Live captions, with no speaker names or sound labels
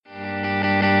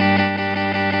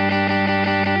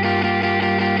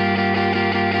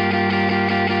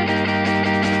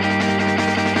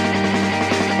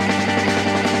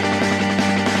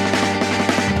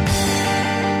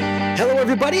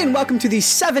and welcome to the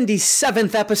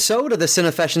 77th episode of the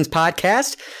Cinefessions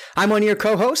podcast. I'm one of your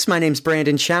co-hosts. My name's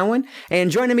Brandon Chowan,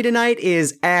 and joining me tonight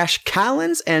is Ash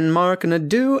Collins and Mark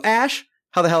Nadeau. Ash,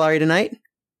 how the hell are you tonight?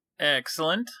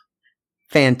 Excellent.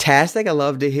 Fantastic. I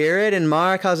love to hear it. And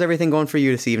Mark, how's everything going for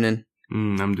you this evening?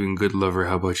 I'm doing good, lover.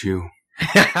 How about you?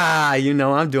 You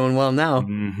know I'm doing well now.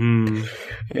 Mm-hmm.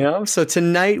 Yeah, so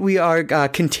tonight we are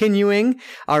continuing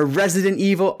our Resident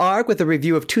Evil arc with a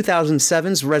review of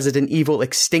 2007's Resident Evil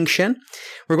Extinction.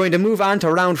 We're going to move on to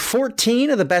round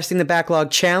 14 of the Best in the Backlog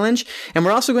Challenge, and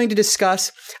we're also going to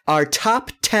discuss our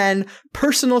top 10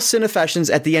 personal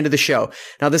Cinefessions at the end of the show.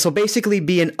 Now, this will basically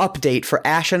be an update for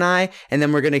Ash and I, and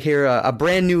then we're going to hear a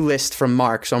brand new list from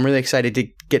Mark, so I'm really excited to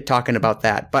get talking about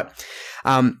that. But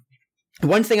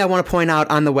one thing I want to point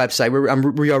out on the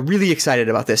website, we are really excited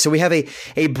about this. So we have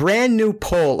a brand new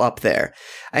poll up there.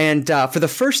 And for the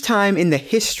first time in the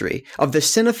history of the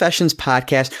Cinefessions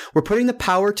podcast, we're putting the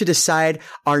power to decide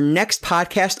our next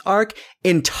podcast arc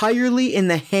entirely in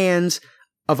the hands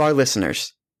of our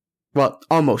listeners. Well,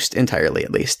 almost entirely,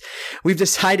 at least. We've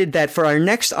decided that for our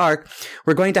next arc,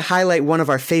 we're going to highlight one of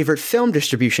our favorite film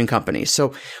distribution companies.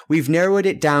 So we've narrowed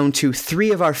it down to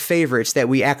 3 of our favorites that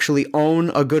we actually own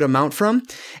a good amount from.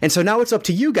 And so now it's up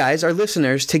to you guys, our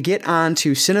listeners, to get on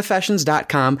to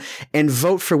Cinefessions.com and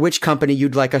vote for which company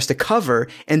you'd like us to cover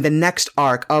in the next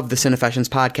arc of the Cinefessions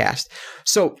podcast.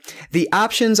 So the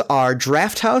options are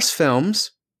Draft House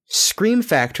Films, Scream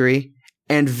Factory,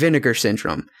 and Vinegar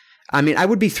Syndrome. I mean, I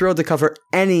would be thrilled to cover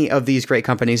any of these great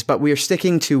companies, but we are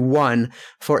sticking to one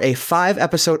for a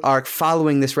 5-episode arc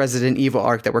following this Resident Evil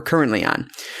arc that we're currently on.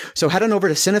 So head on over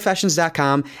to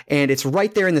Cinefessions.com, and it's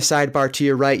right there in the sidebar to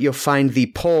your right. You'll find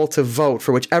the poll to vote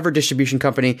for whichever distribution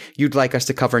company you'd like us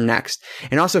to cover next.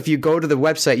 And also, if you go to the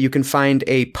website, you can find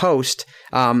a post.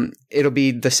 It'll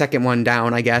be the second one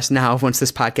down, I guess, now once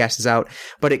this podcast is out.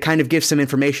 But it kind of gives some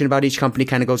information about each company,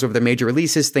 kind of goes over their major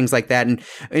releases, things like that,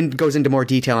 and goes into more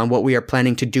detail on what we are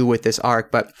planning to do with this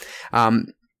arc. But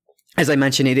as I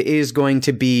mentioned, it is going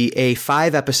to be a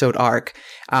 5-episode arc.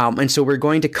 And so we're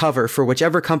going to cover, for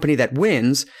whichever company that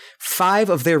wins, 5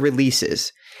 of their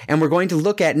releases. And we're going to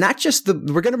look at not just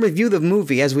we're going to review the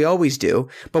movie as we always do,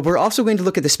 but we're also going to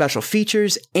look at the special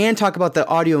features and talk about the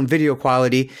audio and video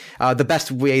quality the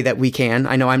best way that we can.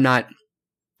 I know I'm not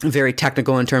very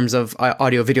technical in terms of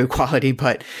audio video quality,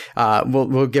 but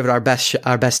we'll give it our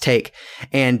best take,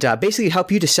 and basically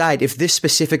help you decide if this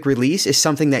specific release is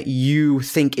something that you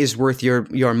think is worth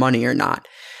your money or not.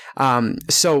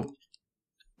 So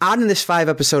on in this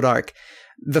 5-episode arc,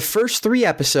 the first 3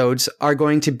 episodes are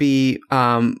going to be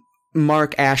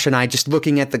Mark, Ash, and I just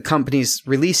looking at the company's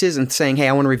releases and saying, hey,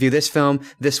 I want to review this film,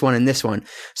 this one, and this one.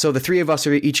 So the 3 of us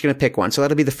are each going to pick one. So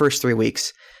that'll be the first 3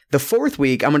 weeks. The 4th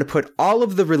week, I'm going to put all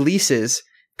of the releases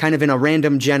kind of in a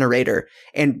random generator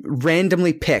and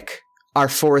randomly pick our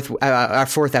fourth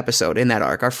episode in that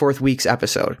arc, our 4th week's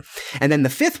episode. And then the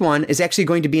 5th one is actually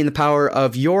going to be in the power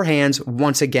of your hands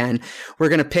once again. We're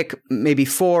going to pick maybe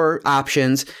 4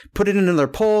 options, put it in another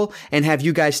poll, and have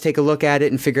you guys take a look at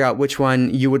it and figure out which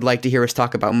one you would like to hear us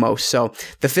talk about most. So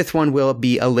the 5th one will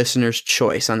be a listener's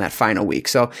choice on that final week.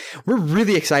 So we're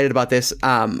really excited about this.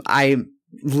 I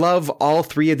love all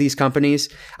 3 of these companies.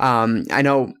 I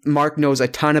know Mark knows a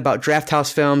ton about Draft House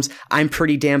Films. I'm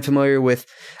pretty damn familiar with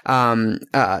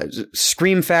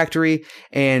Scream Factory,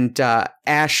 and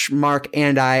Ash, Mark,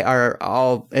 and I are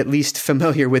all at least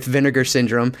familiar with Vinegar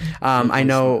Syndrome. I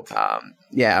know,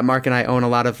 Mark and I own a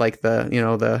lot of like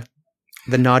the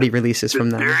naughty releases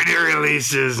from them. Dirty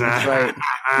releases. That's right.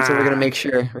 So we're gonna make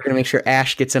sure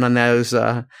Ash gets in on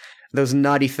those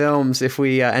naughty films if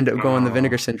we end up going the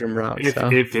Vinegar Syndrome route.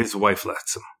 If his wife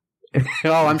lets him.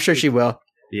 Oh, I'm sure she will.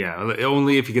 Yeah,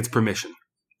 only if he gets permission.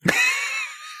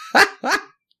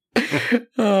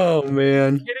 Oh,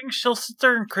 man. She'll sit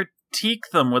there and critique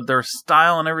them with their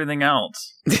style and everything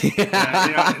else. The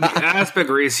aspect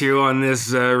ratio on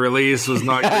this release was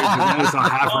not good. It was a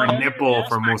half her nipple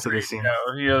for most of the scene.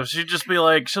 She'd just be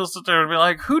like, she'll sit there and be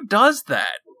like, who does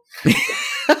that?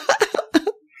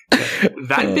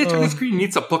 That bitch on the screen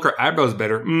needs to pluck her eyebrows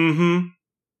better. Mm-hmm.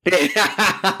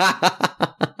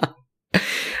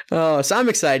 Oh, so I'm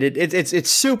excited.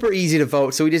 It's super easy to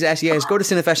vote. So we just ask you guys, go to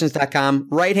Cinefessions.com,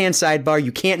 right-hand sidebar.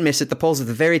 You can't miss it. The poll's at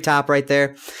the very top right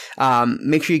there.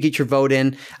 Make sure you get your vote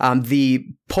in. The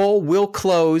poll will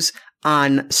close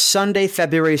on Sunday,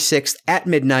 February 6th at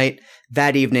midnight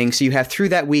that evening. So you have through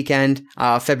that weekend,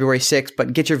 February 6th,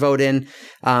 but get your vote in.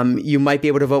 You might be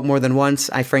able to vote more than once.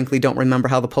 I frankly don't remember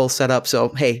how the poll's set up. So,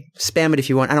 hey, spam it if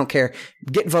you want. I don't care.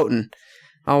 Get voting.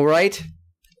 All right.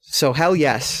 So hell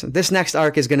yes. This next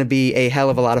arc is going to be a hell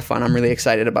of a lot of fun. I'm really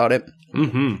excited about it.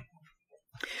 Mm-hmm.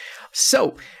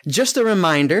 So, just a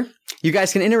reminder, you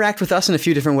guys can interact with us in a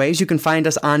few different ways. You can find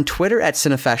us on Twitter at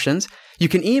Cinefessions. You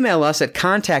can email us at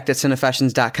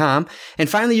contact@cinefessions.com. And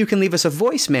finally, you can leave us a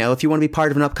voicemail if you want to be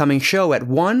part of an upcoming show at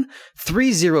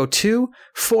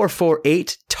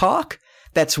 1-302-448-TALK.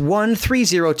 That's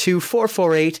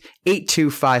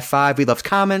 1-302-448-8255. We love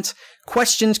comments,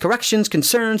 questions, corrections,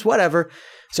 concerns, whatever.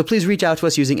 So please reach out to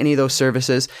us using any of those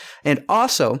services. And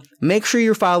also, make sure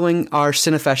you're following our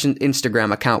Cinefession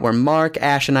Instagram account where Mark,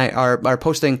 Ash, and I are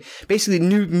posting basically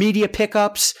new media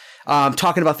pickups,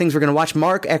 talking about things we're going to watch.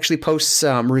 Mark actually posts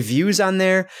reviews on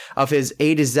there of his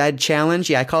A to Z challenge.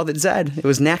 Yeah, I called it Zed. It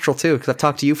was natural, too, because I've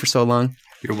talked to you for so long.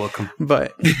 You're welcome.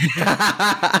 But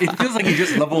it feels like you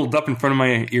just leveled up in front of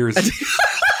my ears.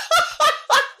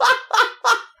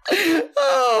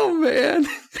 Oh, man.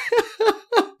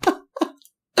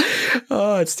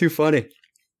 Oh, it's too funny.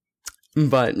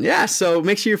 But yeah, so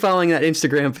make sure you're following that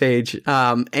Instagram page.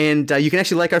 And you can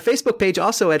actually like our Facebook page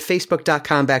also at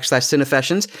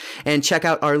facebook.com/Cinefessions and check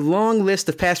out our long list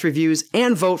of past reviews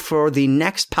and vote for the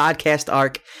next podcast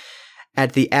arc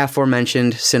at the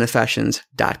aforementioned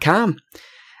Cinefessions.com.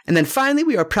 And then finally,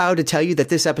 we are proud to tell you that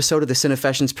this episode of the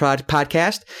Cinefessions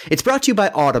podcast, it's brought to you by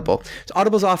Audible. So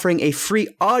Audible's offering a free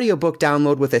audiobook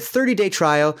download with a 30-day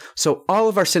trial, so all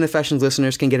of our Cinefessions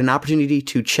listeners can get an opportunity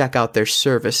to check out their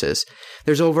services.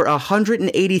 There's over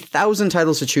 180,000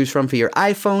 titles to choose from for your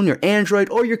iPhone, your Android,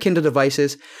 or your Kindle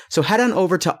devices. So head on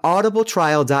over to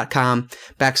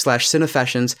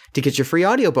audibletrial.com/Cinefessions to get your free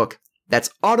audiobook.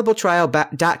 That's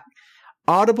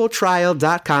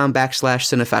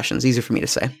audibletrial.com/Cinefessions. Easy for me to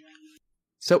say.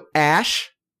 So, Ash,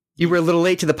 you were a little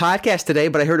late to the podcast today,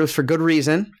 but I heard it was for good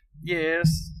reason. Yes.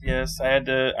 I had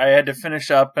to finish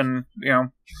up, and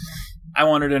I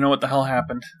wanted to know what the hell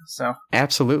happened. So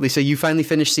absolutely. So you finally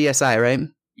finished CSI, right?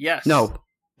 Yes. No,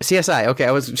 CSI. Okay,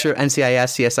 I wasn't sure.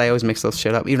 NCIS, CSI. I always mix those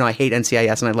shit up. Even though I hate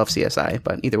NCIS and I love CSI,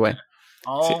 but either way,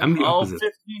 all 15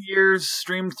 years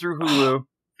streamed through Hulu.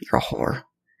 You're a whore.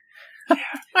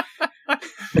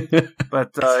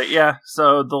 But yeah,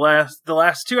 so the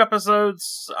last two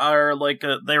episodes are like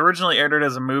they originally aired it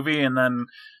as a movie,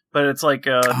 but it's like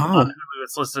on Hulu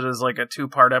it's listed as like a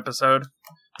 2-part episode.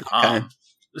 Okay.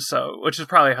 So which is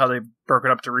probably how they broke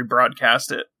it up to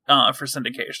rebroadcast it for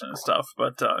syndication and stuff.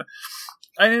 But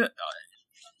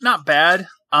not bad.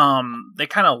 They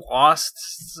kind of lost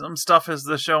some stuff as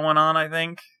the show went on, I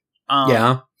think.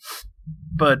 Yeah.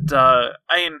 But the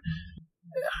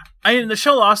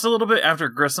show lost a little bit after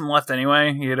Grissom left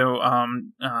anyway. God,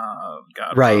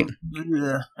 right.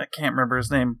 I can't remember his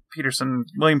name.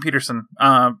 William Peterson.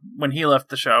 When he left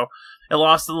the show, it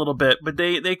lost a little bit, but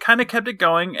they kind of kept it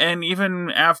going. And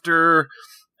even after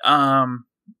Ted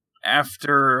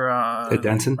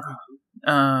Danson.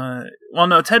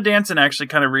 Ted Danson actually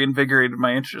kind of reinvigorated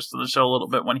my interest in the show a little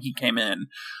bit when he came in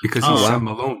because he's Sam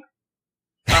Malone.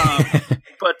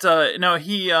 But no,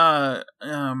 he oh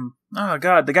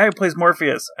god, the guy who plays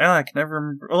Morpheus, I can never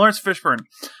remember. Lawrence Fishburne.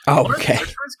 Oh, Lawrence okay.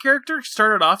 Fishburne's character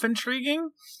started off intriguing,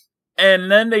 and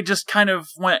then they just kind of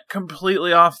went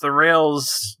completely off the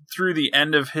rails through the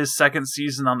end of his second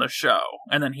season on the show,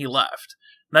 and then he left.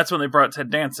 And that's when they brought Ted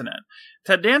Danson in.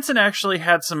 Ted Danson actually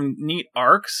had some neat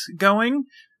arcs going.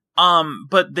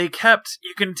 But you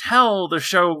can tell the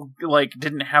show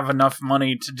didn't have enough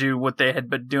money to do what they had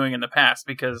been doing in the past,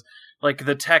 because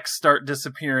the techs start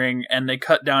disappearing and they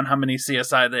cut down how many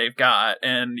CSI they've got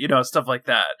and stuff like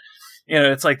that.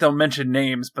 It's like they'll mention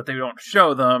names but they don't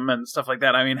show them and stuff like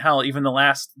that. I mean, hell, even the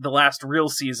last real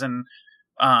season,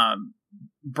 Detective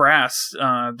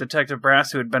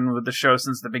Brass, who had been with the show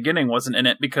since the beginning, wasn't in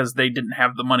it because they didn't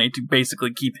have the money to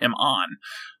basically keep him on.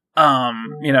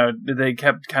 They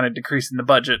kept kind of decreasing the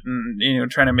budget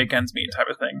and, trying to make ends meet type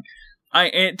of thing.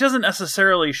 It doesn't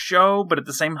necessarily show, but at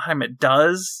the same time it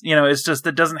does. It's just,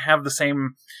 it doesn't have the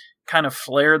same kind of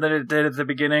flair that it did at the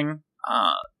beginning.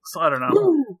 So I don't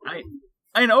know.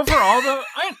 Overall though,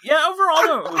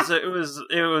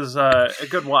 it was a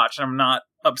good watch. I'm not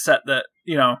upset that,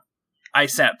 I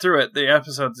sat through it. The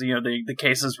episodes, the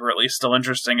cases were at least still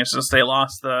interesting. It's just they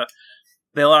lost the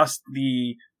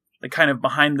kind of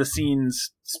behind the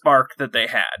scenes spark that they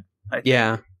had.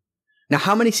 Yeah. Now,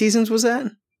 how many seasons was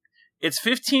that? It's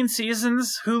 15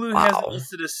 seasons. Hulu has it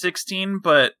listed as 16,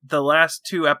 but the last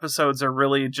 2 episodes are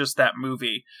really just that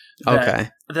movie.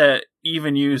 That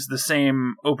even used the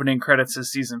same opening credits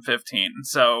as season 15.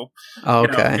 So,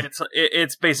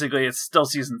 it's basically, it's still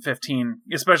season 15,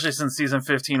 especially since season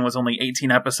 15 was only 18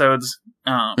 episodes.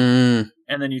 And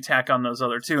then you tack on those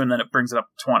other 2, and then it brings it up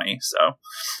to 20. So,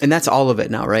 and that's all of it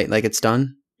now, right? It's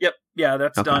done? Yep. Yeah,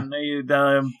 that's done.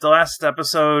 The last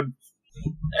episode,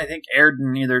 I think aired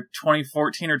in either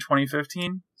 2014 or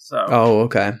 2015. So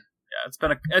okay. Yeah,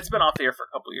 it's been off the air for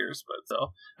a couple years, but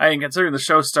so I mean, considering the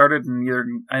show started in either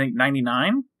I think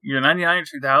 99, either 99 or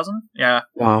 2000. Yeah.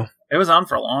 Wow. It was on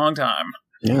for a long time.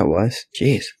 Yeah, it was.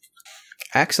 Jeez.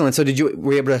 Excellent. So were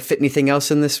you able to fit anything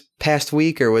else in this past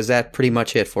week, or was that pretty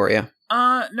much it for you?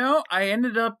 No, I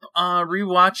ended up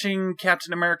rewatching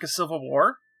Captain America Civil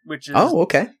War, which is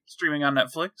streaming on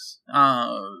Netflix.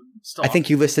 I think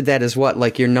you listed that as what,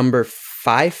 like your number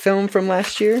 5 film from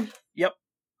last year? Yep.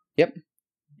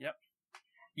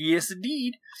 Yes,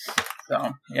 indeed.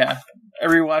 So, yeah, I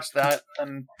rewatched that.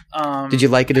 And did you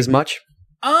like it as much?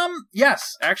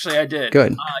 Yes, actually I did.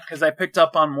 Good. Because I picked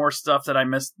up on more stuff that I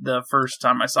missed the first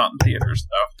time I saw it in theaters.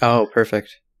 So. Oh,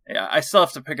 perfect. Yeah, I still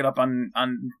have to pick it up on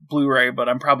Blu-ray, but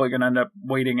I'm probably going to end up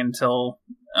waiting until,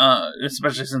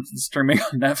 especially since it's streaming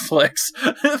on Netflix.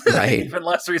 Right. Even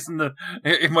less reason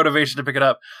motivation to pick it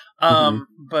up.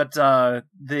 But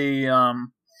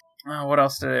what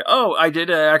else did I... Oh, I did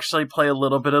actually play a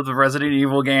little bit of the Resident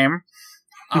Evil game.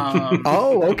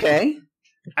 Okay.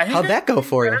 How'd that go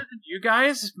for you? You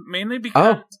guys, mainly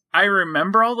because I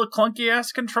remember all the clunky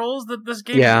ass controls that this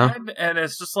game had, and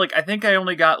it's just like I think I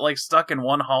only got like stuck in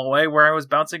one hallway where I was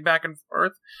bouncing back and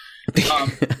forth.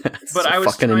 But I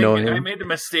was fucking annoying. I made the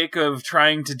mistake of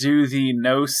trying to do the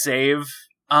no save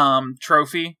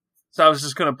trophy, so I was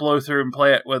just going to blow through and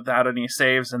play it without any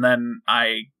saves, and then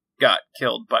I got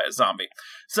killed by a zombie.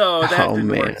 So that didn't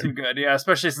work too good. Yeah,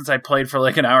 especially since I played for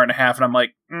like an hour and a half, and I'm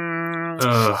like,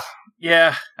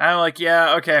 yeah, I'm like,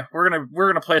 yeah, okay, we're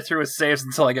gonna play through with saves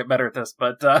until I get better at this.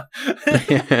 But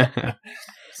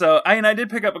so I did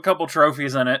pick up a couple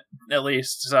trophies in it at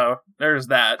least. So there's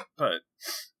that. But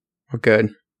we're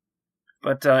good.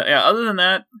 But yeah, other than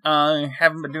that, I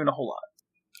haven't been doing a whole lot.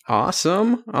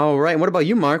 Awesome. All right. What about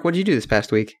you, Mark? What did you do this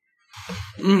past week?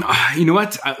 You know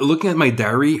what? Looking at my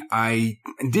diary, I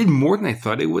did more than I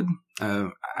thought I would.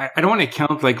 I don't want to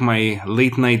count like my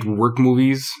late night work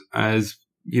movies as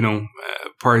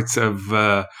parts of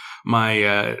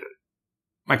my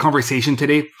conversation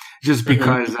today, just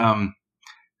because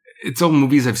it's all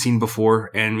movies I've seen before,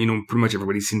 and pretty much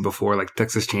everybody's seen before, like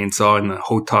Texas Chainsaw and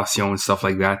Rotation and stuff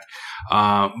like that.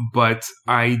 But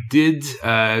I did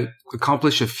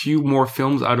accomplish a few more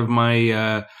films out of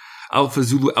my Alpha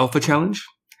Zulu Alpha Challenge,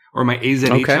 or my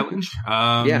AZA Challenge.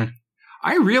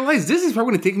 I realized this is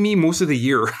probably going to take me most of the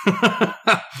year.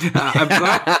 I've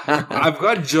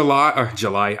got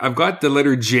July. I've got the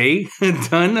letter J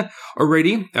done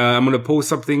already. I'm going to post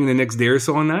something the next day or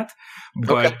so on that.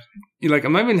 But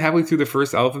I'm not even halfway through the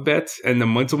first alphabet, and the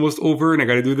month's almost over, and I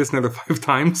got to do this another 5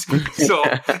 times. So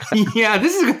yeah,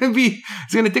 this is going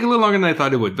to take a little longer than I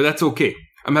thought it would, but that's okay.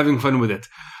 I'm having fun with it.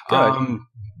 Good.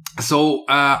 So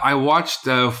I watched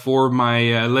for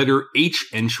my letter H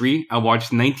entry, I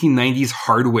watched 1990s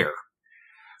Hardware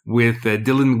with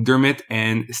Dylan McDermott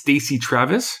and Stacey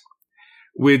Travis,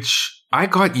 which I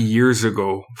got years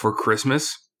ago for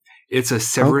Christmas. It's a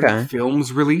Severin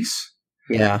Films release.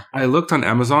 Yeah. I looked on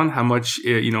Amazon how much,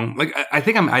 I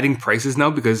think I'm adding prices now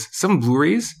because some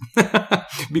Blu-rays,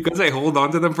 because I hold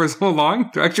on to them for so long,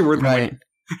 they're actually worth money.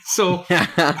 So,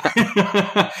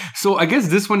 so I guess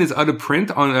this one is out of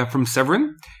print on from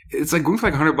Severin. It's like going for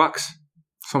like $100.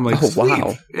 So I'm like,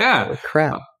 wow, yeah, holy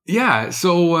crap, yeah.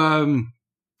 So,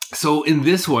 so in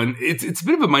this one, it's a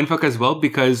bit of a mindfuck as well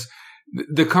because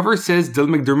the cover says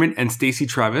Dylan McDermott and Stacey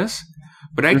Travis,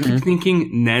 but I keep thinking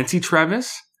Nancy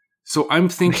Travis. So I'm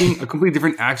thinking a completely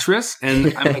different actress,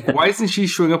 and I'm like, why isn't she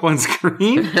showing up on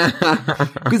screen?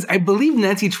 Because I believe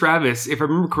Nancy Travis, if I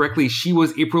remember correctly, she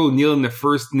was April O'Neil in the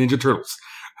first Ninja Turtles.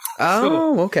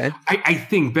 Okay. I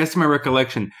think, best of my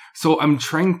recollection. So I'm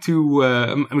trying to,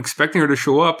 I'm expecting her to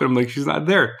show up, and I'm like, she's not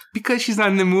there. Because she's not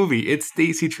in the movie. It's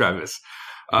Stacey Travis.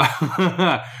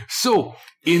 So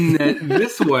in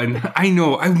this one, I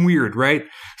know, I'm weird, right?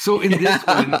 So in this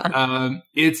one,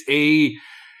 it's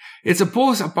a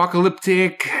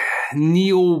post-apocalyptic,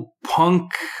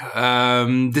 neo-punk,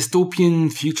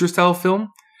 dystopian future-style film.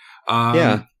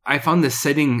 I found the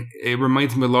setting, it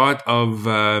reminds me a lot of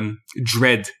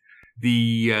Dread,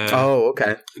 the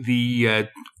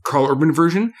Carl Urban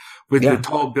version, with the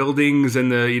tall buildings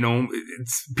and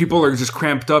people are just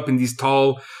cramped up in these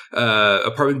tall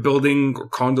apartment building or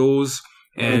condos.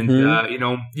 And,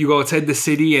 you go outside the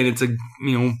city and it's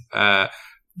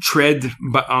tread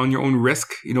but on your own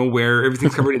risk, where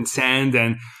everything's covered in sand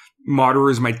and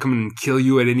murderers might come and kill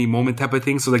you at any moment type of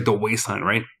thing. So like the wasteland,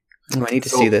 right? Oh, I need to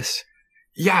see this.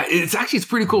 Yeah, it's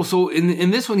pretty cool. So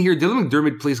in this one here, Dylan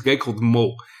McDermott plays a guy called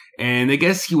Mo. And I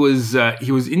guess he was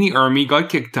in the army, got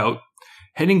kicked out,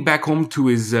 heading back home to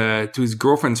his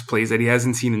girlfriend's place that he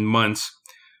hasn't seen in months.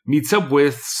 Meets up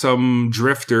with some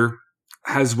drifter,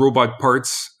 has robot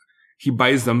parts. He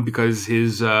buys them because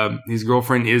his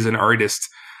girlfriend is an artist.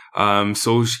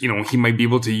 So he might be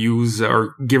able to use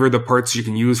or give her the parts she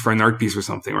can use for an art piece or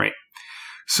something, right?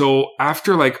 So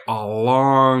after like a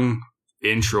long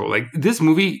intro, like this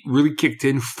movie really kicked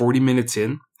in 40 minutes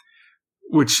in,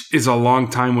 which is a long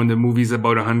time when the movie's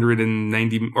about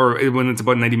 190 or when it's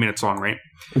about 90 minutes long, right?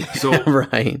 So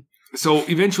right. So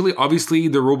eventually, obviously,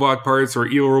 the robot parts or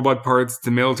evil robot parts,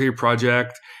 the military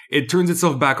project, it turns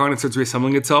itself back on and starts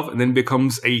reassembling itself and then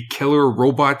becomes a killer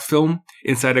robot film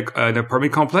inside an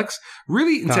apartment complex.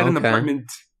 Really inside an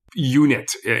apartment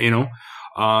unit,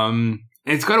 And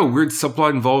it's got a weird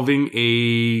subplot involving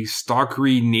a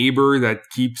stalkery neighbor that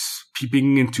keeps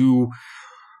peeping into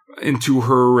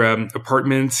her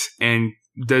apartment and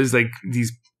does like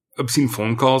these obscene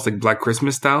phone calls, like Black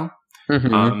Christmas style.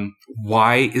 Mm-hmm.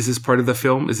 Why is this part of the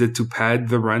film? Is it to pad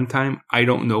the runtime? I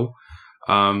don't know.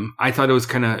 I thought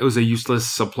it was a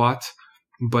useless subplot,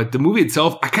 but the movie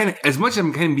itself, as much as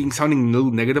I'm kind of sounding a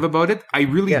little negative about it, I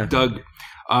really dug.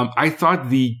 I thought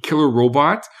the killer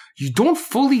robot, you don't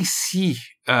fully see,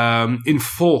 in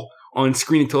full on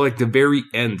screen until like the very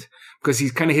end, because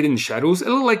he's kind of hidden in shadows. A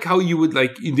little like how you would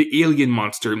like in the alien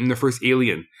monster in the first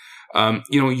Alien.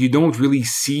 You don't really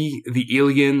see the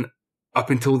alien up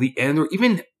until the end, or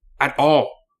even at all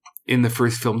in the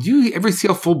first film. Do you ever see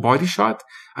a full body shot?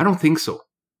 I don't think so.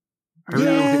 I really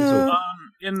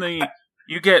don't think so.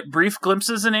 You get brief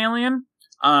glimpses in Alien,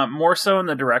 more so in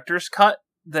the director's cut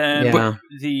than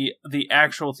the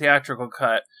actual theatrical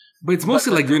cut. But it's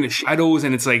mostly like you're in the shadows,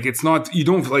 and it's like it's not. You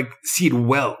don't like see it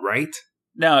well, right?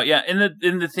 No, yeah. In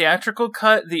the theatrical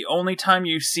cut, the only time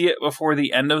you see it before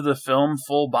the end of the film,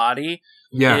 full body,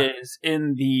 is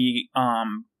in the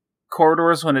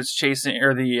corridors when it's chasing,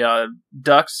 or the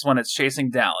ducts when it's chasing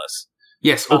Dallas.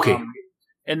 Yes. Okay.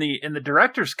 In the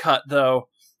director's cut, though,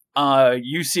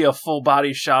 you see a full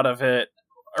body shot of it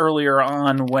earlier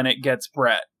on when it gets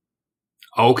Brett.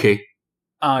 Okay.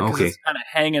 Because it's kind of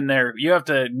hanging there. You have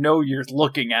to know you're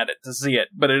looking at it to see it,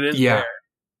 but it is there.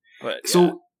 But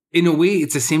so in a way,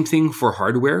 it's the same thing for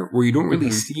Hardware, where you don't really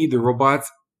see the robot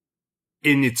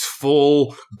in its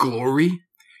full glory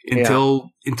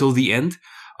until the end.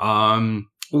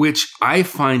 Which I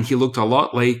find he looked a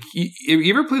lot like.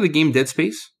 You ever play the game Dead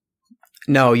Space?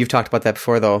 No, you've talked about that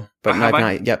before, though, but I've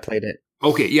not yet played it.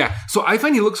 Okay, yeah. So I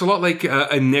find he looks a lot like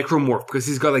a necromorph, because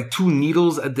he's got like two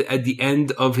needles at the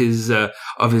end of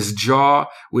his jaw,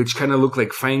 which kind of look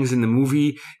like fangs in the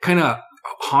movie. Kind of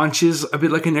haunches a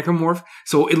bit like a necromorph.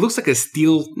 So it looks like a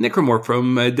steel necromorph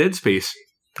from Dead Space.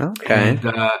 Okay. And,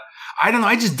 I don't know.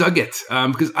 I just dug it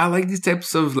because I like these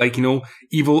types of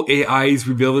evil AIs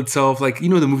reveal itself, like the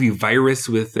movie Virus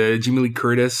with Jamie Lee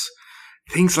Curtis,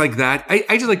 things like that.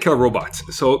 I just like killer robots,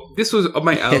 so this was up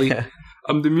my alley.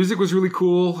 The music was really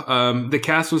cool. The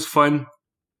cast was fun.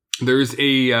 There's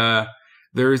a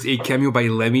cameo by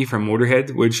Lemmy from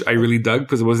Motorhead, which I really dug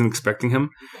because I wasn't expecting him.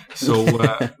 So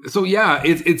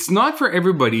it's not for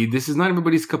everybody. This is not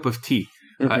everybody's cup of tea.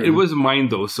 It was mine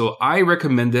though, so I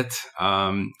recommend it.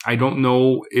 I don't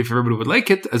know if everybody would like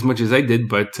it as much as I did,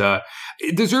 but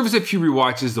it deserves a few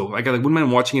rewatches though. I wouldn't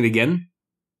mind watching it again,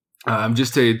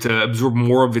 just to absorb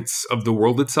more of the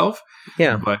world itself.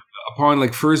 Yeah. But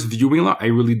upon first viewing, I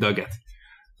really dug it.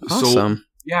 Awesome.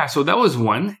 So that was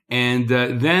one, and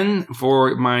then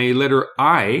for my letter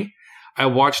I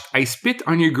watched I Spit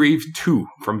on Your Grave 2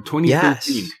 from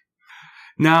 2013. Yes.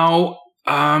 Now,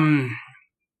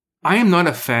 I am not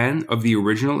a fan of the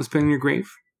original Spit on Your Grave.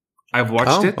 I've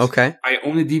watched it. Okay. I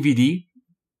own a DVD.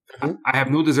 I have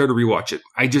no desire to rewatch it.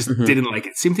 I just didn't like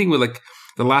it. Same thing with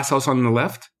The Last House on the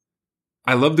Left.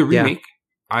 I love the remake.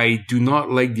 I do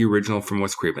not like the original from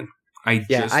Wes Craven.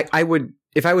 I would,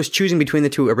 if I was choosing between the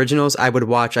two originals, I would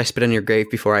watch I Spit on Your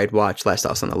Grave before I'd watch Last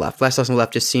House on the Left. Last House on the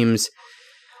Left just seems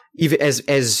even as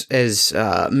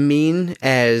mean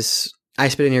as I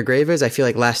Spit on Your Grave is. I feel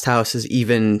like Last House is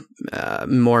even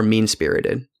more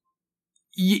mean-spirited.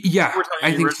 Yeah,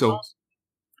 I think so.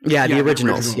 Yeah, the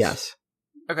originals, yes.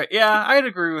 Okay, yeah, I'd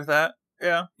agree with that.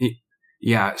 Yeah.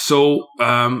 Yeah, so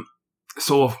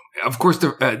of course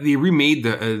they remade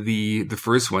the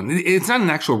first one. It's not an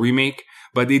actual remake,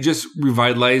 but they just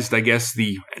revitalized, I guess,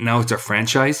 now it's a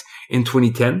franchise in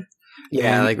 2010.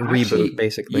 Yeah, and reboot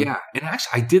basically. Yeah, and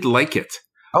actually I did like it.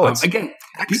 Oh, it's again,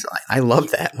 excellent. I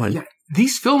love that one. Yeah,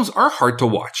 these films are hard to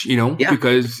watch,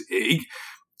 because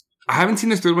I haven't seen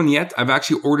this third one yet. I've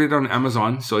actually ordered it on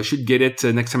Amazon, so I should get it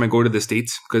next time I go to the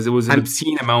States, because it was an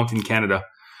obscene amount in Canada.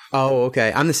 Oh,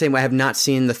 okay. I'm the same way. I have not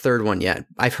seen the third one yet.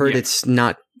 I've heard it's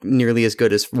not nearly as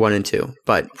good as 1 and 2,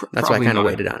 but that's why I kind of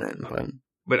waited on it.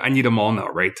 But I need them all now,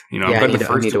 right? You know, Yeah, I've got I the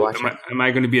first need to two. watch it. Am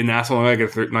I going to be an asshole? Am I going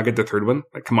to not get the third one?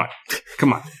 Like, come on.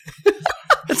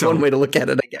 That's one way to look at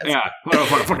it, I guess. Yeah. What, a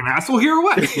fucking asshole here or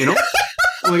what? You know?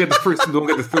 Only get the first, don't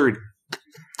get the third.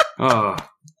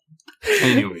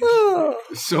 Anyway.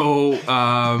 So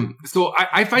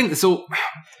I find,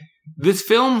 this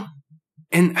film,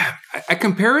 and I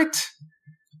compare it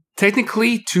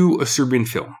technically to a Serbian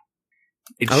film.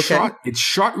 It's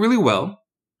shot really well.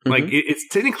 Like it's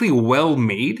technically well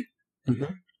made,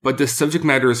 but the subject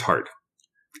matter is hard.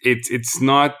 It's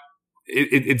not.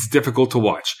 It's difficult to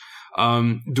watch.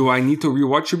 Do I need to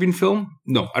rewatch Serbian film?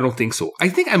 No, I don't think so. I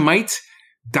think I might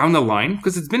down the line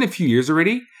because it's been a few years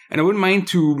already, and I wouldn't mind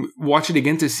to watch it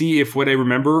again to see if what I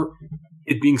remember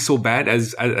it being so bad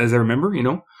as I remember. You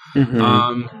know,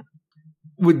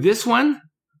 with this one,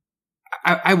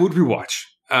 I would rewatch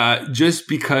just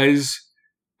because.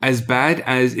 As bad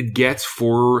as it gets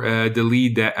for the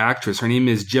lead actress, her name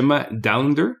is Gemma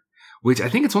Dallender, which I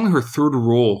think it's only her third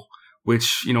role.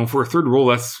 Which, you know, for a third role,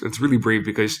 that's really brave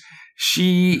because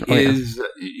she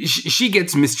she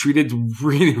gets mistreated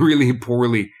really, really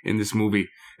poorly in this movie,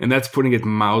 and that's putting it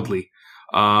mildly.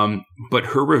 But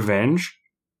her revenge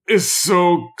is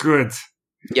so good.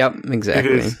 Yep,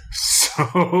 exactly. It is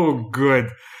so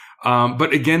good.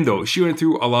 But again, though, she went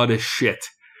through a lot of shit.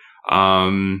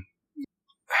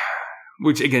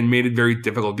 Which again made it very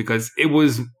difficult because it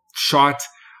was shot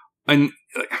and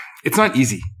it's not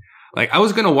easy. Like I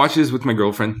was going to watch this with my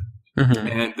girlfriend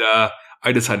and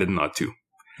I decided not to.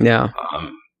 Yeah.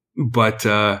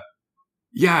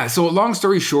 So long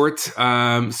story short,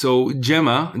 so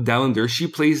Gemma Dallender, she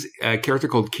plays a character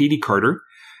called Katie Carter,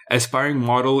 aspiring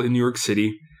model in New York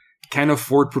City, can't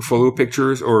afford portfolio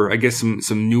pictures or I guess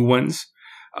some new ones.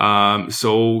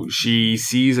 So she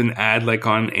sees an ad like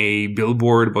on a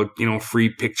billboard about, you know, free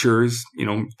pictures, you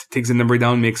know, takes the number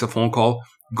down, makes a phone call,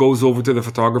 goes over to the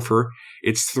photographer.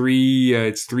 It's three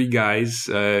guys,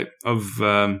 of,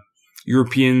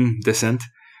 European descent.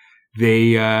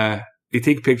 They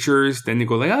take pictures, then they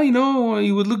go like, you know,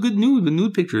 you would look good nude, the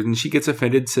nude pictures. And she gets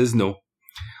offended, says no.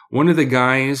 One of the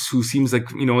guys who seems like,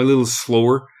 you know, a little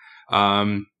slower,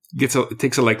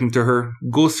 takes a liking to her,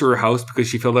 goes to her house because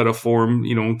she filled out a form,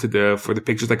 you know, for the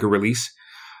pictures, like a release.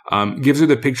 Gives her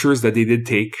the pictures that they did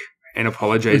take and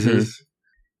apologizes.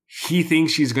 He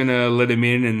thinks she's gonna let him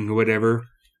in and whatever.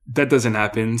 That doesn't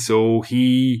happen. So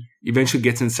he eventually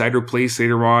gets inside her place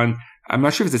later on. I'm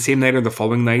not sure if it's the same night or the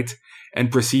following night,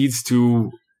 and proceeds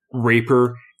to rape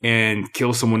her and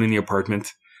kill someone in the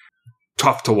apartment.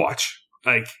 Tough to watch.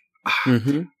 Like,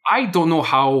 I don't know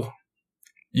how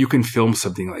you can film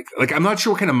something like I'm not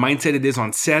sure what kind of mindset it is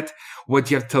on set, what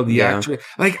you have to tell the actor.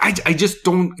 Like, I just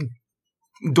don't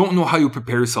know how you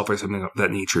prepare yourself for something of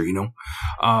that nature, you know?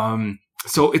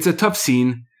 So it's a tough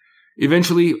scene.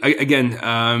 Eventually,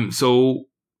 again, so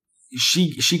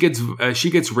she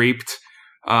gets raped.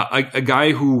 A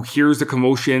guy who hears the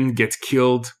commotion gets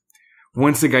killed.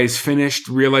 Once the guy's finished,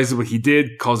 realizes what he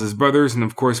did, calls his brothers, and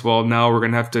of course, well, now we're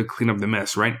going to have to clean up the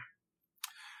mess, right?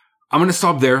 I'm going to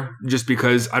stop there just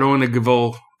because I don't want to give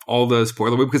all the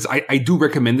spoiler away because I do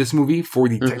recommend this movie for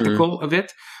the technical of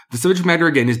it. The subject matter,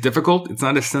 again, is difficult. It's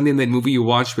not a Sunday night movie you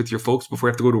watch with your folks before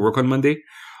you have to go to work on Monday.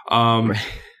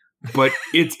 But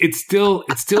it's still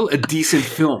a decent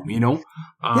film, you know?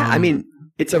 I mean,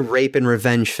 it's a rape and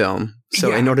revenge film.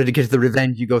 So in order to get to the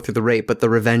revenge, you go through the rape, but the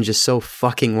revenge is so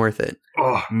fucking worth it.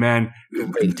 Oh, man.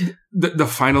 The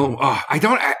final, I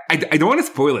don't want to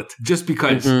spoil it just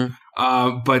because.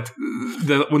 But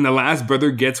when the last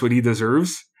brother gets what he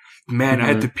deserves, man, I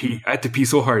had to pee. I had to pee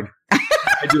so hard.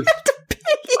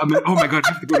 I'm like, oh my God,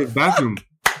 I have to go to the bathroom.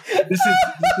 This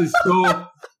is so,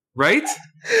 right?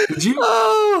 Did you?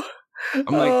 I'm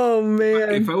like, oh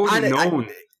man. If I would have known.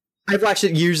 I've watched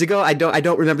it years ago. I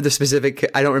don't remember the specific.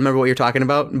 I don't remember what you're talking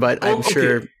about, but I'm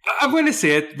sure. I'm going to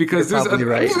say it because right. I'm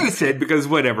going to say it because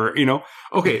whatever, you know.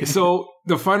 Okay, so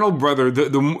the final brother,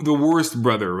 the worst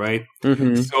brother, right?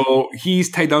 So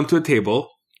he's tied down to a table,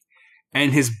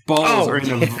 and his balls are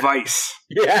in a vice.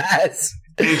 Yes.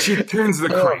 And she turns the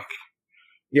crank.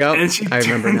 Yep. And she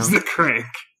turns the crank,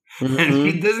 and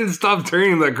he doesn't stop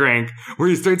turning the crank. Where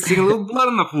you start seeing a little blood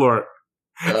on the floor.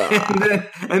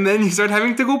 And then you start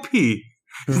having to go pee.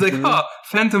 He's like,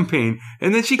 phantom pain.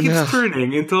 And then she keeps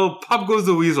turning until pop goes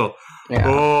the weasel. Yeah.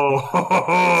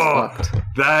 Oh,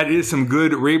 that is some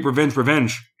good rape,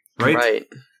 revenge, right? Right.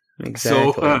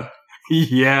 Exactly. So,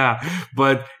 yeah.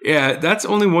 But yeah, that's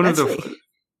only one of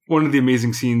the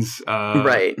amazing scenes.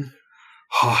 Right.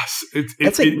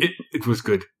 It was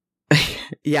good.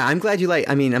 Yeah, I'm glad you liked.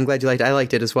 I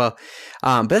liked it as well.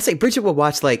 But that's like Bridget will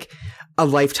watch like a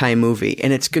Lifetime movie,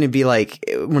 and it's going to be like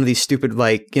one of these stupid,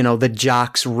 like, you know, the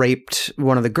jocks raped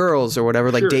one of the girls or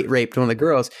whatever, like date raped one of the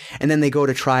girls, and then they go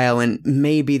to trial, and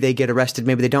maybe they get arrested,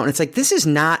 maybe they don't. And it's like this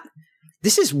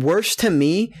is worse to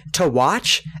me to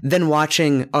watch than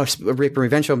watching a rape and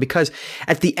revenge film, because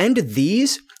at the end of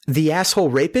these, the asshole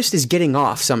rapist is getting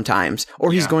off sometimes,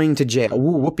 or he's going to jail.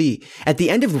 Ooh, whoopee. At the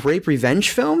end of rape revenge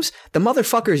films, the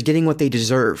motherfucker is getting what they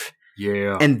deserve.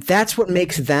 Yeah. And that's what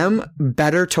makes them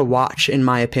better to watch, in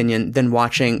my opinion, than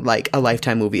watching like a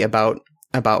Lifetime movie about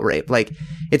rape. Like,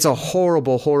 it's a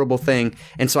horrible, horrible thing.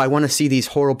 And so I want to see these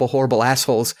horrible, horrible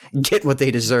assholes get what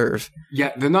they deserve.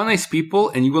 Yeah, they're not nice people,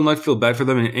 and you will not feel bad for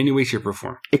them in any way, shape, or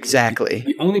form. Exactly.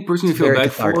 The only person you feel very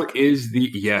bad cathartic. for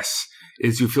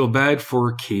is you feel bad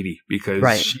for Katie,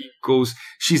 because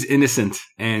she's innocent,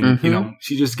 and, you know,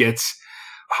 she just gets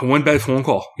one bad phone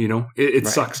call, you know? It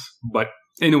sucks. But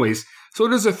anyways, so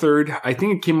there's a third. I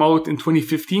think it came out in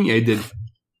 2015. Yeah, it did.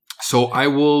 So I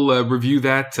will review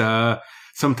that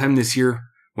sometime this year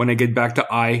when I get back to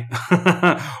I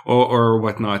or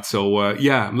whatnot. So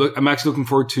I'm actually looking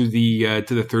forward to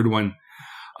the third one.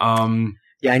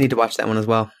 Yeah, I need to watch that one as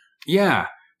well. Yeah.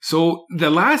 So the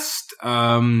last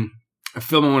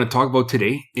film I want to talk about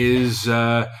today is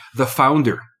The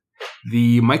Founder,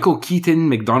 the Michael Keaton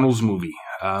McDonald's movie.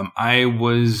 I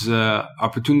was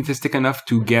opportunistic enough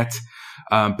to get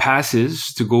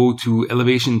passes to go to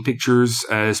Elevation Pictures'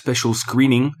 special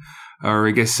screening, or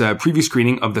I guess preview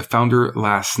screening of The Founder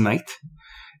last night.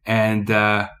 And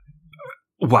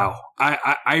wow,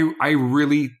 I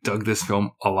really dug this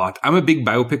film a lot. I'm a big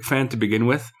biopic fan to begin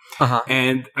with.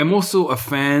 And I'm also a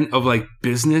fan of like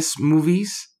business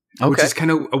movies, which is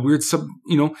kind of a weird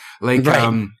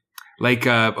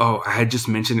I had just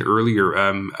mentioned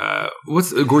earlier,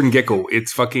 what's Gordon Gekko?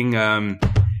 It's fucking,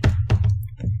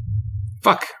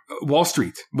 Wall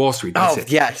Street. That's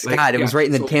it. Yes. Like, God, it was right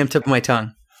in the damn tip of my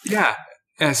tongue. Yeah.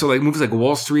 So like movies like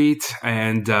Wall Street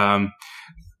and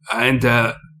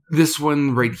this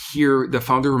one right here, The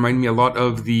Founder, reminded me a lot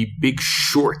of The Big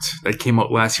Short that came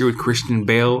out last year with Christian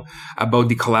Bale about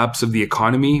the collapse of the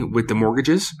economy with the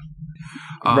mortgages.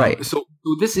 So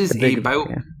this is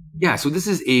so this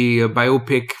is a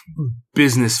biopic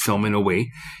business film in a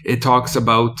way. It talks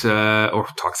about,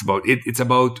 it's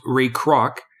about Ray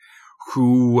Kroc,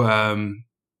 who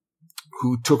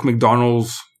took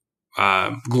McDonald's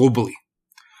globally.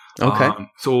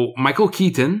 So Michael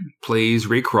Keaton plays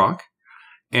Ray Kroc,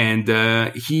 and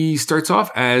he starts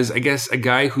off as, I guess, a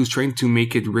guy who's trying to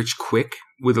make it rich quick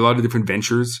with a lot of different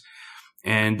ventures,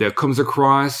 and comes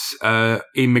across a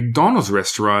McDonald's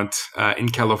restaurant in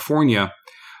California,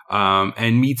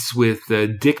 and meets with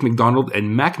Dick McDonald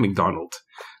and Mac McDonald,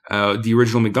 the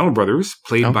original McDonald brothers,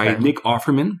 played by Nick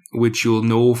Offerman, which you'll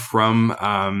know from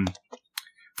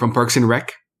Parks and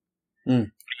Rec.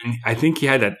 I think he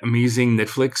had that amazing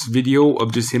Netflix video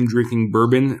of just him drinking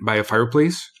bourbon by a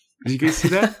fireplace. Did you guys see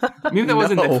that? Maybe that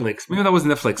wasn't Netflix. Maybe that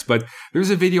wasn't Netflix, but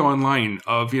there's a video online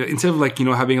of, instead of like,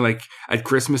 having like at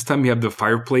Christmas time, you have the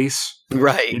fireplace.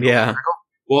 Right. Yeah.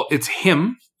 Well, it's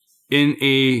him in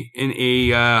a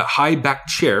high back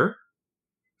chair,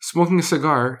 smoking a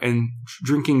cigar and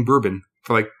drinking bourbon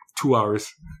for like 2 hours.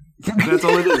 That's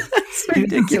all it is. That's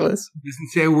ridiculous. He doesn't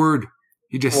say a word.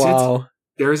 He just sits,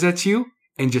 stares at you,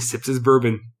 and just sips his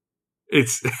bourbon.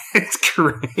 It's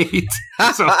great.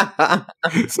 So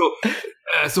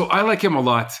I like him a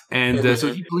lot, and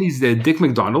so he plays Dick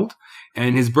McDonald,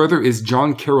 and his brother is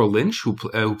John Carroll Lynch, who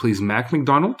plays Mac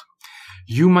McDonald.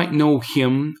 You might know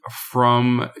him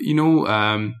from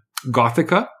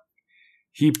Gothica.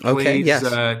 He plays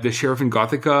the sheriff in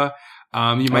Gothica.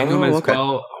 You might know him as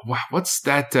well. What's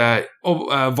that?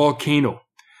 Volcano.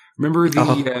 Remember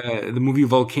the movie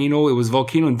Volcano? It was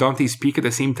Volcano and Dante's Peak at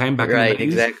the same time back in the 90s. Right,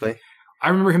 exactly. I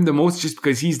remember him the most just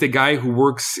because he's the guy who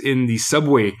works in the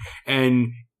subway and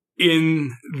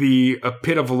in the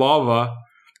pit of lava,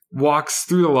 walks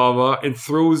through the lava and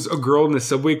throws a girl in the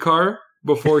subway car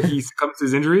before he succumbs to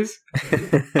his injuries.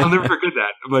 I'll never forget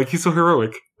that. I'm like, he's so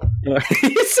heroic.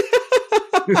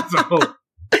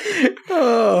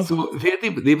 So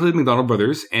they played McDonald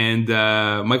brothers, and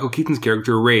Michael Keaton's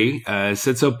character Ray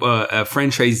sets up a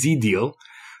franchisee deal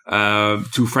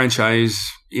to franchise,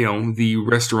 the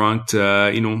restaurant,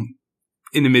 in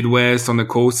the Midwest, on the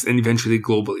coast, and eventually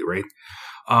globally, right?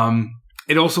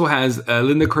 It also has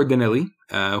Linda Cardinelli,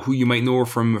 who you might know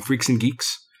from Freaks and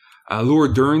Geeks.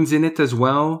 Laura Dern's in it as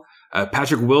well.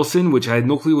 Patrick Wilson, which I had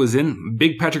no clue was in.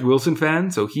 Big Patrick Wilson fan,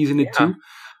 so he's in it too.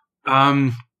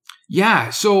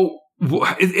 So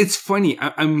it's funny.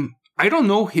 I don't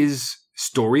know his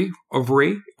story of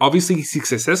Ray. Obviously, he's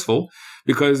successful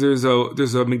because there's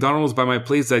a McDonald's by my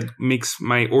place that makes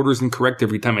my orders incorrect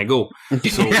every time I go.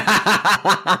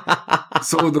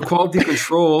 So the quality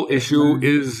control issue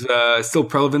is still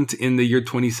prevalent in the year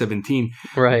 2017.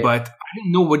 Right. But I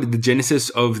didn't know what the genesis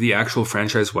of the actual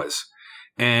franchise was.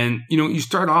 And, you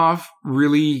start off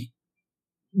really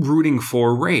rooting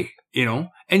for Ray,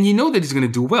 and you know that he's going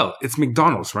to do well. It's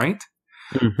McDonald's, right?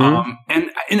 Mm-hmm.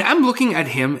 And I'm looking at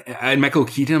him, at Michael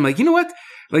Keaton. I'm like, you know what?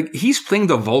 Like, he's playing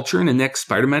the Vulture in the next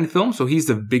Spider-Man film, so he's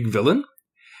the big villain.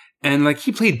 And like,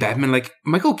 he played Batman. Like,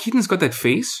 Michael Keaton's got that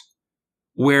face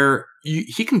where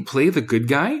he can play the good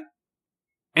guy,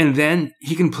 and then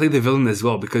he can play the villain as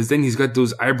well, because then he's got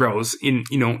those eyebrows in,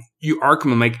 you arc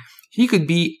him. I'm like, he could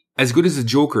be as good as a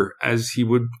Joker as he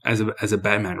would as a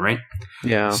Batman, right?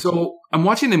 Yeah. So I'm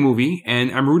watching the movie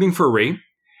and I'm rooting for Ray.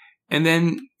 And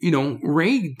then,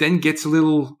 Ray then gets a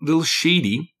little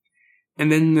shady.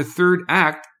 And then in the third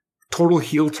act, total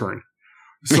heel turn.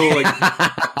 So like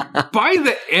by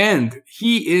the end,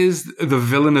 he is the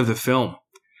villain of the film.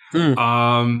 And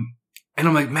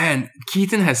I'm like, man,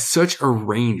 Keaton has such a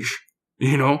range,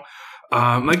 oh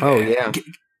yeah.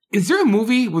 Is there a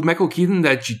movie with Michael Keaton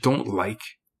that you don't like?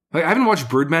 Like, I haven't watched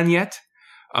Birdman yet,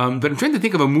 but I'm trying to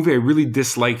think of a movie I really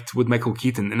disliked with Michael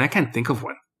Keaton, and I can't think of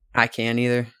one. I can't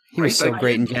either. He was so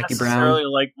great in Jackie Brown. I really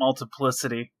like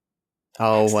Multiplicity.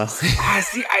 Oh, well. See,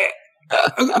 I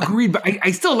agreed, but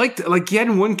I still liked, he had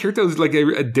one character that was like a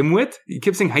dimwit. He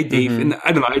kept saying, "Hi, Dave," and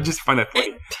I don't know, I just find that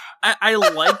funny.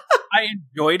 I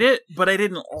enjoyed it, but I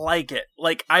didn't like it.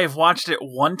 Like, I have watched it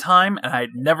one time, and I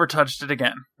never touched it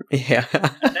again. Yeah.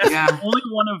 That's only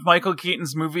one of Michael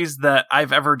Keaton's movies that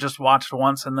I've ever just watched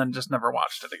once and then just never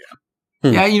watched it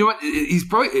again. Yeah, you know what?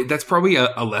 That's probably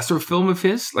a lesser film of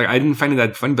his. Like, I didn't find it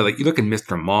that fun, but like, you look at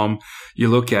Mr. Mom, you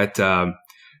look at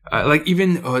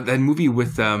even that movie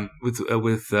with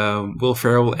Will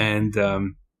Ferrell and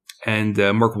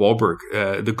Mark Wahlberg,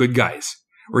 The Good Guys,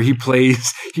 where he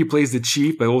plays the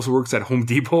chief, but also works at Home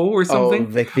Depot or something.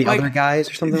 Oh, the other guys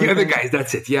or something. The other guys,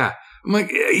 that's it. Yeah, I'm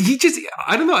like,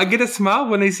 I don't know. I get a smile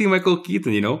when I see Michael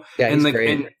Keaton. Yeah, and he's great.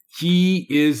 And he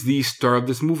is the star of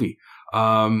this movie.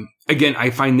 Again, I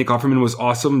find Nick Offerman was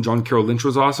awesome. John Carroll Lynch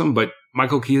was awesome, but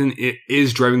Michael Keaton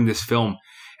is driving this film,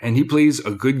 and he plays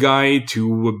a good guy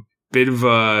to a bit of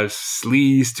a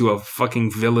sleaze to a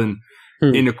fucking villain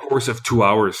in the course of 2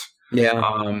 hours.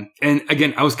 Yeah. And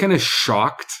again, I was kind of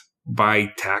shocked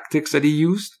by tactics that he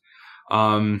used.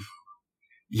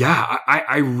 Yeah,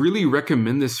 I really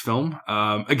recommend this film.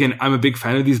 Again, I'm a big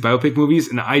fan of these biopic movies,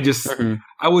 and I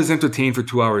was entertained for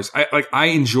 2 hours. I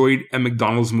enjoyed a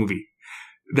McDonald's movie.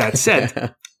 That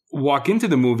said, walk into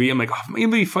the movie, I'm like, oh,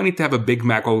 it'd be funny to have a Big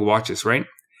Mac while we watch this, right?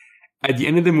 At the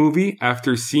end of the movie,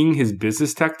 after seeing his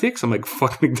business tactics, I'm like,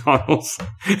 fuck McDonald's.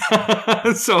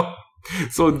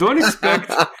 So don't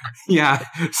expect, yeah.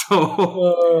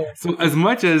 So as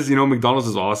much as, McDonald's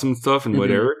is awesome and stuff and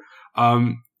whatever,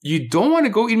 you don't want to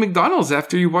go eat McDonald's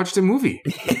after you watch the movie.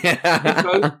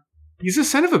 Because he's a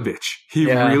son of a bitch.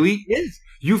 He really is.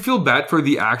 You feel bad for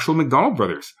the actual McDonald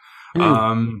brothers.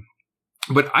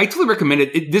 But I totally recommend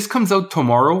it. This comes out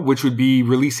tomorrow, which would be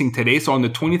releasing today. So on the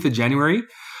 20th of January,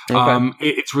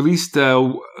 it's released,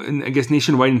 I guess,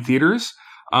 nationwide in theaters.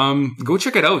 Go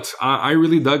check it out. I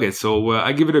really dug it. So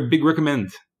I give it a big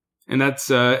recommend. And that's,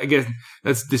 again,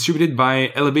 that's distributed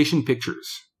by Elevation Pictures.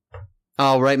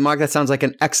 All right, Mark, that sounds like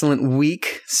an excellent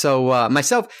week. So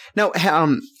myself, now,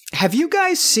 have you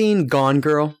guys seen Gone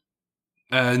Girl?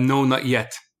 No, not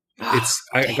yet. I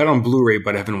got it on Blu-ray,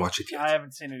 but I haven't watched it yet. I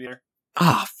haven't seen it either.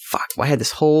 Oh, fuck. Well, I had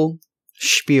this whole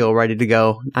spiel ready to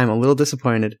go. I'm a little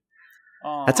disappointed.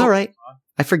 Aww. That's all right.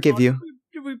 I forgive you.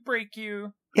 Did we break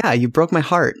you? Yeah, you broke my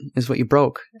heart, is what you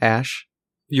broke, Ash.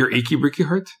 Your achy breaky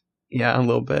heart? Yeah, a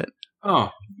little bit.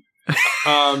 Oh.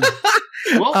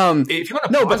 Well, if you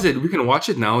want to pause it, we can watch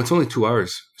it now. It's only 2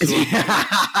 hours. So you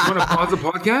want to pause the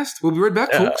podcast? We'll be right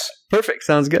back, folks. Perfect.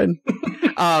 Sounds good.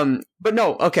 But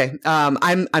no, okay.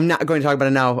 I'm not going to talk about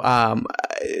it now.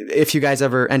 If you guys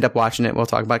ever end up watching it, we'll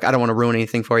talk about it. I don't want to ruin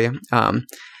anything for you.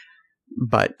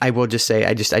 But I will just say,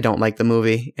 I don't like the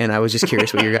movie, and I was just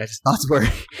curious what your guys' thoughts were.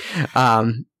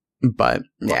 But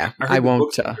yeah, I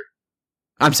won't.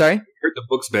 I'm sorry? I heard the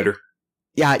book's better.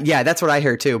 Yeah, that's what I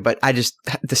heard too. But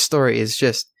the story is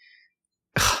just,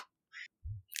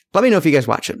 Let me know if you guys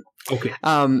watch it. Okay.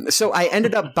 So I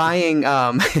ended up buying,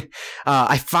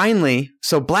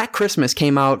 so Black Christmas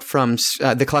came out from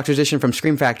the collector's edition from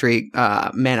Scream Factory, I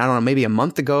don't know, maybe a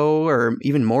month ago or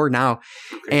even more now.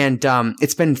 Okay. And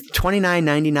it's been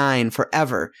 $29.99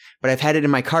 forever, but I've had it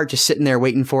in my cart just sitting there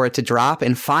waiting for it to drop.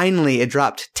 And finally it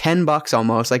dropped $10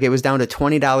 almost. Like it was down to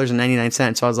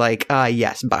 $20.99. So I was like,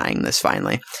 yes, buying this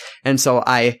finally. And so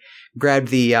I grabbed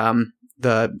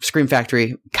the Scream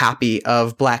Factory copy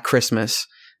of Black Christmas.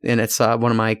 And it's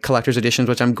one of my collector's editions,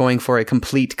 which I'm going for a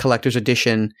complete collector's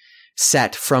edition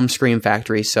set from Scream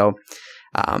Factory. So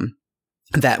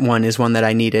that one is one that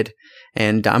I needed.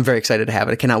 And I'm very excited to have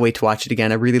it. I cannot wait to watch it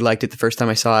again. I really liked it the first time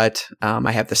I saw it.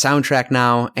 I have the soundtrack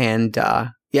now. And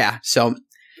so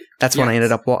that's when I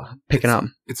ended up picking up.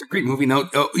 It's a great movie. Now,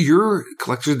 your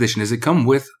collector's edition, does it come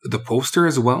with the poster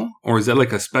as well? Or is that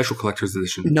like a special collector's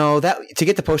edition? No, to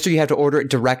get the poster, you have to order it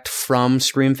direct from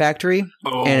Scream Factory.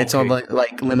 Oh, and it's all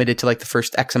like limited to like the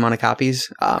first X amount of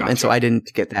copies. Gotcha. And so I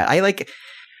didn't get that.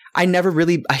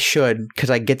 I should, because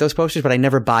I get those posters, but I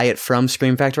never buy it from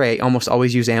Scream Factory. I almost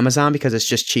always use Amazon because it's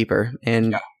just cheaper.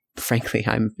 And frankly,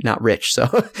 I'm not rich. So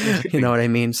you know what I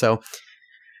mean? So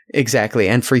exactly.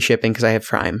 And free shipping because I have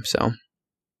Prime. So,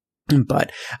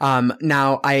 but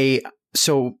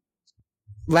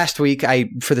last week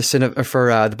for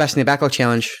the Best in the Backlog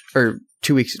Challenge, or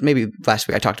 2 weeks, maybe last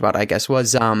week I talked about it, I guess,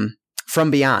 was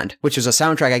From Beyond, which was a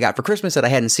soundtrack I got for Christmas that I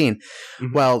hadn't seen.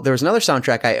 Mm-hmm. Well, there was another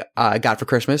soundtrack I got for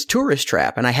Christmas, Tourist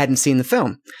Trap, and I hadn't seen the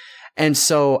film. And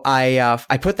so I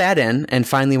put that in and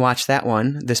finally watched that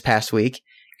one this past week.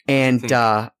 And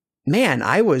man,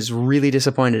 I was really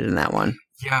disappointed in that one.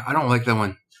 Yeah, I don't like that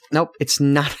one. Nope, it's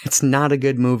not a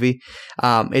good movie.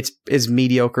 It's as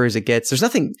mediocre as it gets. There's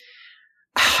nothing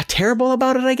terrible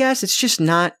about it, I guess. It's just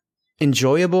not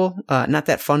enjoyable, not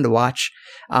that fun to watch.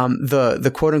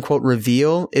 The quote unquote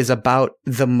reveal is about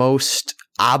the most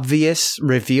obvious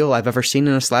reveal I've ever seen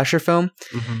in a slasher film.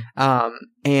 Mm-hmm.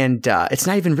 And it's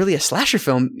not even really a slasher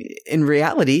film in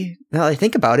reality. Now that I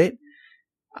think about it,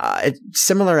 it's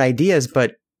similar ideas,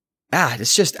 but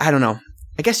it's just, I don't know.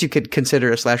 I guess you could consider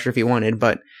it a slasher if you wanted,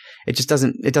 but it just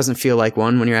doesn't feel like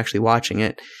one when you're actually watching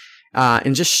it.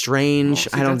 And just strange.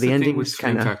 I don't know. The ending was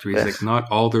kind of like not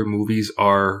all their movies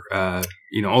are,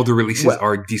 all their releases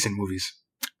are decent movies.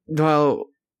 Well,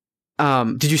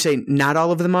 did you say not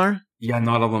all of them are? Yeah,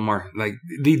 not all of them are. Like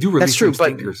they do release some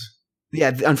stinkers.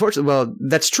 Yeah, unfortunately, well,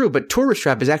 that's true. But Tourist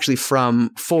Trap is actually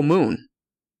from Full Moon.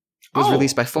 It was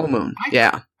released by Full Moon.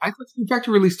 I thought Scream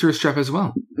Factory released Tourist Trap as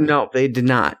well. No, they did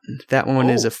not. That one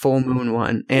is a Full Moon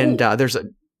one, and there's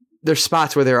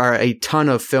spots where there are a ton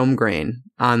of film grain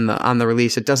on the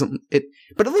release. But it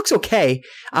looks okay.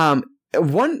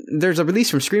 There's a release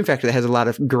from Scream Factory that has a lot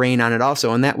of grain on it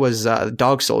also, and that was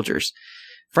Dog Soldiers.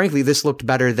 Frankly, this looked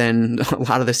better than a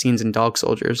lot of the scenes in Dog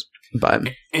Soldiers. But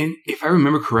and if I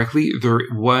remember correctly, there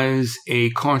was a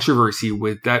controversy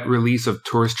with that release of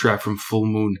Tourist Trap from Full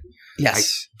Moon.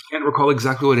 Yes. I can't recall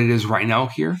exactly what it is right now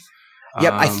here.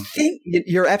 Yep, I think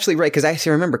you're absolutely right, because I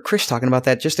actually remember Chris talking about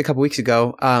that just a couple weeks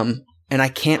ago, and I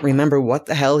can't remember what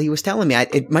the hell he was telling me.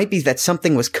 It might be that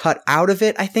something was cut out of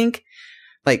it, I think.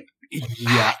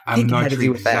 I'm not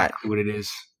sure exactly what it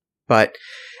is. But,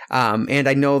 and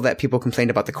I know that people complained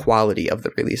about the quality of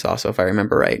the release also, if I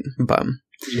remember right. But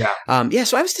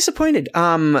so I was disappointed.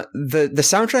 The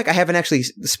soundtrack I haven't actually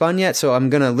spun yet, so I'm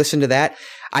going to listen to that.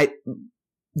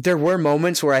 There were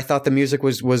moments where I thought the music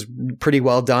was pretty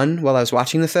well done while I was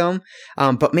watching the film.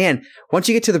 But man, once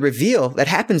you get to the reveal, that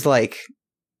happens like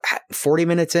 40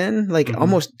 minutes in,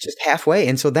 almost just halfway.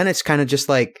 And so then it's kind of just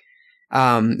like,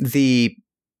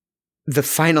 the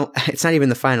final, it's not even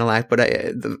the final act, but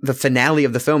the finale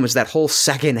of the film is that whole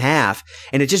second half,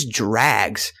 and it just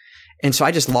drags. And so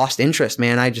I just lost interest,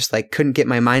 man. I just couldn't get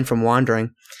my mind from wandering.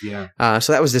 Yeah.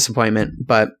 So that was disappointment,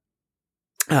 but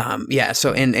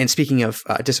so, and speaking of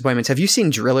disappointments, have you seen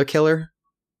Driller Killer?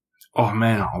 Oh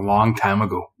man, a long time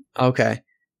ago. Okay.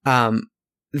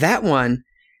 That one,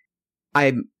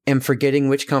 I am forgetting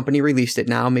which company released it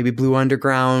now. Maybe Blue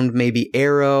Underground, maybe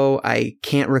Arrow. I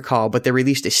can't recall, but they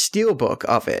released a steelbook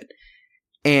of it.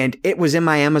 And it was in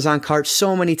my Amazon cart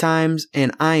so many times,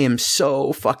 and I am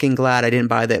so fucking glad I didn't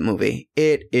buy that movie.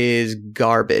 It is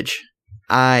garbage.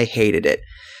 I hated it.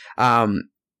 It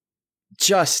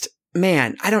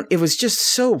was just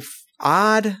so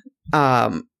odd,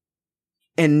 and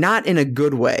not in a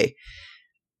good way.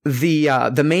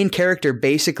 The main character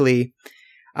basically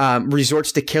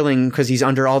resorts to killing because he's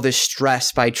under all this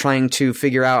stress by trying to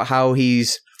figure out how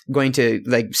he's going to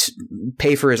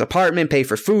pay for his apartment, pay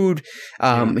for food.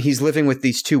 He's living with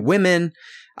these two women.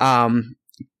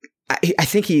 I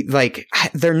think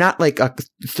they're not like a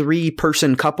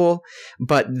 3-person couple,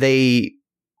 but they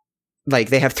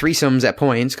have threesomes at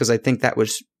points, because I think that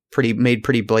was made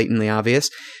pretty blatantly obvious.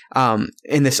 And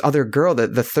this other girl,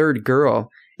 the third girl,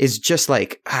 is just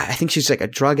like, I think she's like a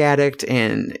drug addict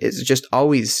and is just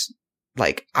always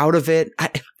like out of it.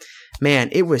 Man,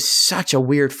 it was such a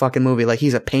weird fucking movie. Like,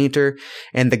 he's a painter,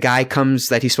 and the guy comes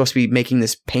that he's supposed to be making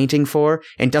this painting for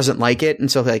and doesn't like it.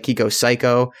 And so like he goes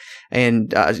psycho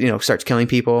and, starts killing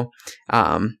people.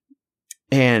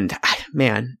 And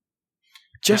man,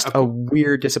 just a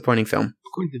weird, disappointing film.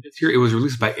 According to this here, it was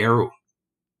released by Arrow.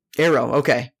 Arrow.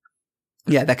 Okay.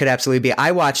 Yeah, that could absolutely be.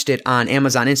 I watched it on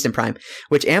Amazon Instant Prime,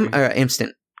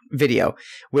 Instant Video,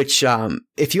 which,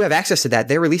 if you have access to that,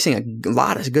 they're releasing a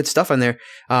lot of good stuff on there.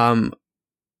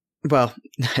 Well,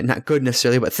 not good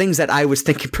necessarily, but things that I was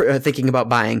thinking about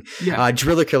buying. Yeah.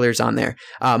 Driller Killer's on there.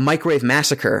 Microwave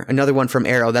Massacre, another one from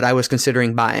Arrow that I was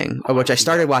considering buying, which I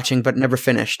started watching but never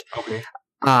finished. Okay.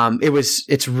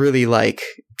 It's really like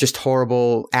just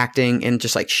horrible acting and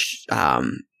just like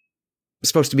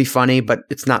supposed to be funny, but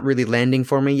it's not really landing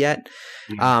for me yet.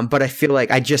 Mm-hmm. But I feel like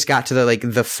I just got to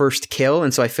the first kill,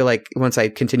 and so I feel like once I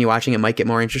continue watching, it might get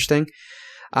more interesting.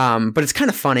 But it's kind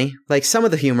of funny. Like, some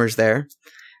of the humor's there.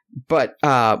 But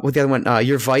with the other one,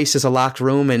 Your Vice is a Locked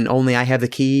Room and Only I Have the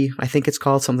Key, I think it's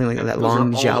called, something like that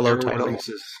long giallo title.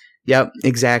 Releases. Yep,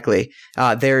 exactly.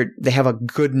 They have a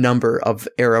good number of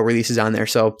Arrow releases on there,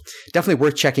 so definitely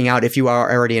worth checking out if you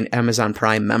are already an Amazon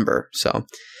Prime member. So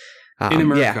in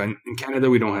America, in Canada,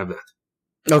 we don't have that.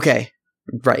 Okay,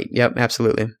 right. Yep,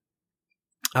 absolutely.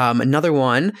 Another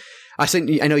one. I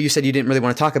know you said you didn't really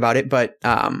want to talk about it, but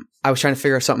I was trying to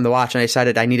figure out something to watch, and I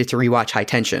decided I needed to rewatch High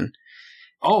Tension.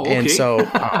 Oh, okay. And so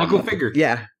I'll go figure.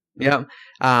 Yeah. Yeah.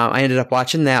 I ended up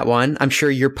watching that one. I'm sure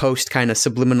your post kind of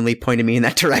subliminally pointed me in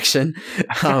that direction.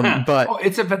 But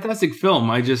it's a fantastic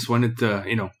film. I just wanted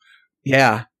to,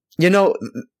 Yeah.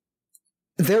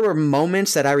 There were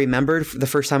moments that I remembered the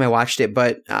first time I watched it,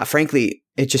 but frankly,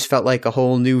 it just felt like a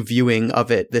whole new viewing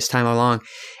of it this time along.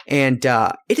 And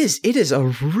it is a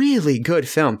really good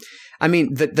film. I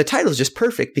mean, the title is just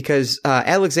perfect because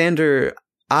Alexander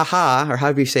Aja, or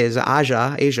however you say it, is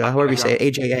Aja, however you say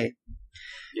it, AJA.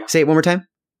 Yeah. Say it one more time.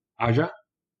 Aja.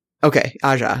 Okay,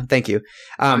 Aja. Thank you.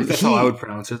 That's how I would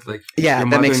pronounce it. Like, yeah,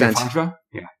 that makes sense.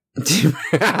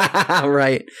 Yeah.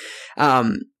 Right.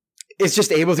 It's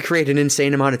just able to create an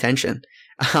insane amount of tension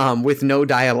with no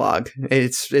dialogue.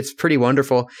 It's pretty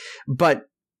wonderful. But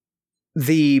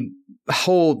the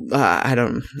whole,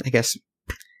 the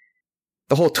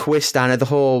whole twist on it, the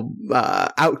whole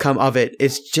outcome of it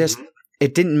is just,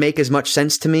 it didn't make as much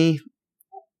sense to me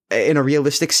in a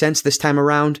realistic sense this time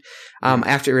around.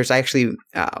 Afterwards, I actually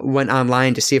went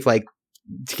online to see if to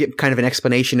get kind of an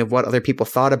explanation of what other people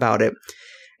thought about it.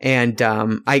 And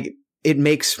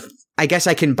I guess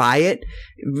I can buy it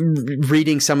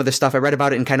reading some of the stuff I read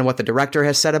about it and kind of what the director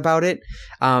has said about it.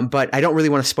 But I don't really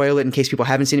want to spoil it in case people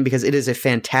haven't seen it, because it is a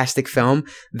fantastic film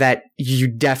that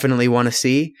you definitely want to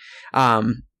see.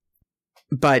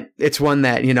 But it's one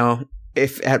that,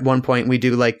 if at one point we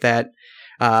do like that,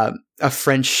 a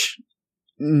French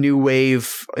new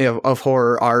wave of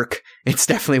horror arc, it's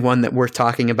definitely one that worth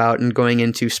talking about and going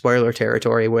into spoiler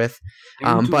territory with.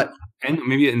 And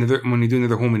maybe when you do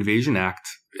another home invasion act,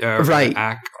 right?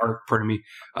 Pardon me.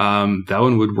 That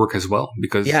one would work as well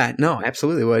because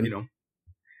absolutely would.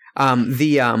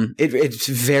 It's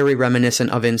very reminiscent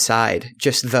of Inside.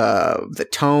 Just the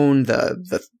tone,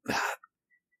 the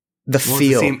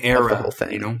feel, the same era, of the whole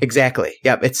thing. Exactly.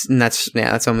 Yep.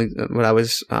 That's only what I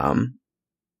was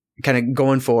kind of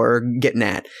going for, getting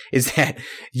at, is that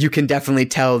you can definitely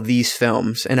tell these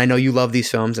films, and I know you love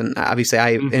these films, and obviously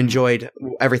I enjoyed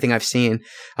everything I've seen.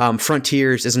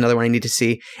 Frontiers is another one I need to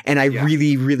see, and I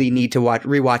really, really need to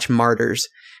rewatch Martyrs,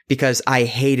 because I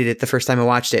hated it the first time I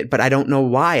watched it, but I don't know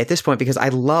why at this point, because I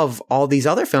love all these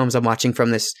other films I'm watching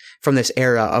from this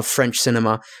era of French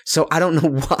cinema. So I don't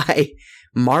know why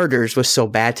Martyrs was so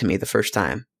bad to me the first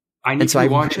time. I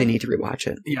really need to rewatch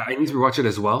it. Yeah, I need to rewatch it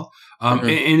as well. And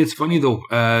it's funny though,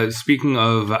 speaking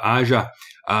of Aja,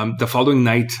 the following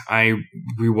night I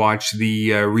rewatched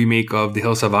the remake of The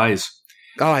Hills Have Eyes.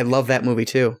 Oh, I love that movie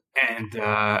too. And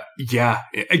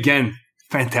again,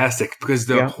 fantastic, because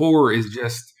the horror is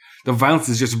just, the violence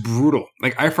is just brutal.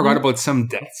 Like, I forgot about some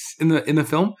deaths in the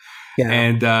film. Yeah.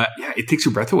 And it takes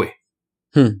your breath away.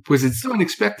 Because it's so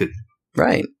unexpected.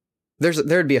 Right.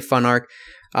 There'd be a fun arc.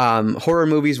 Horror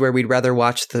movies where we'd rather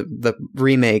watch the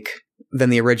remake than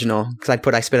the original, because I'd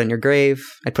put I Spit on Your Grave,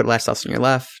 I'd put Last House on Your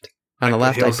Left, On the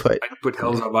left, I put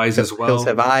Hills Have Eyes as well. Hills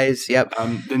Have Eyes, yep.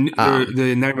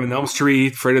 The Nightmare on Elm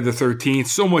Street, Friday the 13th,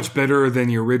 so much better than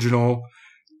the original.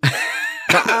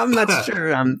 I'm not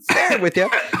sure I'm fair with you.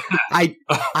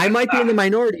 I might be in the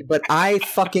minority, but I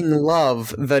fucking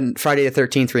love the Friday the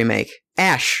 13th remake.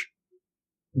 Ash,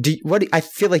 I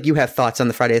feel like you have thoughts on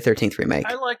the Friday the 13th remake.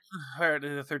 I like the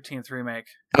Friday the 13th remake.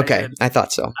 Okay, I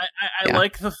thought so. I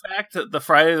like the fact that the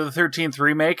Friday the 13th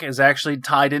remake is actually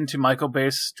tied into Michael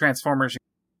Bay's Transformers.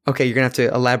 Okay, you're going to have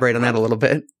to elaborate on that a little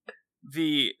bit.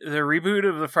 The reboot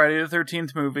of the Friday the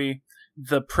 13th movie,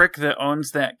 the prick that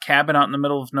owns that cabin out in the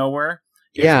middle of nowhere,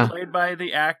 is played by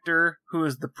the actor who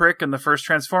is the prick in the first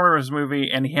Transformers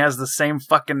movie, and he has the same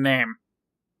fucking name.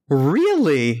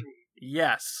 Really?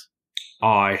 Yes. Oh,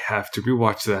 I have to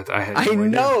rewatch that. I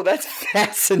know, that's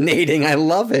fascinating. I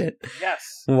love it.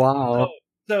 Yes. Wow.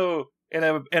 So in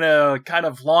a kind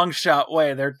of long shot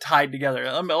way, they're tied together.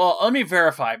 Let me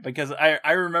verify, because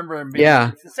I remember him being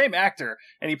it's the same actor,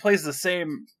 and he plays the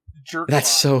same jerk. That's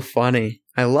so funny.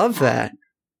 I love that.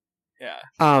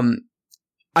 Yeah.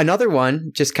 Another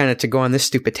one, just kind of to go on this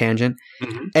stupid tangent,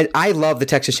 and I love the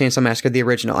Texas Chainsaw Massacre, the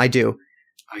original. I do.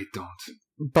 I don't.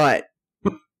 But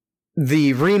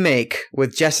the remake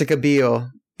with Jessica Biel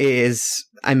is,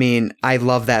 I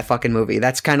love that fucking movie.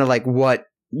 That's kind of like what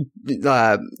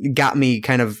got me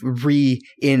kind of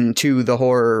into the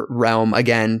horror realm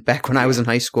again back when I was in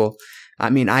high school.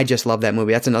 I just love that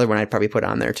movie. That's another one I'd probably put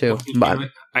on there too. But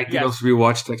I did also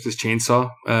rewatch Texas Chainsaw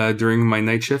during my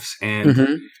night shifts,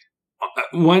 and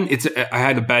one, I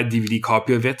had a bad DVD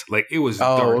copy of it. Like, it was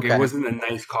dark. Okay. It wasn't a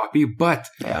nice copy, but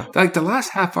like the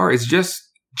last half hour is just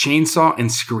chainsaw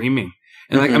and screaming.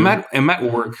 And like I'm at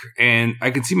work, and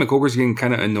I can see my coworkers getting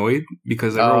kind of annoyed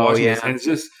because they were watching this, and it's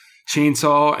just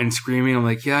chainsaw and screaming. I'm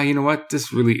like, yeah, you know what?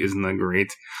 This really isn't that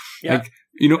great. Yeah. Like,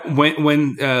 you know,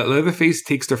 when Leatherface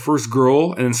takes the first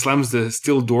girl and then slams the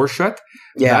steel door shut,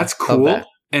 that's cool. That.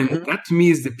 And that to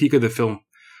me is the peak of the film.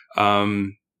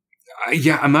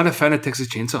 I'm not a fan of Texas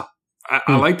Chainsaw.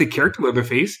 I like the character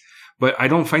Leatherface, but I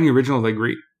don't find the original that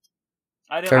great.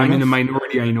 I'm in the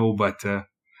minority, I know, but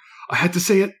I had to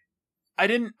say it. I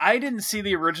didn't see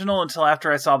the original until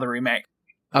after I saw the remake.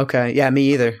 Okay, yeah,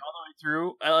 me either. All the way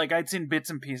through, I'd seen bits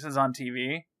and pieces on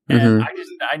TV, and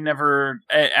I never.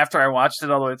 After I watched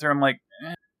it all the way through, I'm like,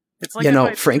 it's like if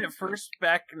I'd seen it first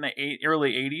back in the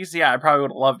early '80s. Yeah, I probably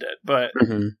would have loved it, but.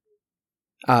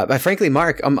 Frankly,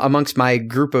 Mark, amongst my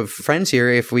group of friends here,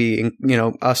 if we,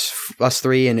 us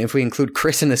three, and if we include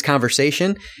Chris in this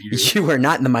conversation, you are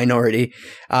not in the minority.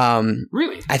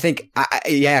 Really? I think,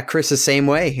 Chris is the same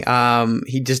way.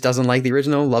 He just doesn't like the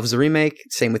original, loves the remake.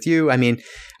 Same with you.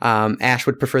 Ash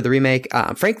would prefer the remake.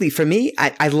 Frankly, for me,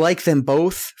 I like them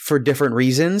both for different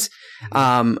reasons.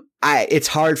 It's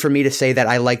hard for me to say that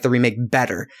I like the remake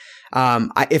better.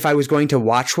 If I was going to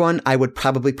watch one, I would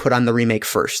probably put on the remake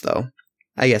first, though.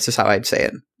 I guess is how I'd say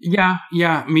it.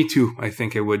 Yeah, me too. I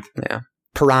think it would. Yeah.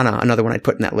 Piranha, another one I'd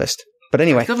put in that list. But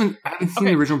anyway. I haven't seen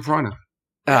the original Piranha.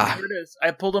 Here it is.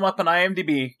 I pulled him up on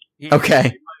IMDb.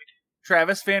 Okay.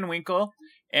 Travis Van Winkle.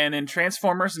 And in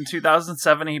Transformers in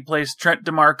 2007, he plays Trent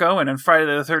DeMarco. And in Friday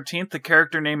the 13th, the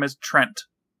character name is Trent.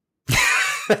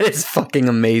 That is fucking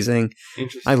amazing.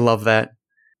 I love that.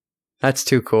 That's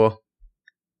too cool.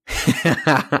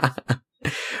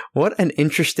 What an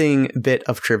interesting bit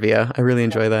of trivia. I really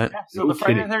enjoy that. Yeah, so the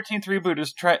Friday the 13th reboot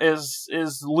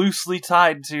is loosely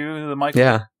tied to the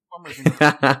Michael.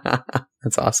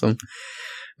 That's awesome.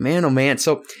 Man, oh man.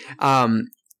 So,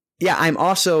 I'm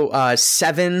also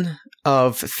 7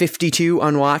 of 52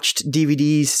 unwatched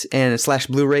DVDs and /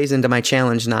 Blu-rays into my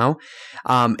challenge now.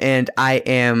 And I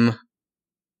am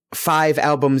 5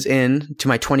 albums in to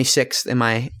my 26th in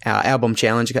my album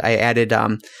challenge. I added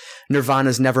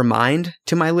Nirvana's Nevermind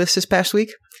to my list this past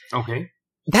week. Okay.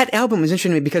 That album was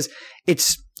interesting to me because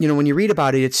it's, when you read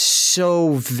about it, it's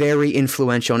so very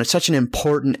influential and it's such an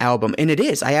important album. And it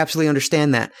is. I absolutely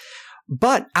understand that.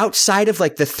 But outside of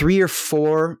like the 3 or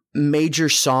 4 major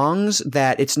songs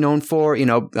that it's known for,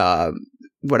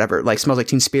 whatever, like Smells Like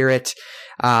Teen Spirit,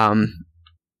 and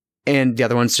the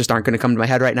other ones just aren't going to come to my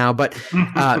head right now, but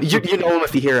you know them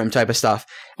if you hear them type of stuff.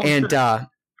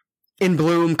 In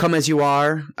Bloom, Come As You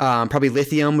Are, probably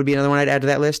Lithium would be another one I'd add to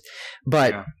that list.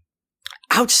 But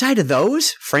outside of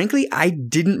those, frankly, I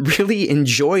didn't really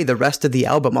enjoy the rest of the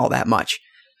album all that much.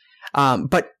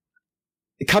 But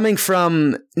coming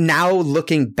from now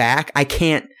looking back, I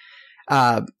can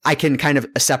kind of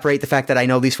separate the fact that I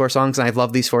know these 4 songs and I've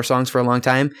loved these 4 songs for a long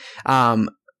time.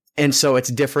 And so it's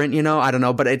different, I don't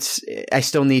know, but I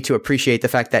still need to appreciate the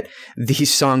fact that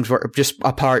these songs were just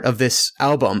a part of this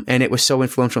album and it was so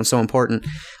influential and so important.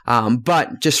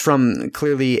 But just from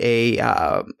clearly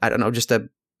I don't know, just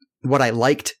what I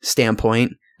liked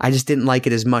standpoint, I just didn't like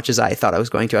it as much as I thought I was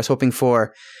going to. I was hoping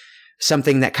for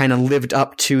something that kind of lived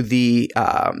up to the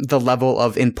level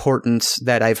of importance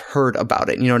that I've heard about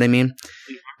it. You know what I mean?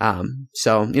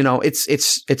 So,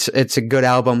 it's a good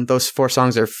album. Those 4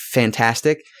 songs are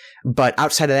fantastic. But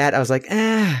outside of that, I was like,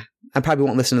 I probably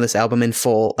won't listen to this album in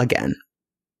full again.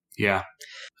 Yeah.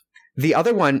 The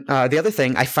other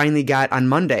thing I finally got on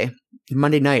Monday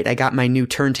night, I got my new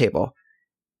turntable.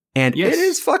 And It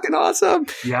is fucking awesome.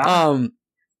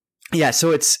 Yeah.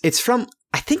 So it's from,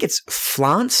 I think it's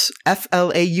Flance,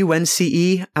 Flaunce.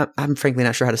 I'm frankly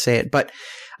not sure how to say it, but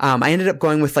I ended up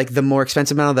going with like the more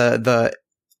expensive model, the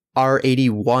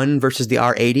R81 versus the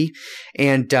R80.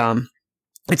 And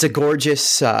it's a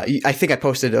gorgeous, I think I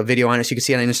posted a video on it so you can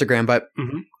see it on Instagram, but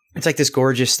it's like this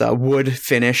gorgeous wood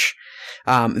finish.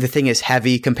 The thing is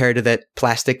heavy compared to that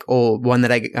plastic old one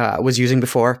that I was using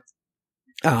before.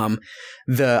 I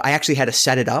actually had to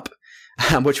set it up,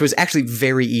 which was actually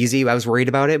very easy. I was worried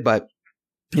about it, but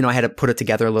I had to put it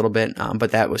together a little bit.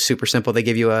 But that was super simple. They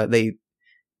give you they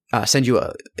send you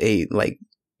a like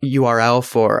URL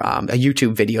for a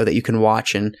YouTube video that you can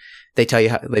watch, and they tell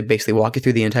you they basically walk you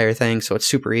through the entire thing. So it's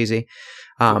super easy.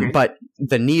 But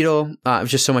the needle was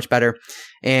just so much better.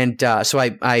 And so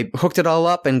I hooked it all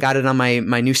up and got it on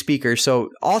my new speaker. So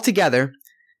altogether,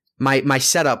 my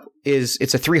setup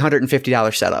it's a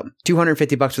 $350 setup,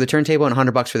 $250 for the turntable and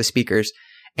 $100 for the speakers.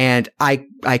 And I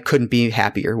couldn't be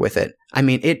happier with it. I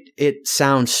mean, it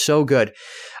sounds so good.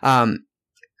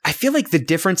 I feel like the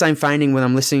difference I'm finding when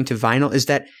I'm listening to vinyl is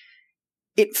that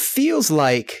it feels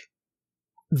like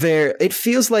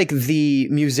the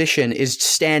musician is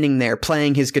standing there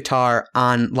playing his guitar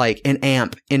on like an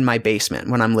amp in my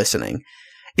basement when I'm listening.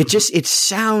 It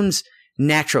sounds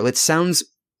natural. It sounds,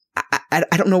 I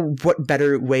don't know what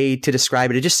better way to describe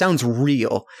it. It just sounds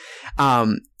real.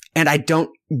 And I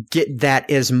don't get that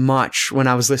as much when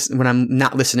I'm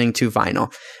not listening to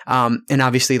vinyl. And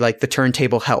obviously like the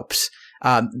turntable helps.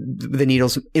 The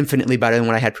needle's infinitely better than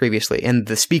what I had previously, and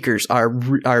the speakers are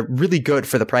really good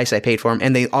for the price I paid for them,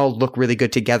 and they all look really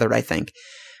good together. I think.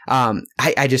 I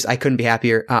couldn't be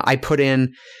happier. I put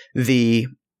in the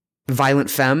Violent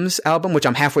Femmes album, which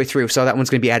I'm halfway through, so that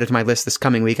one's going to be added to my list this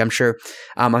coming week, I'm sure.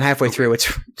 I'm halfway through.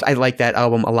 I like that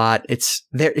album a lot. It's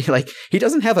there, like he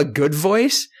doesn't have a good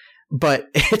voice, but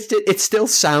it still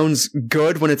sounds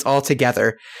good when it's all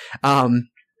together.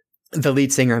 The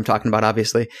lead singer I'm talking about,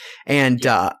 obviously. And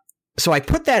so I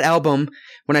put that album,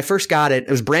 when I first got it, it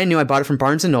was brand new. I bought it from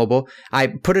Barnes & Noble. I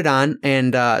put it on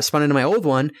and spun into my old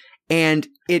one, and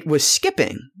it was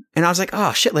skipping. And I was like,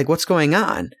 oh, shit, like, what's going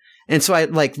on? And so I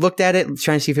like looked at it,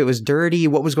 trying to see if it was dirty,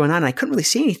 what was going on. And I couldn't really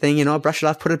see anything, I brushed it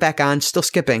off, put it back on, still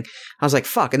skipping. I was like,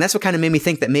 fuck. And that's what kind of made me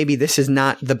think that maybe this is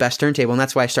not the best turntable. And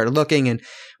that's why I started looking. And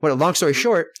long story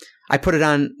short, I put it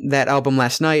on that album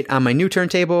last night on my new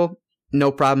turntable. No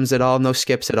problems at all. No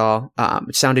skips at all.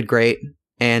 It sounded great.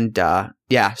 And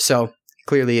so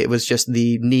clearly it was just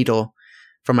the needle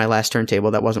from my last turntable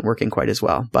that wasn't working quite as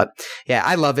well. But yeah,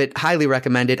 I love it. Highly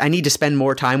recommend it. I need to spend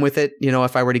more time with it.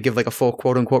 If I were to give like a full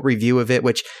quote unquote review of it,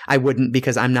 which I wouldn't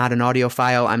because I'm not an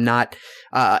audiophile. I'm not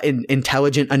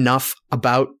intelligent enough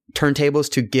about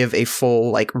turntables to give a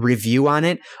full like review on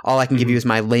it. All I can give you is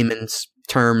my layman's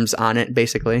terms on it,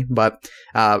 basically. But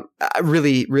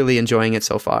really, really enjoying it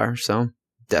so far. So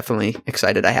definitely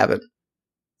excited I have it.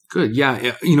 Good.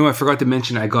 Yeah. I forgot to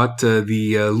mention I got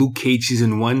the Luke Cage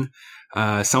season 1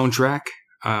 soundtrack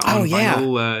on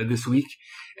vinyl this week,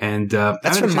 and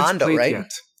that's from Mondo, right?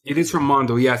 Yet. It is from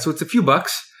Mondo, yeah. So it's a few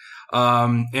bucks.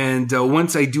 And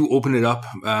once I do open it up,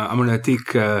 I'm gonna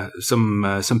take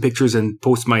some pictures and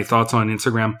post my thoughts on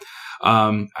Instagram.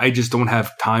 I just don't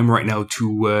have time right now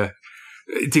to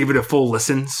give it a full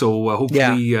listen. So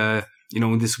hopefully,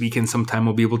 this weekend sometime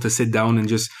I'll be able to sit down and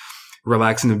just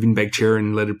relax in a beanbag chair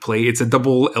and let it play. It's a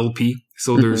double LP,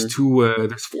 so there's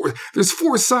there's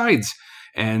 4 sides,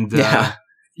 and I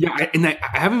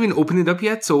haven't even opened it up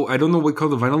yet, so I don't know what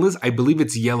color the vinyl is. I believe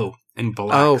it's yellow and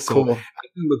black. Oh, so cool! It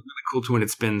look really cool too when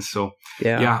it spins. So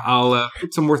I'll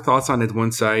put some more thoughts on it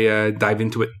once I dive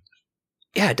into it.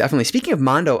 Yeah, definitely. Speaking of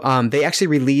Mondo, they actually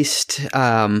released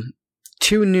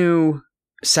 2 new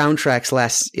soundtracks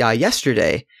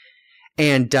yesterday.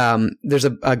 And there's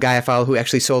a guy I follow who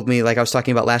actually sold me, like I was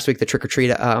talking about last week, the Trick or Treat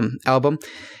album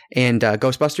and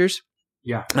Ghostbusters.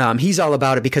 Yeah. He's all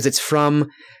about it because it's from,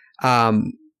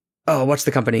 what's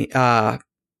the company?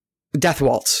 Death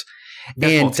Waltz.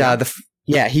 And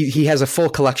Yeah, he has a full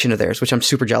collection of theirs, which I'm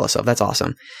super jealous of. That's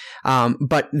awesome.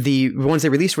 But the ones they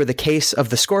released were the case of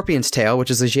the Scorpion's Tail,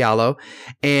 which is a giallo,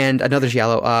 and another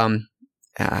giallo.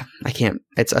 I can't.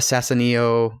 It's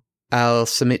Assassinio al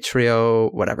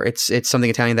Simitrio, whatever. It's something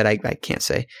Italian that I can't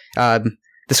say. The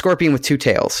Scorpion with Two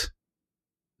Tails.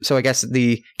 So I guess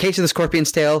the case of the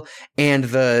Scorpion's Tail and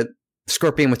the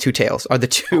Scorpion with Two Tails are the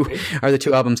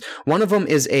two albums. One of them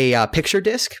is a picture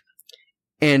disc,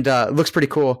 and looks pretty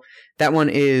cool. That one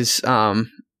is the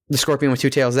Scorpion with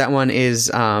Two Tails. That one is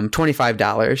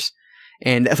 $25,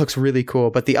 and that looks really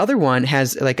cool. But the other one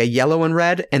has like a yellow and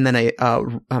red, and then a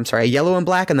yellow and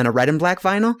black, and then a red and black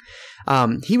vinyl.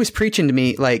 He was preaching to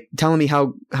me, like telling me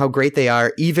how great they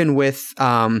are, even with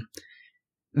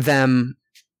them.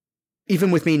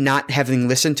 Even with me not having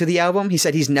listened to the album, he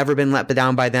said he's never been let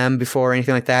down by them before or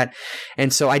anything like that.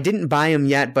 And so I didn't buy them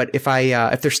yet, but if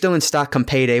they're still in stock come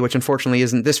payday, which unfortunately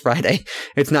isn't this Friday,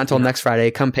 it's not until next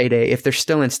Friday, come payday. If they're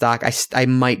still in stock, I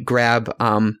might grab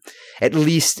at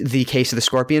least the case of the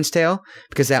Scorpion's Tail,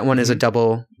 because that one is a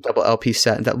double LP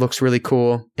set that looks really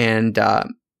cool. And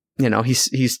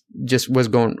he's just was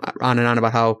going on and on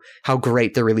about how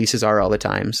great the releases are all the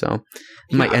time. So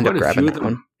I might end up grabbing that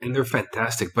one. And they're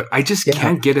fantastic, but I just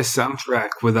can't get a soundtrack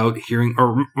without hearing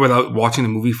or without watching the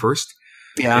movie first.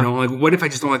 Yeah. Like what if I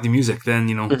just don't like the music? Then,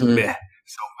 meh.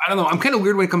 So I don't know. I'm kind of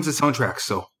weird when it comes to soundtracks.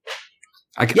 So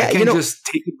I can't just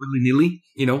take it willy-nilly,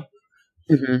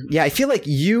 Mm-hmm. Yeah, I feel like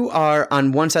you are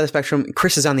on one side of the spectrum.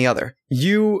 Chris is on the other.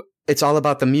 It's all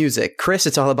about the music. Chris,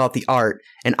 it's all about the art.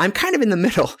 And I'm kind of in the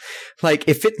middle. Like,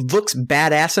 if it looks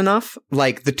badass enough,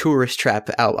 like the Tourist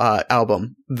Trap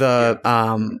album,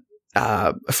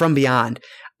 From Beyond,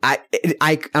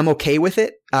 I'm okay with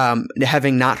it,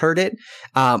 having not heard it,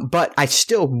 but I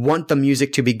still want the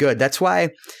music to be good. That's why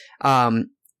I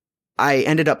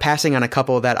ended up passing on a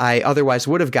couple that I otherwise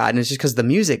would have gotten. It's just because the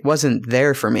music wasn't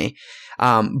there for me.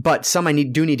 But some I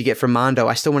do need to get from Mondo.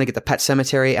 I still want to get the Pet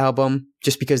Sematary album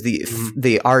just because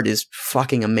the art is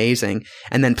fucking amazing.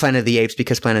 And then Planet of the Apes,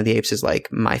 because Planet of the Apes is like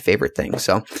my favorite thing.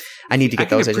 So I need to get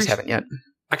those. I just haven't yet.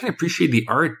 I can appreciate the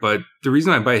art, but the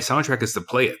reason I buy a soundtrack is to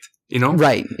play it,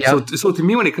 Right. Yep. So to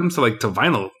me, when it comes to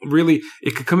vinyl, really,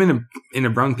 it could come in a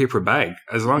brown paper bag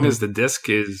as long as the disc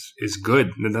is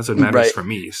good. Then that's what matters for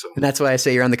me. So, and that's why I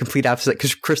say you're on the complete opposite,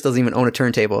 because Chris doesn't even own a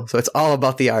turntable, so it's all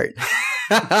about the art.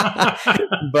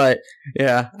 But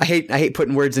yeah, I hate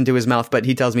putting words into his mouth, but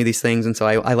he tells me these things, and so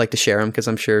I like to share them because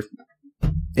I'm sure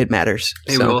it matters.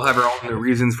 Hey, we all have our own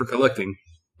reasons for collecting.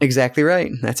 Exactly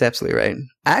right. That's absolutely right.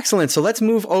 Excellent. So let's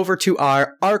move over to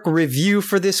our ARC review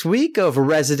for this week of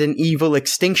Resident Evil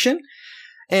Extinction.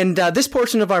 And this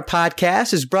portion of our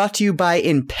podcast is brought to you by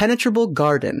Impenetrable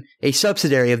Garden, a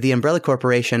subsidiary of the Umbrella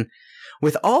Corporation.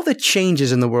 With all the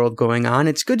changes in the world going on,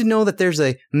 it's good to know that there's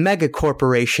a mega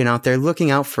corporation out there looking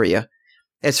out for you.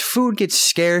 As food gets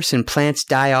scarce and plants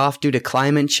die off due to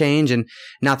climate change and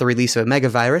not the release of a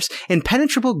megavirus,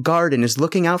 Impenetrable Garden is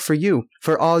looking out for you.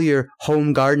 For all your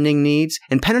home gardening needs,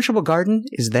 Impenetrable Garden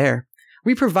is there.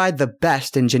 We provide the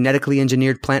best in genetically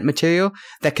engineered plant material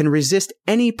that can resist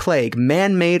any plague,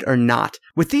 man-made or not.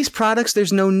 With these products,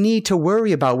 there's no need to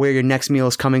worry about where your next meal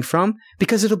is coming from,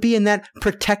 because it'll be in that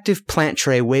protective plant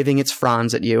tray waving its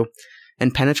fronds at you.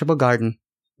 Impenetrable Garden,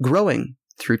 growing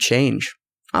through change.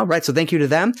 All right, so thank you to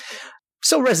them.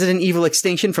 So Resident Evil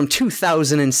Extinction from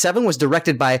 2007 was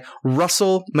directed by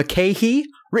Russell McKahey,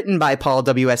 written by Paul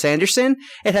W.S. Anderson.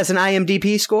 It has an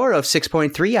IMDb score of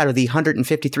 6.3 out of the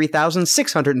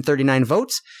 153,639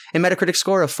 votes, a Metacritic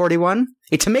score of 41,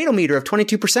 a tomato meter of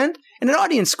 22%, and an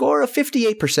audience score of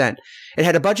 58%. It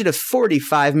had a budget of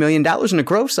 $45 million and a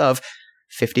gross of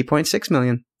 $50.6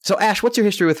 million. So Ash, what's your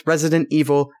history with Resident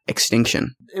Evil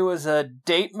Extinction? It was a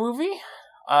date movie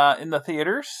in the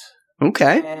theaters.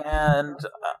 Okay. And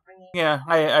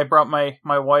I brought my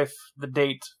wife the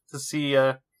date to see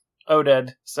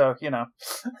Oded, so and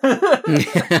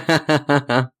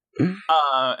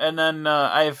then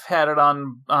I've had it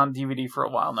on DVD for a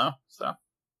while now. So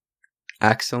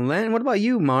excellent. What about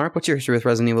you, Mark? What's your history with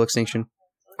Resident Evil Extinction?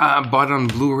 I bought it on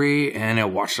Blu-ray and I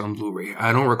watched it on Blu-ray.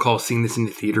 I don't recall seeing this in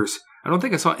the theaters. I don't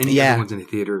think I saw any other ones in the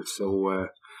theaters. So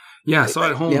I saw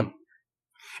it at home. Yep.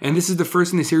 And this is the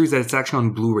first in the series that it's actually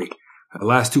on Blu-ray. The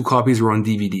last two copies were on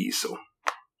DVD. So,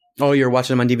 you're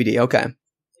watching them on DVD. Okay.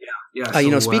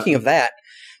 Yeah. Speaking of that,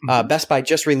 Best Buy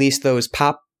just released those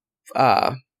pop,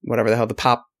 whatever the hell, the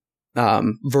pop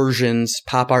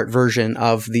pop art version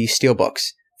of the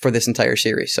steelbooks for this entire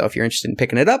series. So if you're interested in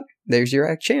picking it up, there's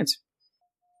your chance.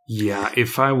 Yeah,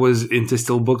 if I was into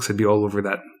steelbooks, I'd be all over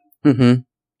that. Mm-hmm.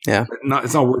 Yeah.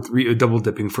 It's not worth double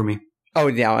dipping for me. Oh,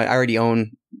 yeah, I already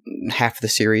own half the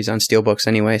series on Steelbooks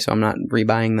anyway, so I'm not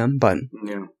rebuying them. But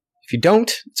if you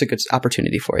don't, it's a good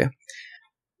opportunity for you.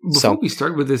 Before we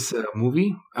start with this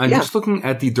movie, I'm just looking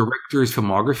at the director's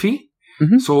filmography.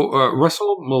 Mm-hmm. So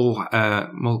Russell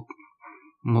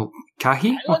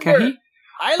Mulcahy?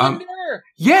 Highlander!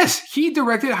 Yes, he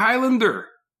directed Highlander.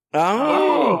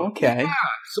 Oh, okay. Yeah,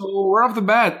 so right off the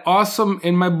bat, awesome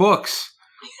in my books.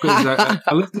 Because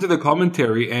I listened to the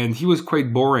commentary and he was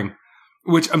quite boring.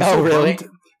 Which I'm so really?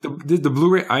 Bummed. The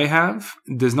Blu-ray I have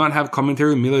does not have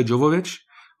commentary with Mila Jovovich.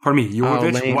 Pardon me,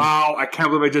 Jovovich. Wow, I can't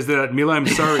believe I just did that. Mila, I'm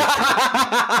sorry.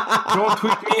 Don't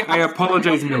tweet me. I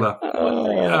apologize, Mila.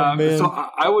 So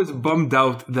I was bummed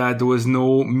out that there was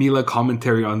no Mila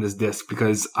commentary on this disc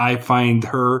because I find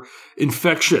her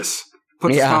infectious.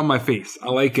 Puts a smile on my face. I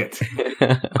like it.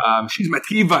 She's my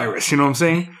T-virus, you know what I'm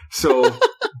saying? So,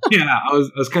 I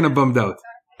was kind of bummed out.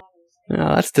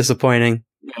 Oh, that's disappointing.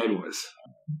 Yeah, it was.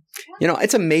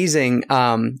 It's amazing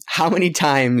how many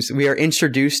times we are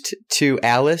introduced to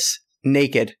Alice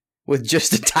naked with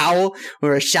just a towel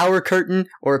or a shower curtain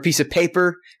or a piece of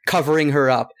paper covering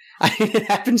her up. It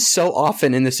happens so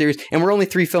often in the series, and we're only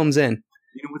 3 films in.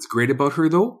 You know what's great about her,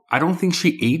 though? I don't think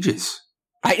she ages.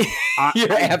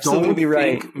 You're absolutely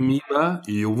right. Think Mila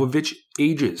Jovovich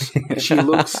ages. She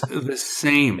looks the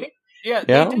same. Yeah,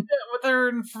 they did that with her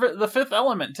in The Fifth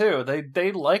Element, too.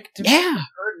 They like to be her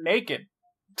naked.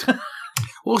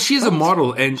 Well, she's a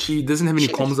model, and she doesn't have any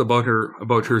qualms about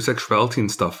her sexuality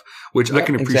and stuff, which I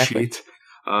can appreciate.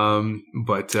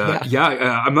 Exactly.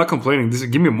 I'm not complaining.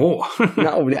 Give me more.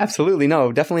 No, absolutely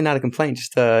no. Definitely not a complaint.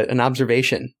 Just an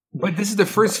observation. But this is the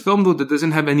first film, though, that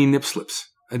doesn't have any nip slips.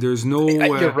 There's no.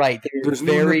 You're right. There's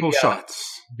no nipple shots.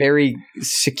 Very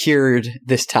secured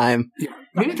this time. Yeah.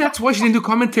 Maybe that's why she didn't do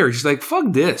commentary. She's like,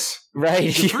 "Fuck this."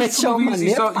 Right. The first movies,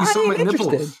 you saw my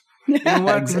nipples. Yeah, you know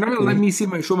what? Exactly. If you're not gonna let me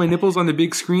show my nipples on the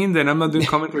big screen, then I'm not doing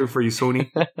commentary for you, Sony.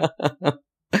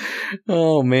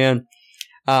 Oh man.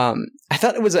 I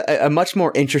thought it was a much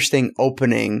more interesting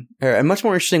opening, or a much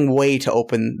more interesting way to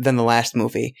open than the last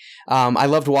movie. I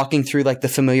loved walking through like the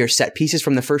familiar set pieces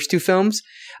from the first 2 films,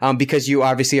 because you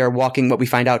obviously are walking what we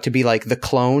find out to be like the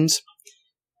clones.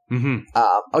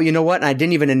 Mm-hmm. You know what? And I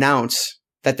didn't even announce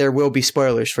that there will be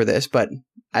spoilers for this, but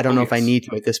I don't know if I need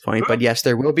to at this point. But yes,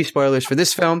 there will be spoilers for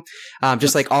this film,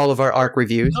 just like all of our ARC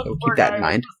reviews. So keep that in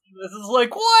mind. This is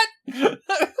like, what?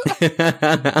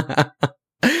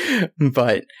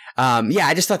 But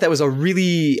I just thought that was a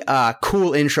really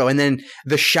cool intro, and then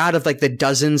the shot of like the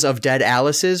dozens of dead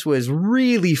Alices was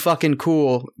really fucking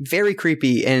cool, very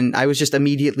creepy, and I was just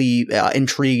immediately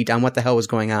intrigued on what the hell was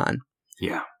going on.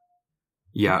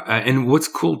 And what's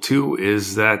cool too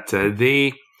is that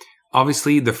they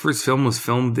obviously the first film was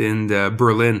filmed in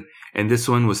Berlin, and this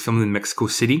one was filmed in Mexico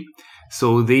City.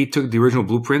 So they took the original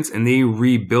blueprints and they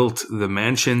rebuilt the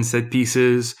mansion set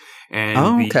pieces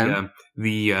and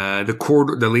the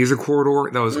corridor, the laser corridor,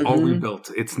 that was all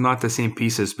rebuilt. It's not the same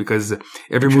pieces because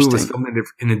every movie was filmed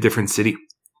in a different city.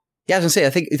 Yeah, I was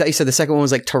gonna say, I thought you said the second one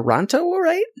was like Toronto,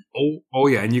 right? Oh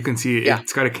yeah, and you can see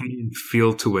it's got a Canadian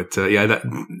feel to it. That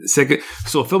second.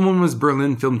 So film 1 was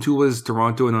Berlin, film 2 was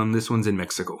Toronto, and on this one's in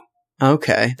Mexico.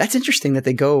 Okay, that's interesting that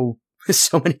they go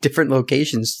so many different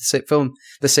locations to film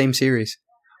the same series.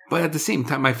 But at the same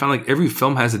time, I found like every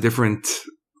film has a different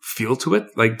feel to it.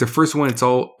 Like the first one, it's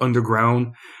all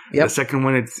underground. Yep. The second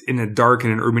one, it's in a dark in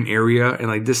an urban area, and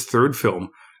like this third film,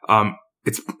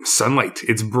 it's sunlight.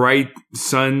 It's bright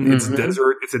sun. It's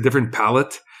desert. It's a different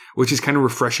palette, which is kind of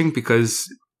refreshing because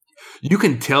you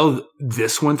can tell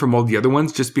this one from all the other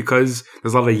ones just because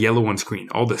there's a lot of yellow on screen,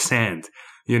 all the sand,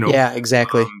 you know? Yeah,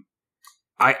 exactly.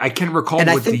 I can't recall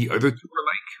what the other 2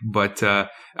 were like, but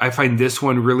I find this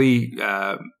one really,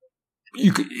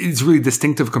 it's really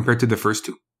distinctive compared to the first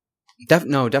 2.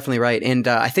 Definitely right. And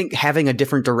I think having a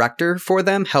different director for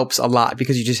them helps a lot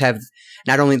because you just have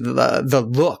not only the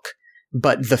look,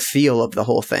 but the feel of the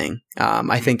whole thing,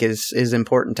 I think is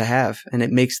important to have. And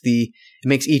it makes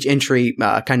each entry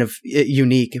kind of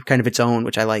unique, kind of its own,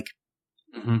 which I like.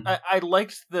 Mm-hmm. I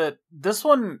liked that this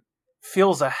one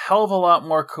feels a hell of a lot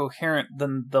more coherent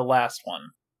than the last one,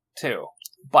 too.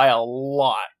 By a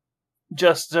lot.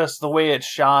 Just the way it's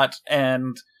shot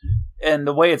and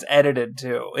the way it's edited,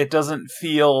 too. It doesn't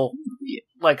feel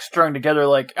like strung together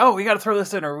like, oh, we gotta throw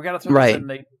this in or we gotta throw this in.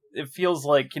 It feels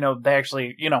like, they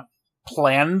actually,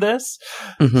 planned this.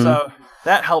 Mm-hmm. So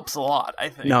that helps a lot, I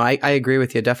think. No, I agree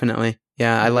with you, definitely.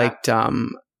 Yeah, I liked a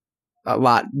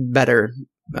lot better,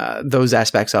 those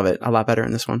aspects of it, a lot better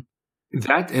in this one.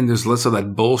 That, and there's less of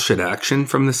that bullshit action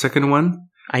from the second one.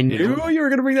 I knew you were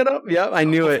going to bring that up. Yeah, I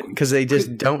knew it, because they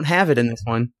just don't have it in this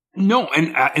one. No,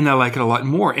 and I like it a lot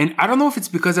more. And I don't know if it's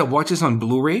because I watched this on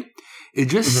Blu-ray. It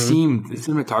just seemed the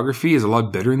cinematography is a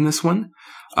lot better in this one.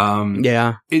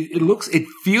 It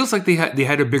feels like they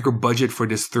had a bigger budget for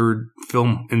this third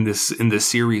film in this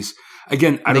series.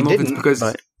 Again, I don't know if it's because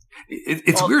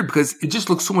it's weird because it just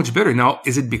looks so much better. Now,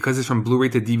 is it because it's from Blu-ray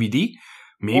to DVD?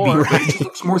 Maybe, but it just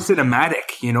looks more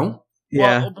cinematic, you know?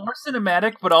 Yeah. Well, more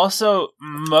cinematic, but also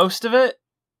most of it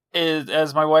is,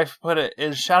 as my wife put it,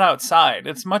 is shot outside.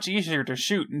 It's much easier to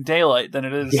shoot in daylight than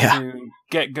it is to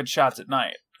get good shots at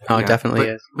night. Oh, it definitely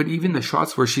is. But even the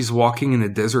shots where she's walking in the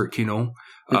desert, you know?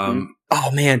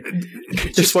 Oh, man.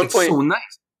 There's one point. So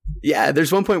nice. Yeah,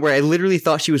 there's one point where I literally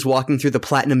thought she was walking through the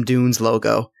Platinum Dunes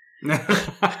logo.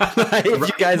 If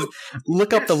you guys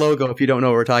look up the logo if you don't know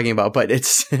what we're talking about, but I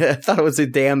thought it was a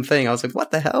damn thing. I was like, what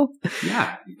the hell?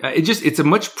 Yeah. It's a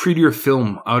much prettier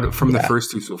film from the first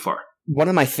two so far. One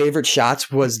of my favorite shots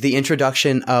was the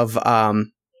introduction of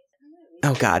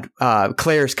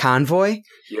Claire's convoy.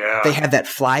 Yeah. They had that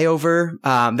flyover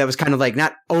that was kind of like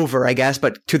not over, I guess,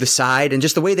 but to the side, and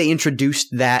just the way they introduced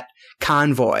that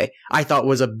convoy, I thought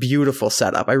was a beautiful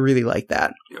setup. I really liked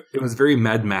that. It was very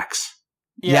Mad Max.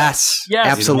 Yes,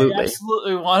 absolutely. I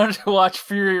absolutely wanted to watch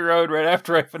Fury Road right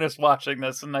after I finished watching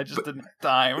this, and I just didn't have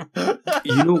time.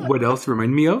 You know what else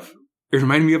reminded me of? It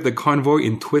reminded me of the convoy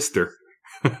in Twister.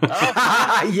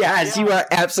 Yes, you are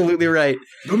absolutely right.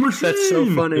 That's so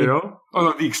funny. You know? Oh,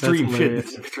 no, the extreme shit.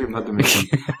 It's extreme, not the mission.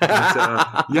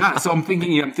 So I'm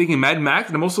thinking Mad Max,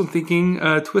 and I'm also thinking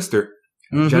Twister.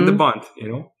 Jan de Bont, you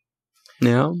know?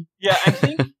 No. Yeah, I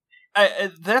think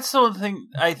that's the one thing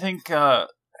I think.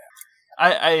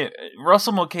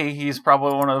 Russell Mulcahy is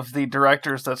probably one of the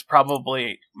directors that's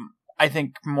probably, I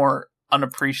think, more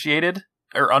unappreciated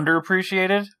or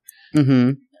underappreciated.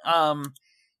 Mm-hmm.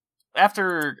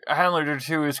 After Highlander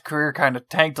 2, his career kind of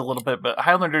tanked a little bit, but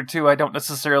Highlander 2, I don't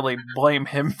necessarily blame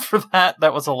him for that.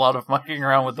 That was a lot of mucking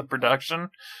around with the production.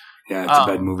 Yeah, it's a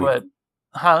bad movie. But,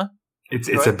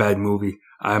 It's a bad movie.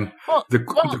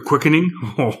 The Quickening.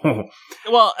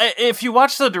 Well, if you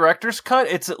watch the director's cut,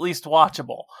 it's at least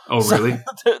watchable. Oh, really?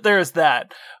 So, there's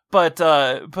that. But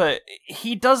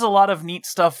he does a lot of neat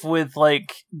stuff with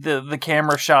like the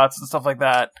camera shots and stuff like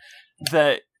that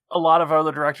a lot of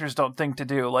other directors don't think to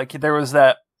do. Like there was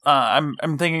that. I'm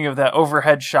thinking of that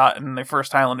overhead shot in the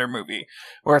first Highlander movie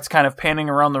where it's kind of panning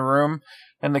around the room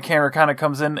and the camera kind of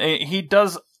comes in. He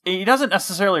doesn't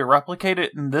necessarily replicate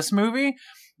it in this movie,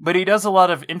 but he does a lot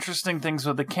of interesting things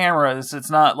with the cameras. It's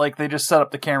not like they just set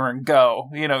up the camera and go.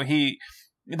 You know,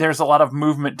 there's a lot of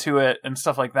movement to it and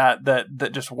stuff like that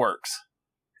just works.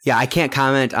 Yeah, I can't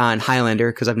comment on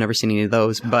Highlander because I've never seen any of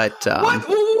those, but... What?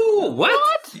 What?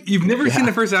 You've never seen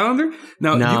the first Highlander?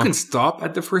 No, you can stop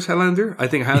at the first Highlander. I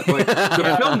think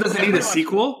the film doesn't need a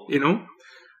sequel, you know?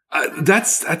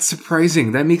 That's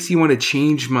surprising. That makes you want to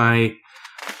change my...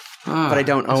 but I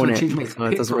don't own it, so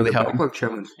it doesn't really help.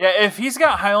 Yeah, if he's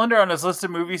got Highlander on his list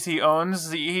of movies he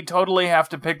owns, he'd totally have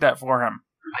to pick that for him.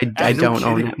 I don't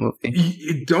own that movie.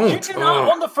 You don't? You do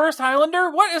not own the first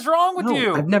Highlander? What is wrong with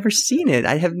you? I've never seen it.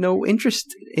 I have no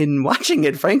interest in watching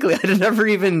it, frankly. I've never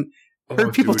even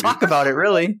heard people talk about it,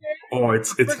 really. Oh,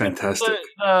 it's fantastic.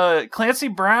 Clancy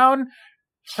Brown,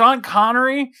 Sean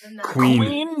Connery,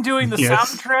 Queen doing the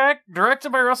soundtrack,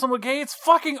 directed by Russell Mulcahy. It's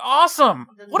fucking awesome.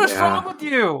 What is wrong with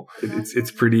you?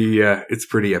 It's pretty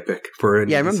epic. I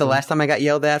remember the last time I got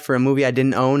yelled at for a movie I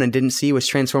didn't own and didn't see was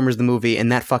Transformers the movie,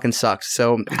 and that fucking sucked.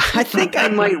 So I think I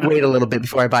might wait a little bit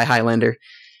before I buy Highlander.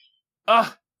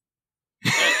 The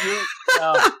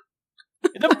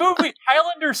movie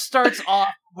Highlander starts off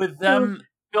with them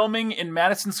filming in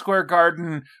Madison Square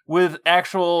Garden with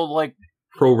actual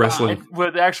pro wrestling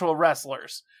with actual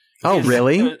wrestlers. Oh,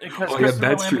 really? Because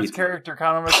Christopher Lamb's character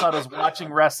Conor McLeod is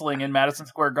watching wrestling in Madison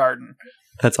Square Garden.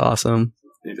 That's awesome.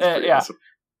 Awesome.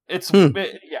 It's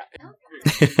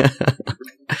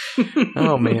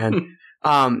Oh man.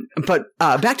 But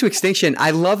back to Extinction,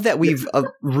 I love that we've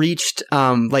reached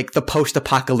the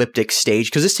post-apocalyptic stage,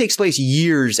 because this takes place a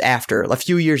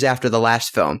few years after the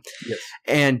last film. Yes.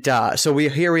 And so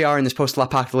here we are in this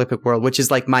post-apocalyptic world, which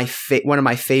is like one of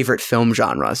my favorite film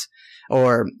genres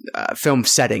or film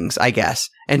settings, I guess.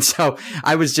 And so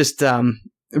I was just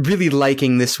really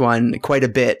liking this one quite a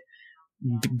bit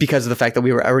because of the fact that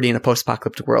we were already in a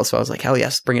post-apocalyptic world. So I was like, hell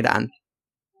yes, bring it on.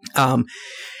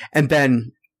 And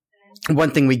then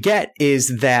one thing we get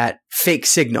is that fake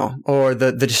signal or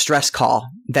the distress call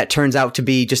that turns out to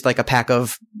be just like a pack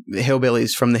of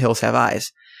hillbillies from The Hills Have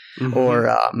Eyes.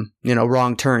 or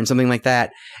wrong turn, something like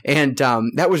that. And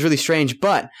that was really strange.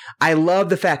 But I love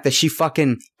the fact that she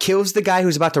fucking kills the guy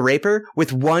who's about to rape her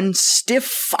with one stiff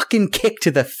fucking kick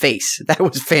to the face. That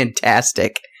was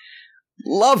fantastic.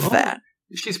 Love that.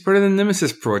 She's part of the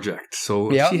Nemesis Project,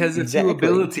 so she has a few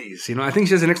abilities. I think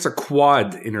she has an extra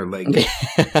quad in her leg.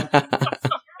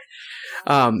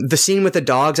 The scene with the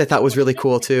dogs I thought was really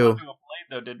cool too.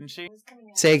 Though, didn't she?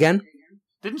 Say again?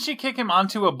 Didn't she kick him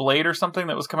onto a blade or something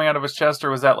that was coming out of his chest, or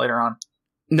was that later on?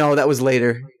 No, that was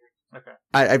later. Okay.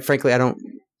 I frankly, I don't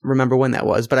remember when that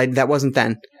was, but that wasn't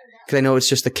then, because I know it's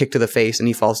just a kick to the face and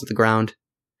he falls to the ground.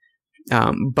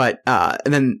 And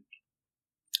then,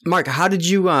 Mark, how did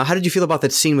you feel about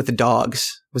that scene with the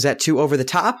dogs? Was that too over the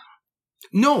top?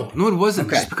 No, it wasn't.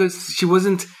 Okay. Just because she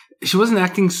wasn't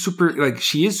acting super, like,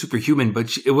 she is superhuman, but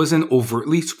it wasn't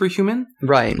overtly superhuman.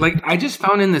 Right. Like, I just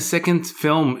found in the second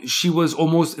film, she was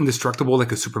almost indestructible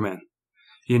like a Superman.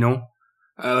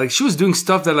 Like, she was doing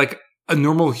stuff that, like, a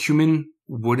normal human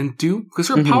wouldn't do. Because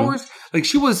her powers, like,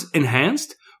 she was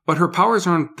enhanced, but her powers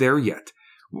aren't there yet.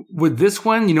 With this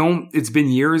one, it's been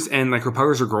years and, like, her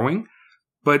powers are growing,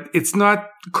 but it's not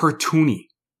cartoony.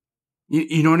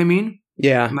 You know what I mean?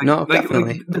 Yeah,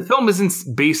 definitely. Like the film isn't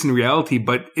based in reality,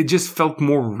 but it just felt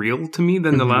more real to me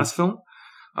than the last film.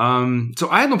 So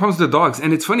I had no problems with the dogs.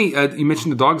 And it's funny, you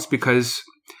mentioned the dogs because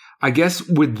I guess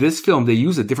with this film, they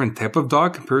use a different type of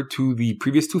dog compared to the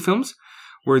previous two films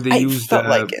where they used... I felt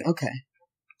like it. Okay.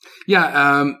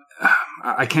 Yeah,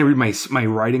 I can't read my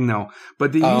writing now,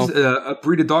 but they use a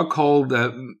breed of dog called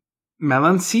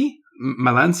Malansey.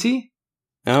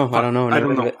 Oh, I don't know. I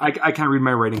don't know. I can't read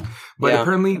my writing, but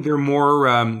apparently they're more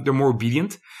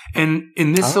obedient. And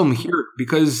in this film here,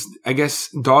 because I guess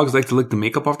dogs like to lick the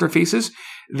makeup off their faces,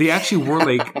 they actually wore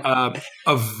like a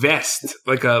vest,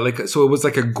 so it was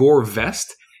like a gore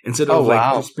vest instead of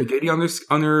just spaghetti on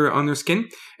their skin.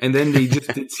 And then they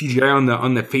just did CGI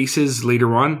on the faces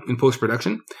later on in post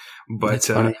production. But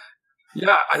I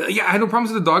had no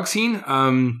problems with the dog scene.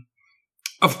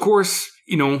 Of course,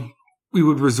 we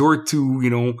would resort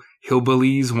to,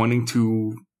 hillbillies wanting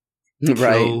to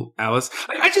kill Alice.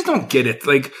 I just don't get it.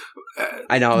 Like,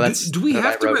 I know do we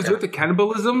have to resort to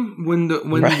cannibalism when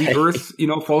the earth,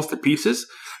 falls to pieces?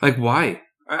 Like, why?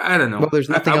 I don't know. Well, there's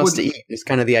nothing else to eat. It's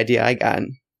kind of the idea I got.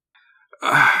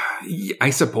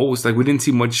 I suppose. Like, we didn't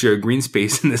see much green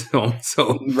space in this film,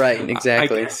 so right,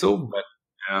 exactly. I guess so, but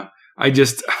yeah, I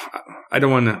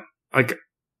don't want to. Like,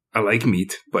 I like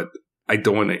meat, but I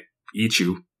don't want to eat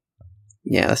you.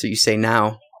 Yeah, that's what you say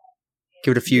now.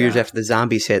 Give it a few years after the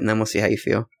zombies hit, and then we'll see how you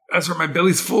feel. That's where my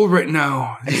belly's full right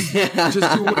now.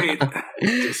 Just you wait.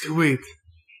 Just you wait.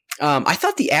 I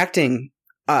thought the acting,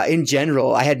 in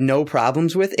general, I had no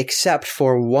problems with, except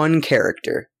for one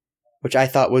character, which I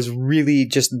thought was really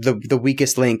just the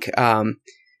weakest link.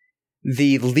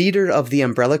 The leader of the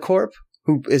Umbrella Corp,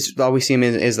 who is always see him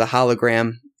as the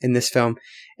hologram in this film.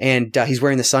 And he's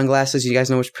wearing the sunglasses. You guys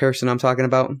know which person I'm talking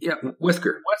about? Yeah,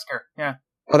 Wesker, yeah.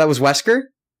 Oh, that was Wesker?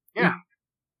 Yeah.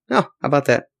 Oh, how about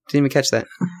that? Didn't even catch that.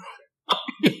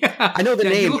 Yeah. I know the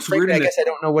name. Looks Frankly, weird I guess I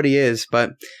don't know what he is.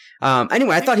 But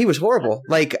anyway, I thought he was horrible.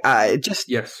 Like,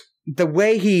 Yes. The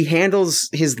way he handles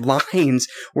his lines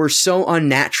were so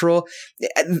unnatural.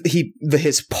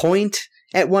 His point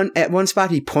at one spot,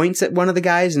 he points at one of the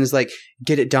guys and is like,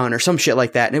 "Get it done," or some shit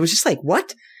like that. And it was just like,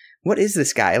 what? What is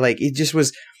this guy? Like, it just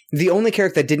was the only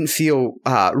character that didn't feel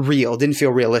real, didn't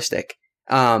feel realistic.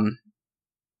 And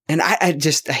I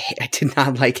did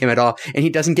not like him at all. And he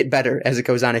doesn't get better as it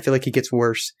goes on. I feel like he gets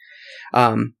worse.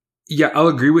 Yeah, I'll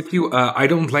agree with you. I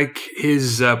don't like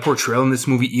his portrayal in this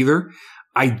movie either.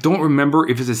 I don't remember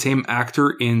if it's the same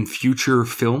actor in future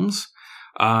films.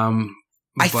 I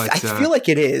feel like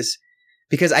it is,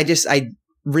 because I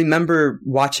remember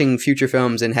watching future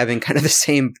films and having kind of the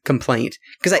same complaint.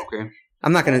 Because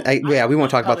I'm not going to, we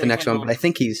won't talk about the next one, but I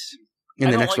think he's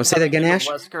in the next one. Say that again, Ash?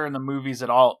 Wesker in the movies at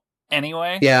all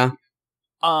anyway. Yeah.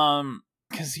 But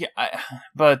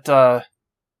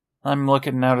I'm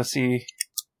looking now to see.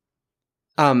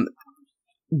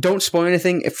 Don't spoil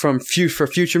anything for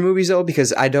future movies though,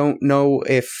 because I don't know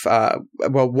if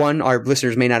one, our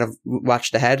listeners may not have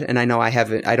watched ahead, and I know I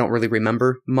haven't. I don't really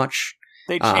remember much.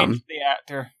 They changed the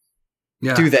actor.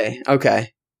 Yeah. Do they?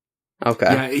 Okay.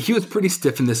 Yeah, he was pretty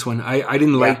stiff in this one. I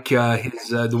didn't like his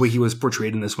the way he was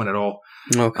portrayed in this one at all.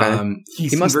 Okay.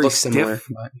 He must very look stiff. Similar.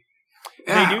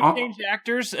 They do change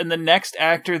actors, and the next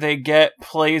actor they get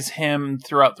plays him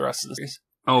throughout the rest of the series.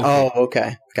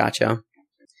 Okay. Gotcha.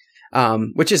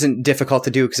 Which isn't difficult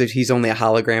to do because he's only a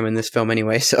hologram in this film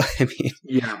anyway. So I mean,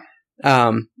 yeah.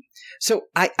 So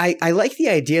I like the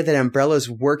idea that Umbrella's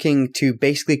working to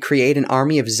basically create an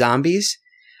army of zombies.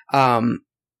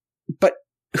 But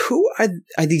who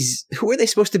are these? Who are they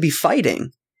supposed to be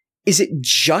fighting? Is it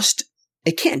just?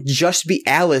 It can't just be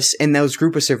Alice and those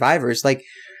group of survivors. Like,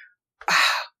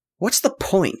 what's the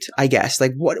point? I guess.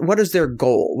 Like, what is their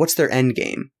goal? What's their end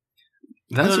game?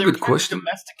 That's a good question.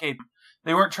 Domesticate them.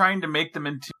 They weren't trying to make them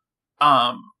into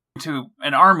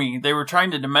an army. They were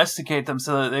trying to domesticate them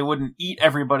so that they wouldn't eat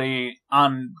everybody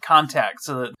on contact.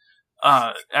 So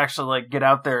that actually like get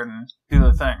out there and do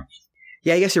the thing.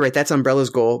 Yeah, I guess you're right. That's Umbrella's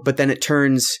goal. But then it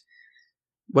turns.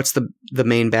 What's the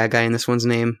main bad guy in this one's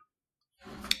name?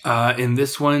 In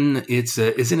this one, it's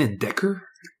isn't it Decker?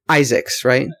 Isaacs,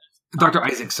 right? Dr.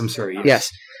 Isaacs. I'm sorry.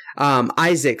 Yes.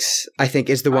 Isaacs, I think,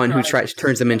 is the one who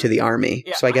turns them into the army.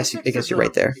 Yeah, so I guess you're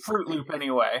right there. Fruit Loop,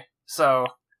 anyway. So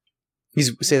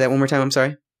say that one more time. I'm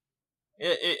sorry.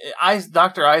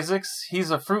 Dr. Isaacs, he's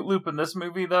a Fruit Loop in this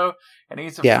movie, though, and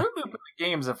he's a Fruit Loop in the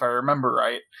games, if I remember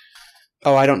right.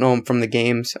 Oh, I don't know him from the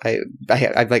games. I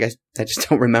just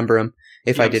don't remember him.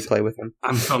 If I did play with him,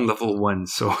 I'm from level 1,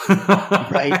 so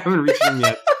I haven't reached him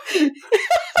yet.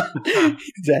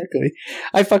 Exactly.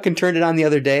 I fucking turned it on the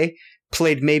other day,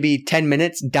 played maybe 10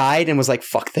 minutes, died, and was like,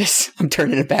 "Fuck this! I'm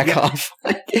turning it back off."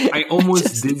 I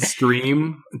almost did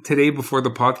stream today before the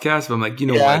podcast, but I'm like, you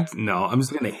know what? No, I'm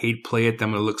just gonna hate play it.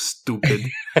 I'm gonna look stupid.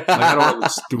 Like, I don't want to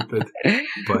look stupid.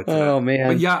 But oh man.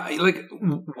 But yeah, like,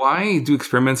 why do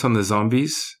experiments on the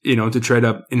zombies? You know, to try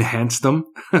to enhance them,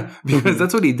 because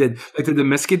that's what he did. Like, to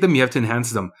domesticate them, you have to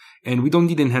enhance them, and we don't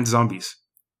need enhanced zombies.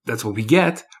 That's what we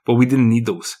get, but we didn't need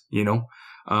those. You know,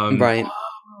 right?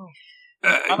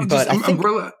 But I think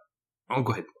Umbrella. Oh,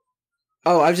 go ahead.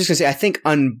 Oh, I was just gonna say, I think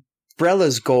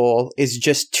Umbrella's goal is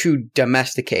just to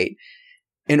domesticate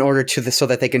in order so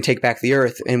that they can take back the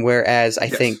Earth, and whereas I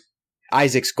think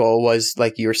Isaac's goal was,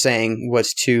 like you were saying,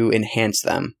 was to enhance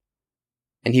them,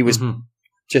 and he was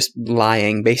just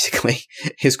lying. Basically,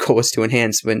 his goal was to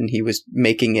enhance when he was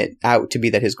making it out to be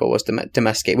that his goal was to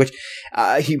domesticate, which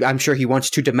I'm sure he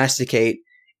wants to domesticate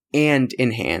and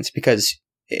enhance, because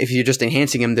if you're just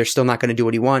enhancing him, they're still not going to do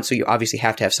what he wants. So you obviously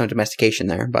have to have some domestication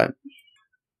there. But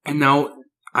and now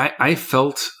I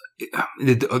felt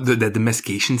the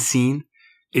domestication scene.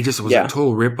 It just was a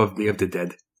total rip of Day of the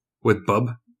Dead with Bub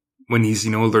when he's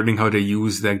learning how to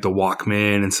use like the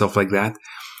Walkman and stuff like that.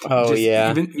 Oh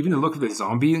yeah, even the look of the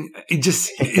zombie, it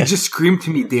just screamed to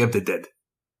me Day of the Dead.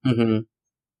 Mm-hmm.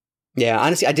 Yeah,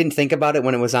 honestly, I didn't think about it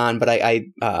when it was on, but I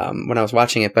when I was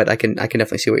watching it, but I can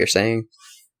definitely see what you're saying.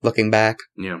 Looking back.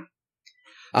 Yeah.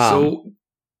 Go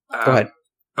ahead.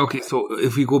 Okay, so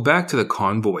if we go back to the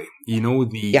convoy,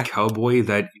 the cowboy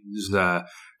that is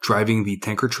driving the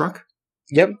tanker truck?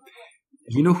 Yep.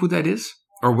 You know who that is?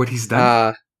 Or what he's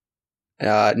done?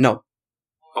 No.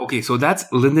 Okay, so that's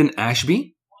Lyndon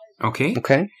Ashby. Okay?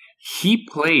 Okay. He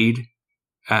played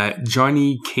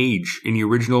Johnny Cage in the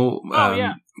original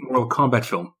Mortal Kombat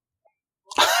film.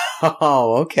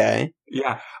 Oh, okay.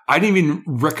 Yeah. I didn't even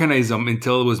recognize him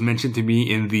until it was mentioned to me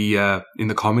in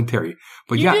the commentary.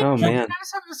 But oh man,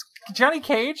 Johnny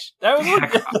Cage. That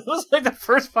was like the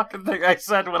first fucking thing I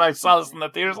said when I saw this in the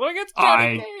theaters. Like, it's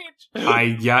Johnny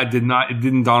Cage. It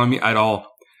didn't dawn on me at all.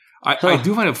 I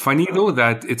do find it funny though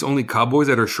that it's only cowboys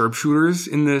that are sharpshooters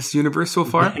in this universe so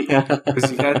far.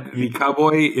 Because you had the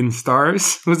cowboy in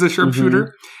Stars was a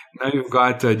sharpshooter. Now you've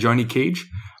got Johnny Cage.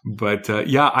 But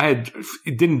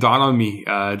it didn't dawn on me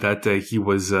that he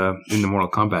was in the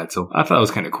Mortal Kombat, so I thought it was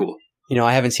kind of cool.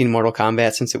 I haven't seen Mortal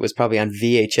Kombat since it was probably on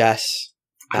VHS.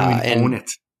 I don't even own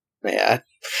it. Yeah,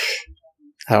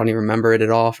 I don't even remember it at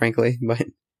all, frankly. But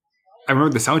I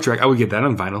remember the soundtrack. I would get that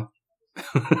on vinyl.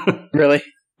 Really?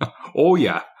 Oh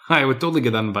yeah, I would totally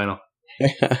get that on vinyl.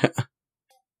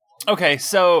 Okay,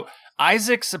 so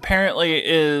Isaacs apparently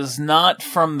is not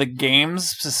from the games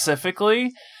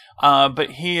specifically. But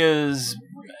he is.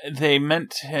 They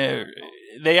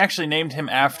actually named him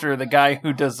after the guy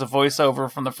who does the voiceover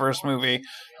from the first movie,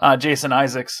 Jason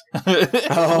Isaacs.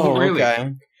 Oh, really?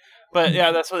 Okay. But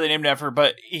yeah, that's what they named after.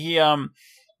 But he,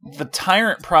 the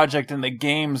Tyrant Project in the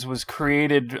games was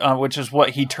created, which is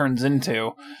what he turns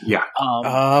into. Yeah.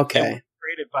 Okay. It was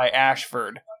created by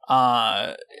Ashford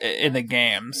in the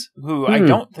games, who I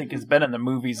don't think has been in the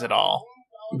movies at all.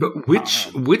 But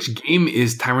which game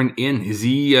is Tyrant in? Is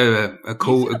he a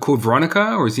Code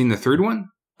Veronica, or is he in the third one?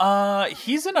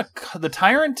 He's in the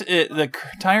Tyrant. The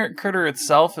Tyrant critter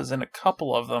itself is in a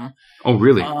couple of them. Oh,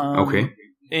 really? Okay.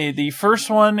 The first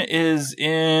one is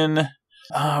in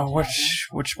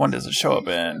which one does it show up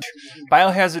in?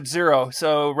 Biohazard 0.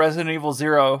 So Resident Evil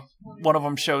 0. One of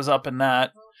them shows up in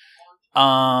that.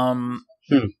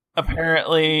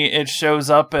 apparently it shows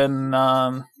up in.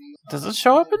 Does it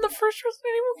show up in the first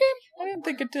Resident Evil game? I didn't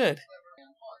think it did.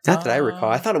 Not that I recall.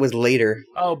 I thought it was later.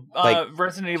 Oh, like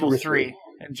Resident Evil 3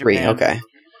 in Japan. 3, okay.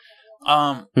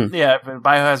 Yeah,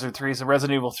 Biohazard 3, so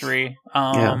Resident Evil 3.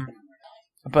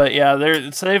 But yeah,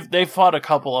 they've fought a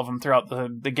couple of them throughout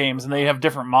the games, and they have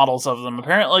different models of them.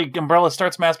 Apparently, Umbrella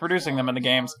starts mass producing them in the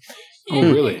games. Oh,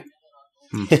 really?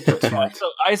 That's smart. So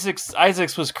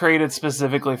Isaacs was created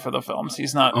specifically for the films.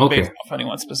 He's not based off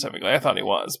anyone specifically. I thought he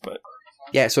was, but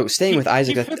yeah. So staying with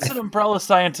Isaac, he fits an Umbrella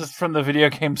scientist from the video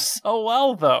game so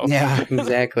well, though. Yeah,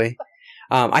 exactly.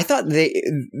 I thought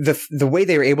the way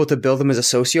they were able to build him as a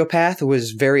sociopath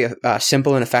was very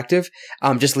simple and effective.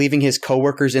 Just leaving his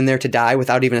coworkers in there to die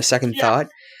without even a second thought.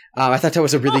 I thought that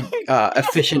was a really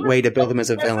efficient way to build him as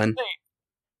a villain.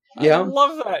 I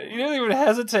love that. You didn't even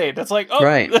hesitate. That's like,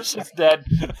 this shit's dead.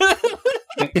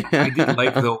 I did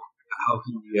like though how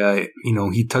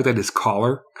he tugged at his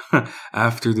collar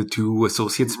after the two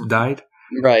associates died.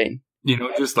 Right.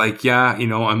 Just like, I'm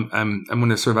going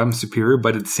to serve. I'm superior,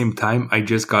 but at the same time, I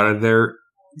just got out of there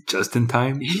just in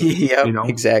time. Yeah,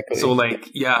 exactly. So like,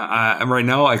 right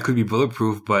now I could be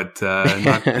bulletproof, but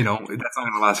not, that's not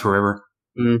going to last forever.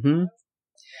 Mm-hmm.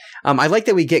 I like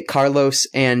that we get Carlos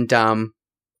and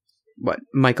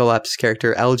Michael Epps'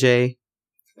 character, LJ,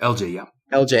 yeah.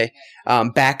 LJ,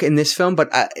 back in this film, but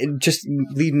it just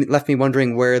left me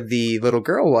wondering where the little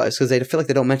girl was, because I feel like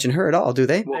they don't mention her at all, do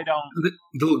they? Well, they don't.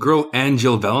 The little girl and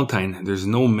Jill Valentine, there's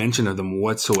no mention of them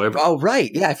whatsoever. Oh, right.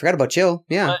 Yeah, I forgot about Jill.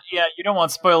 Yeah. But, you don't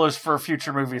want spoilers for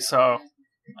future movies, so...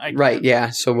 Right,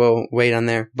 yeah, so we'll wait on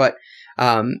there. But,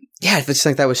 I just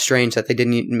think that was strange that they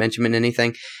didn't even mention him in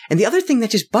anything. And the other thing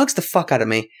that just bugs the fuck out of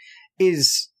me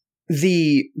is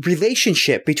the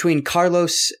relationship between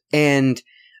Carlos and...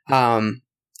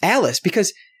 Alice,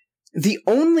 because the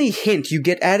only hint you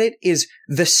get at it is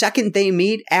the second they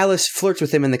meet, Alice flirts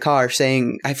with him in the car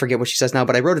saying, I forget what she says now,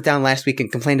 but I wrote it down last week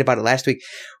and complained about it last week.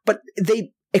 But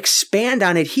they expand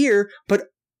on it here, but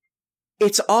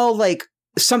it's all like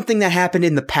something that happened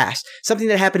in the past, something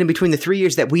that happened in between the 3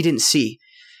 years that we didn't see.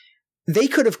 They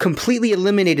could have completely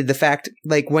eliminated the fact,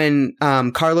 like when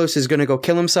Carlos is going to go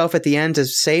kill himself at the end to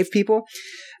save people,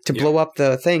 to blow up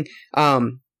the thing.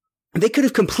 They could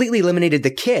have completely eliminated the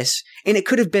kiss, and it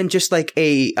could have been just like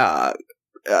a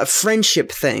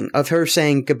friendship thing of her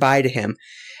saying goodbye to him.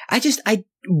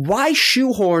 Why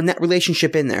shoehorn that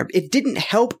relationship in there? It didn't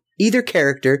help either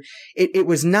character. It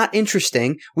was not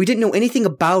interesting. We didn't know anything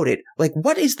about it. Like,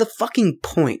 what is the fucking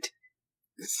point?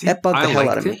 See, that bugged the hell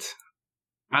out of me.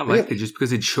 I liked it just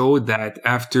because it showed that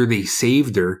after they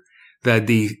saved her, that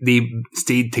they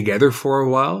stayed together for a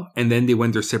while, and then they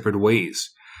went their separate ways.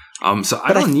 So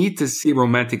I don't need to see a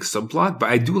romantic subplot, but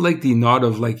I do like the nod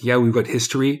of like, we've got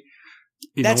history.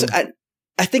 I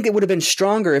think it would have been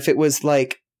stronger if it was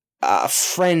like a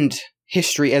friend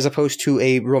history as opposed to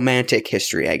a romantic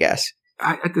history, I guess.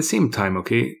 At the same time,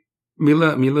 okay,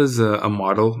 Mila's a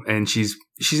model, and she's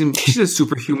a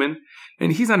superhuman,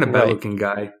 and he's not a bad looking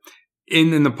guy.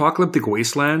 In an apocalyptic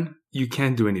wasteland, you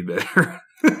can't do any better.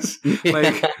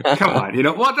 Like, come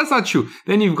on, Well, that's not true.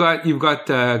 Then you've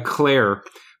got Claire,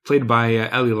 played by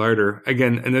Ellie Larder.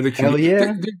 Again, another cute. Hell yeah.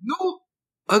 There's no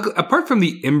apart from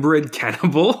the inbred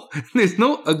cannibal, there's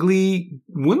no ugly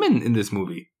women in this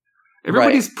movie.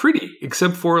 Everybody's pretty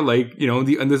except for like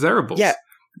the undesirables. Yeah.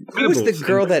 Who was the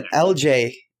girl that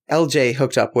LJ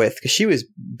hooked up with? Because she was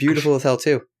beautiful as hell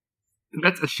too.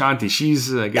 That's Ashanti.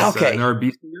 She's an RB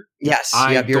singer. Yes.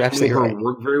 You're absolutely right. Her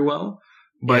work very well.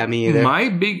 But me either. my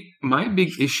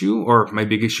big issue,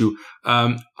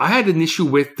 I had an issue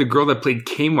with the girl that played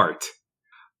Kmart.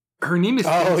 Her name is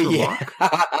Spencer Locke.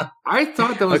 I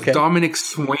thought that was Dominic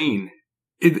Swain.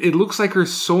 It looks like her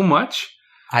so much.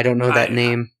 I don't know that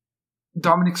name.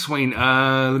 Dominic Swain.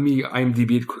 Let me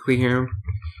IMDb it quickly here.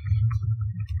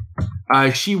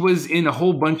 She was in a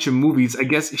whole bunch of movies. I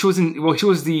guess she was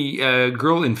the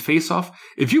girl in Face Off.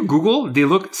 If you Google, they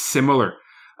look similar.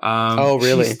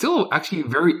 Really? She's still actually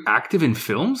very active in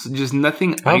films, just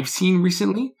nothing I've seen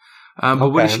recently. But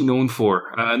what is she known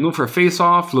for? Known for Face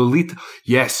Off, Lolita.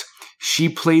 Yes, she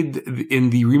played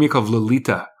in the remake of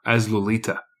Lolita as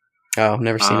Lolita. Oh, I've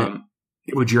never seen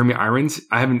it. With Jeremy Irons.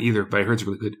 I haven't either, but I heard it's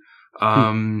really good.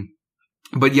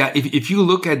 But yeah, if you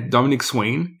look at Dominic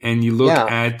Swain and you look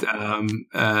at,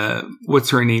 what's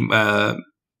her name?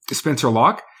 Spencer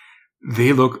Locke,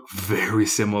 they look very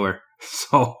similar.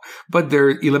 So, but they're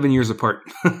 11 years apart.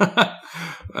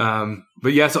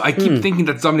 But yeah, so I keep thinking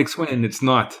that's Dominic Swain, and it's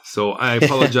not. So I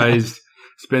apologize,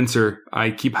 Spencer.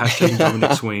 I keep hashtagging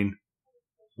Dominic Swain.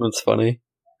 That's funny.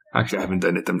 Actually, I haven't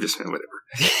done it. I'm just saying whatever.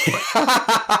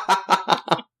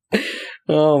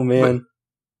 Oh, man.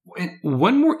 But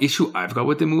one more issue I've got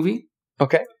with the movie.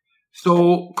 Okay.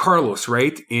 So Carlos,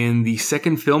 right? In the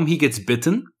second film, he gets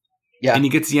bitten. Yeah. And he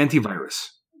gets the antivirus.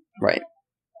 Right.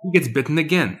 He gets bitten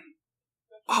again.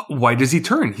 Why does he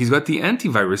turn? He's got the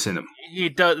antivirus in him. He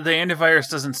does. The antivirus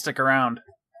doesn't stick around.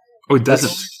 Oh, it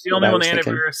doesn't. The only one the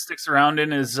antivirus sticks around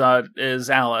in is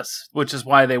Alice, which is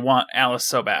why they want Alice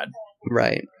so bad.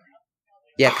 Right.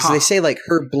 Yeah, because they say like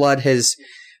her blood has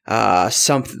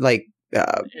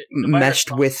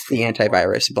meshed with the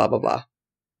antivirus. Blah blah blah.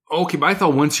 Okay, but I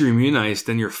thought once you're immunized,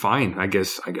 then you're fine. I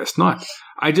guess not.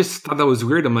 I just thought that was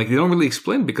weird. I'm like, they don't really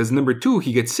explain because number 2,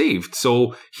 he gets saved,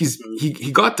 so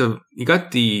he got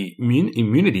the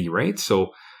immunity, right?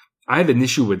 So I had an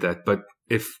issue with that, but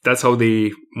if that's how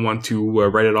they want to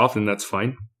write it off, then that's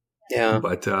fine. Yeah.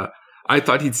 But I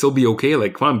thought he'd still be okay.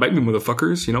 Like, come on, bite me,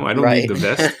 motherfuckers. I don't need the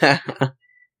vest.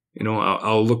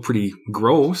 I'll look pretty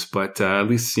gross, but at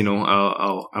least I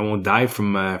won't die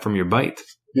from your bite.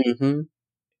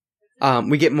 Mm-hmm.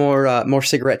 We get more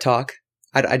cigarette talk.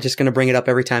 I'm just going to bring it up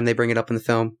every time they bring it up in the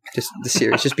film, just the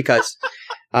series, just because.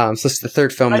 So this is the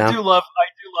third film now. I do love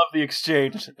the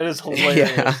exchange. It is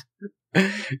hilarious.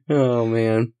 Yeah. Oh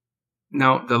man.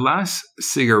 Now the last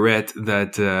cigarette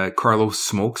that Carlos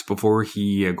smokes before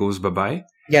he goes bye-bye.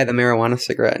 Yeah, the marijuana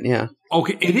cigarette. Yeah.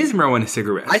 Okay, it is a marijuana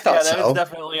cigarette. I thought so. That is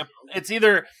definitely it's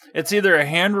either a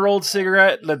hand rolled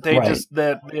cigarette that they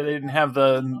that they didn't have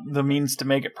the means to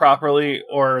make it properly,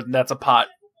 or that's a pot.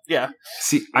 Yeah.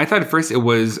 See, I thought at first it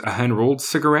was a hand rolled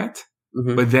cigarette,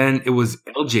 but then it was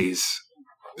LJ's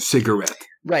cigarette.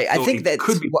 Right. So I think that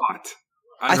could be pot.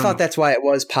 I thought that's why it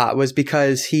was pot, was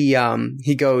because he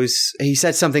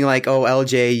said something like, "Oh,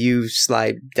 LJ, you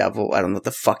sly devil." I don't know what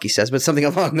the fuck he says, but something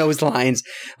along those lines.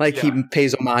 Like he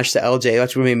pays homage to LJ.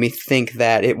 That's what made me think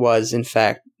that it was, in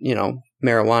fact,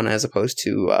 marijuana as opposed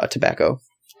to tobacco.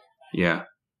 Yeah.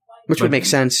 Which would make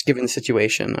sense given the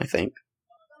situation, I think.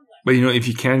 But if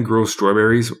you can't grow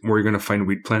strawberries, where are you going to find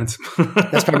weed plants?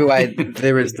 That's probably why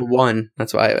there was the one.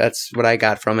 That's what I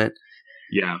got from it.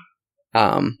 Yeah.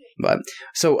 But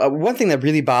so one thing that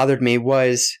really bothered me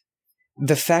was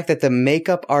the fact that the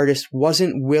makeup artist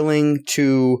wasn't willing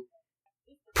to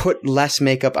put less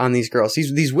makeup on these girls.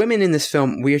 These women in this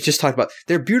film, we just talked about,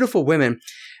 they're beautiful women.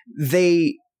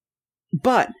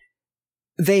 But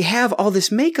they have all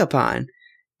this makeup on.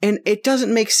 And it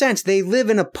doesn't make sense. They live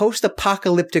in a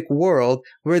post-apocalyptic world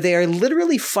where they are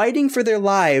literally fighting for their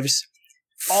lives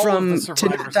to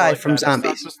not die from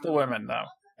zombies. It's not just the women, though.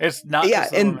 It's not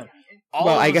just the women.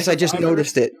 I guess I just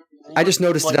noticed it. I just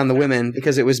noticed it on the women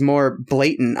because it was more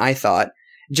blatant, I thought.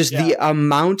 Just the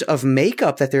amount of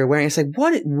makeup that they're wearing. It's like,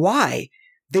 why?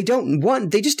 They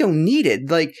just don't need it.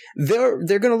 Like, they're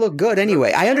going to look good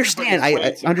anyway. I understand.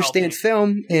 I understand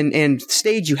film and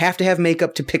stage. You have to have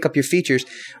makeup to pick up your features,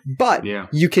 but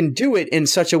you can do it in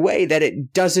such a way that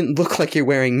it doesn't look like you're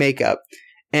wearing makeup.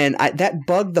 And that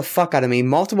bugged the fuck out of me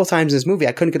multiple times in this movie.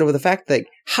 I couldn't get over the fact that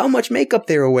how much makeup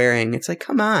they were wearing. It's like,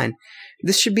 come on.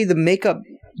 This should be the makeup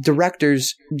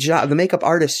director's job, the makeup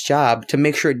artist's job, to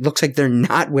make sure it looks like they're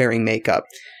not wearing makeup.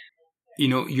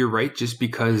 You're right, just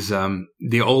because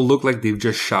they all look like they've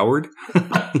just showered,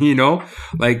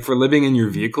 like for living in your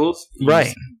vehicles.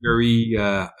 Right. Very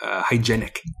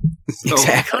hygienic. So,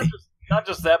 exactly. Not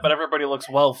just that, but everybody looks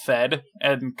well fed,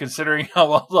 and considering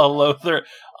how low they're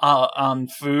on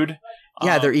food.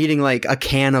 Yeah, they're eating like a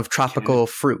can of tropical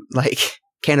fruit, like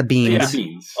can of beans.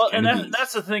 Yeah. Well,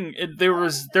 that's the thing. There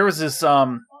was this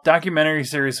documentary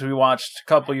series we watched a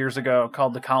couple years ago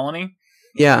called The Colony.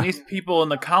 Yeah. And these people in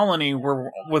the colony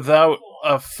were without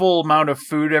a full amount of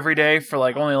food every day for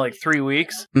only 3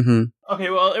 weeks. Mm-hmm. Okay,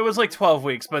 well, it was 12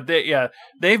 weeks, but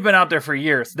they've been out there for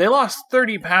years. They lost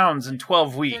 30 pounds in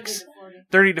 12 weeks.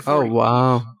 30 to 40. Oh,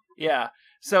 wow. Yeah.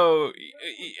 So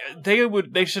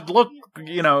they should look,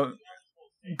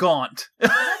 gaunt.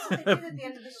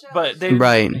 But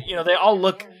they all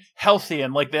look healthy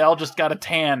and like they all just got a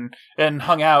tan and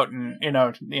hung out and,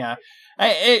 yeah.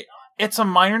 It's a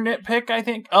minor nitpick, I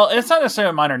think. Oh, it's not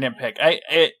necessarily a minor nitpick.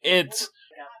 It's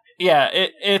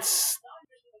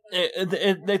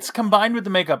combined with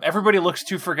the makeup. Everybody looks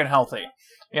too freaking healthy,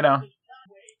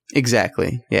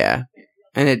 Exactly. Yeah.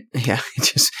 And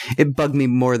it bugged me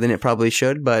more than it probably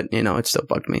should, but it still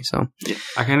bugged me. So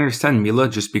I can understand Mila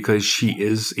just because she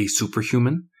is a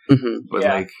superhuman. Mm-hmm. But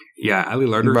Ali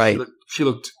Larter, right. She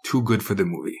looked too good for the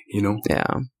movie,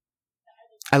 Yeah.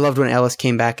 I loved when Alice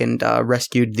came back and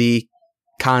rescued the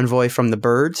convoy from the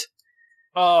birds.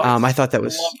 Oh, I thought that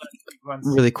was a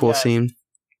really cool scene.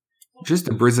 Just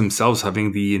the birds themselves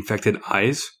having the infected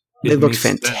eyes. They looked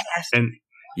fantastic.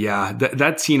 Yeah,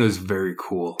 that scene was very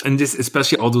cool. And just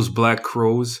especially all those black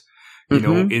crows, you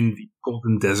know, in the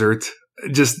golden desert.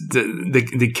 Just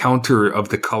the counter of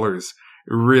the colors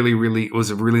really, really was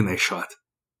a really nice shot.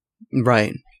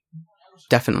 Right.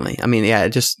 Definitely. I mean, yeah,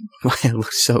 it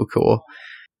looks so cool.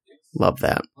 Love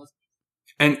that.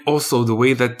 And also the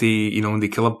way that they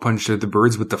kill a bunch of the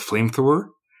birds with the flamethrower,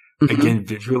 again,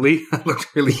 visually, looked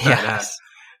really badass.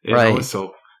 Right.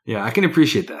 So, yeah, I can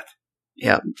appreciate that.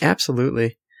 Yeah,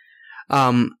 absolutely.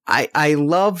 I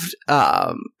loved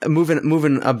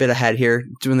moving a bit ahead here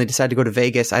when they decided to go to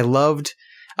Vegas. I loved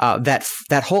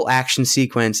that whole action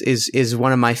sequence is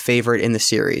one of my favorite in the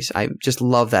series. I just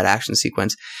love that action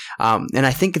sequence, and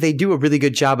I think they do a really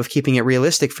good job of keeping it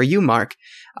realistic for you, Mark,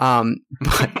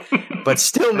 but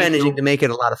still managing to make it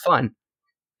a lot of fun.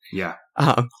 Yeah.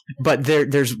 But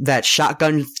there's that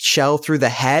shotgun shell through the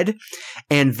head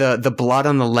and the blood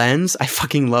on the lens. I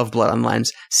fucking love blood on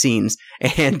lens scenes.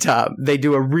 And they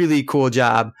do a really cool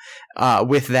job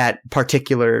with that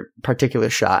particular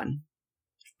shot.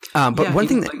 But one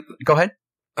thing go ahead.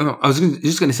 I was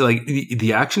just going to say, like,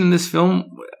 the action in this film,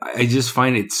 I just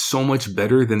find it so much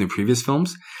better than the previous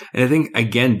films. And I think,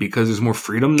 again, because there's more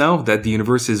freedom now that the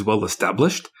universe is well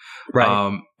established.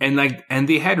 Right. And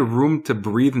they had room to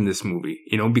breathe in this movie,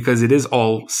 you know, because it is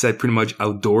all set pretty much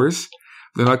outdoors.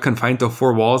 They're not confined to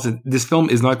four walls. And this film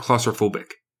is not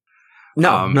claustrophobic.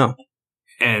 No.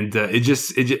 And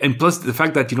and plus the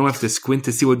fact that you don't have to squint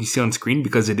to see what you see on screen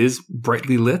because it is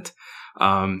brightly lit.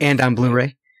 And on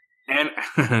Blu-ray. And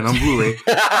on Blu-ray.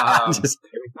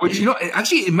 Which, you know,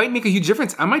 actually, it might make a huge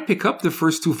difference. I might pick up the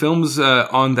first two films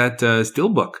on that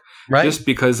Steelbook. Right. Just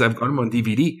because I've got them on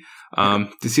DVD.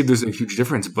 To see if there's a huge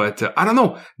difference. But I don't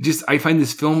know. I find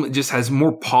this film just has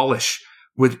more polish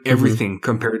with everything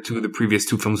compared to the previous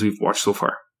two films we've watched so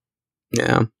far.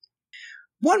 Yeah.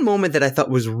 One moment that I thought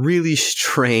was really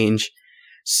strange.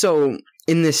 So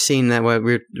in this scene that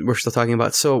we're still talking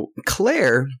about, so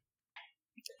Claire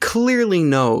clearly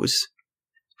knows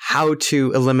how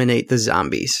to eliminate the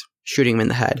zombies, shooting them in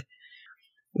the head.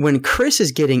 When Chris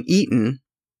is getting eaten,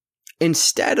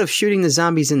 instead of shooting the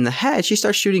zombies in the head, she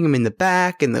starts shooting them in the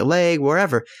back, in the leg,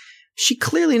 wherever. She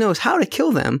clearly knows how to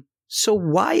kill them. So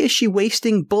why is she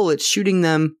wasting bullets shooting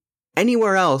them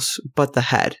anywhere else but the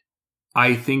head?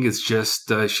 I think it's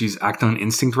just she's acting on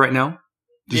instinct right now.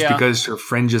 Just because her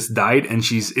friend just died and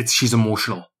she's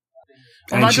emotional.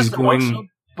 Well, and she's going.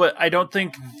 But I don't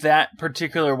think that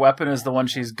particular weapon is the one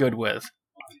she's good with.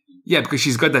 Yeah, because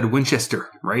she's got that Winchester,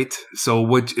 right? So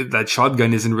that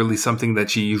shotgun isn't really something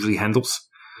that she usually handles.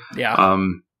 Yeah.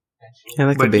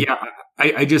 That could be. Yeah,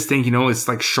 I just think, you know, it's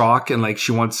like shock and like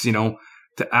she wants, you know,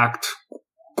 to act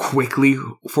quickly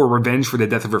for revenge for the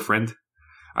death of her friend.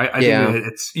 I think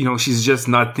it's, you know, she's just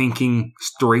not thinking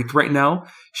straight right now.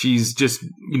 She's just,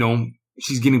 you know,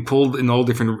 she's getting pulled in all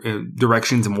different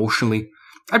directions emotionally.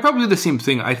 I'd probably do the same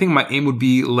thing. I think my aim would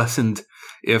be lessened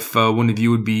if one of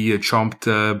you would be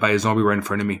chomped by a zombie right in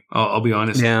front of me. I'll be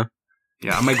honest. Yeah.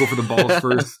 Yeah, I might go for the balls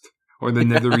first or the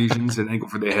nether regions and then go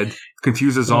for the head.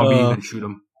 Confuse a zombie and then shoot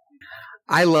him.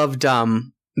 I loved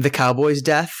the cowboy's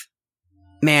death.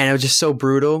 Man, it was just so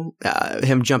brutal.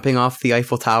 Him jumping off the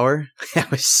Eiffel Tower.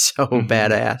 That was so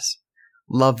badass.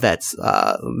 Love that,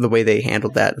 the way they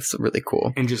handled that. It's really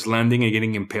cool. And just landing and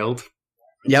getting impaled.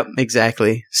 Yep,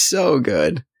 exactly. So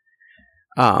good.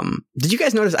 Did you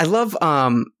guys notice? I love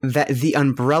that the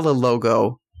umbrella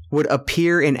logo would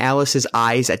appear in Alice's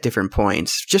eyes at different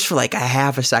points, just for like a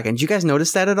half a second. Did you guys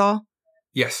notice that at all?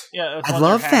 Yes. Yeah, I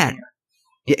love that.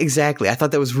 Yeah, exactly. I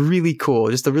thought that was really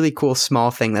cool. Just a really cool small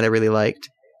thing that I really liked.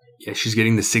 Yeah, she's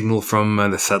getting the signal from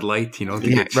the satellite, you know, to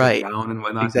get shut down and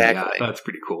whatnot. Exactly. Yeah, that's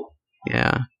pretty cool.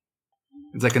 Yeah.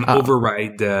 It's like an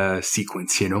override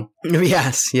sequence, you know?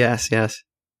 Yes.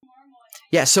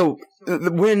 Yeah, so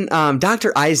when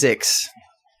Dr. Isaacs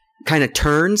kind of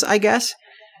turns, I guess,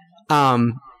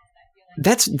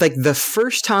 that's like the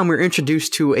first time we're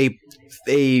introduced to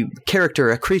a character,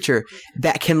 a creature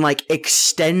that can like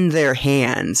extend their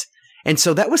hands. And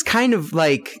so that was kind of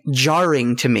like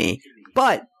jarring to me.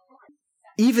 But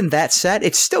even that said,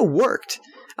 it still worked.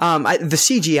 The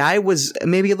CGI was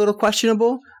maybe a little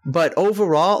questionable, but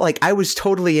overall, like, I was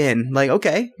totally in. Like,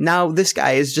 okay, now this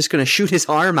guy is just going to shoot his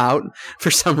arm out for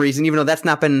some reason, even though that's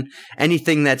not been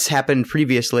anything that's happened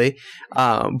previously.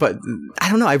 But I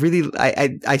don't know.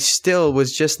 I still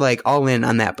was just like all in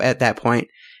on that at that point.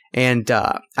 And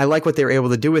I like what they were able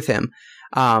to do with him.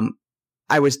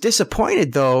 I was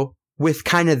disappointed, though, with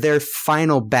kind of their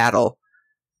final battle,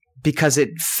 because it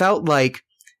felt like,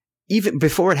 even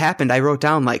before it happened, I wrote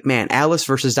down like, man, Alice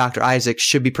versus Dr. Isaac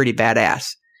should be pretty badass.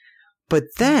 But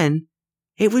then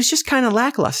it was just kind of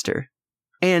lackluster.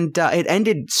 And it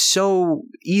ended so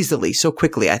easily, so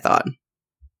quickly, I thought.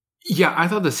 Yeah, I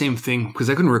thought the same thing because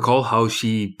I couldn't recall how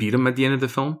she beat him at the end of the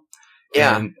film.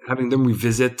 Yeah. And having them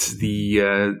revisit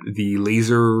the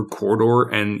laser corridor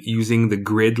and using the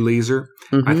grid laser,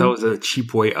 I thought was a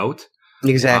cheap way out.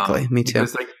 Exactly. Me too.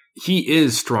 Because, like, he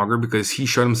is stronger because he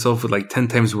shot himself with like 10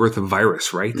 times worth of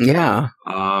virus, right? Yeah.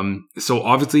 So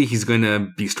obviously he's going to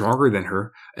be stronger than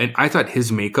her. And I thought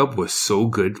his makeup was so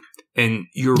good. And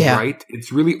you're right.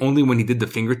 It's really only when he did the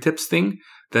fingertips thing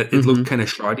that it looked kind of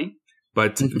shoddy.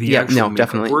 But the actual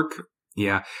makeup work,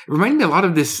 it reminded me a lot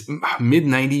of this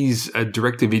mid-90s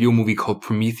direct-to-video movie called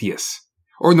Prometheus.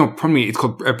 Or no, it's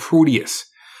called Proteus.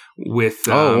 With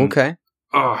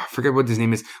I forget what his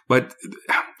name is. But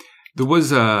there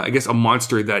was, I guess, a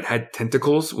monster that had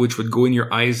tentacles, which would go in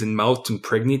your eyes and mouth to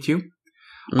impregnate you.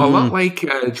 A lot like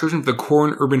Children of the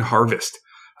Corn Urban Harvest.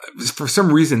 For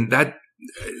some reason, that,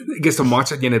 I guess the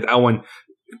monster at the end of that one,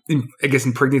 I guess,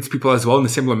 impregnates people as well in a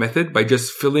similar method by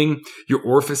just filling your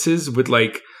orifices with,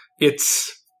 like, it's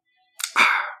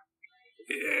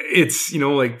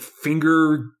like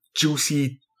finger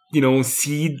juicy,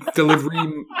 seed delivery.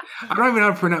 I don't even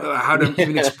know how to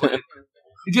even explain it.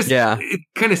 It just, it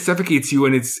kind of suffocates you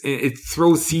and it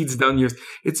throws seeds down your,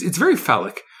 it's very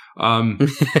phallic.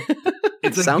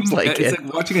 It sounds like it's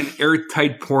like watching an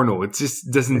airtight porno. It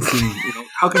just doesn't seem,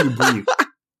 how can you breathe?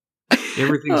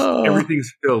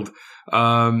 Everything's filled.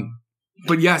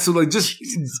 But yeah, so like just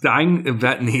dying of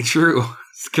that nature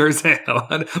scares the hell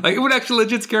out of, like, it would actually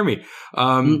legit scare me.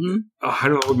 I don't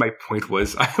know what my point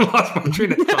was. I lost my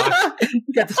train of thought. You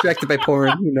got distracted by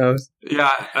porn. Who knows?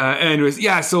 Yeah. Anyways,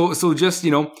 yeah. So just,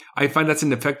 I find that's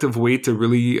an effective way to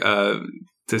really,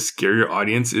 to scare your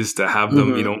audience is to have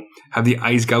them, have the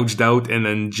eyes gouged out and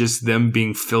then just them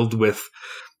being filled with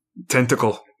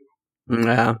tentacle.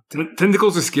 Yeah.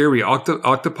 Tentacles are scary.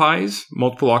 Octopi,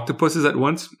 multiple octopuses at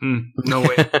once? No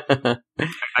way.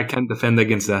 I can't defend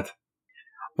against that.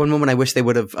 One moment I wish they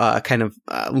would have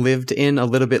lived in a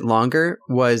little bit longer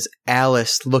was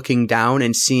Alice looking down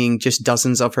and seeing just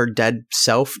dozens of her dead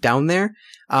self down there.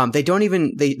 They don't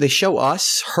even, they show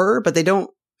us her, but we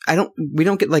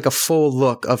don't get like a full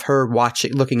look of her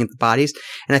looking at the bodies.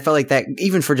 And I felt like that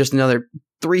even for just another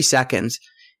 3 seconds,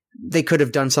 they could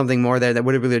have done something more there that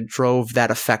would have really drove that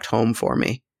effect home for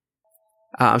me.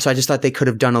 So I just thought they could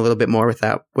have done a little bit more with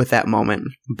that moment,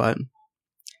 but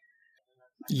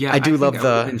yeah, I love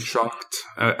I've been shocked.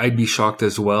 I'd be shocked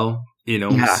as well,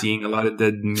 seeing a lot of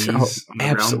dead knees.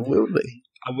 Absolutely.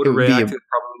 I would have reacted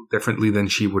probably differently than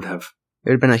she would have.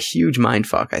 It would have been a huge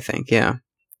mindfuck, I think. Yeah.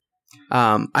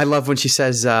 I love when she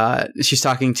says she's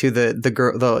talking to the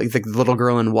girl, the little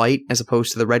girl in white, as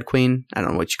opposed to the Red Queen. I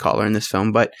don't know what you call her in this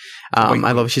film, but I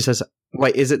love what she says.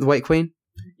 White, is it the White Queen?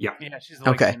 Yeah, she's the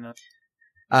White Queen.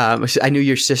 I knew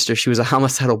your sister. She was a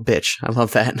homicidal bitch. I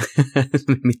love that. It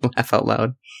made me laugh out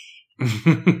loud.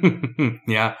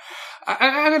 Yeah,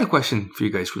 I got a question for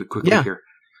you guys really quickly here.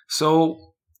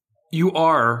 So you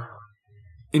are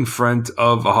in front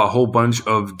of a whole bunch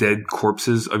of dead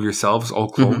corpses of yourselves, all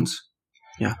clones.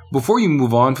 Yeah. Before you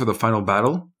move on for the final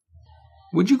battle,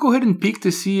 would you go ahead and peek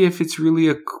to see if it's really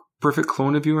a perfect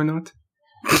clone of you or not?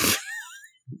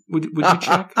 Would you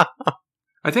check?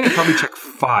 I think I'd probably check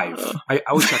 5. I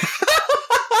would check.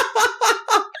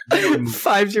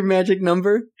 5's your magic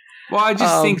number? Well, I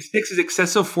just think 6 is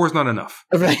excessive. 4 is not enough.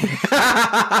 Right.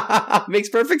 Makes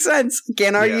perfect sense.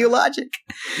 Can't argue logic.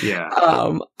 Yeah.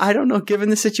 I don't know. Given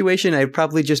the situation, I'd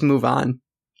probably just move on.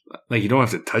 Like, you don't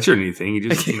have to touch or anything. You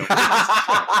just,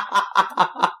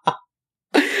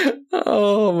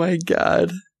 Oh my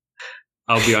god.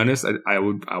 I'll be honest. I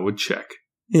would check.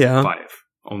 Yeah. 5.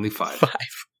 Only 5. 5.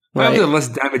 Right. The less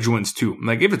damaged ones too.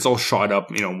 Like if it's all shot up,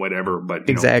 whatever. But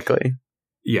exactly.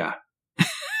 Yeah.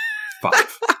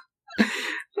 5.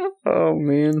 Oh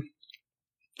man.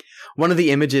 One of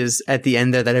the images at the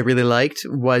end there that I really liked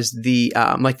was the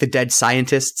the dead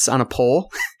scientists on a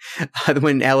pole.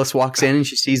 When Alice walks in and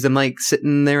she sees them like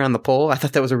sitting there on the pole. I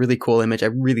thought that was a really cool image. I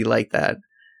really liked that.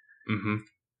 Mm-hmm.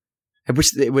 I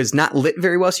wish it was not lit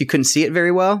very well, so you couldn't see it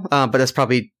very well. But that's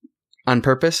probably on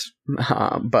purpose.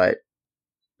 But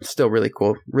still really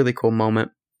cool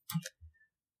moment.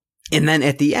 And then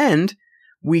at the end,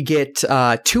 we get 2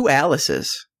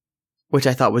 Alices, which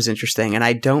I thought was interesting. And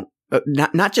I don't,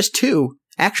 not just 2.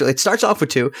 Actually, it starts off with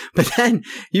 2, but then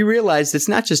you realize it's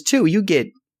not just 2. You get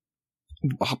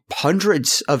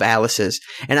hundreds of Alices.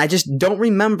 And I just don't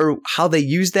remember how they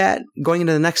use that going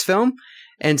into the next film.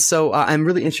 And so I'm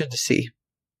really interested to see.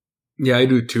 Yeah, I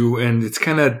do too. And it's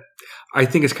kind of, I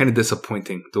think it's kind of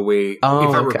disappointing the way, if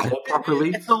I recall properly.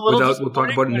 It's a little we'll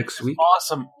talk about it next week.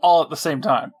 Awesome, all at the same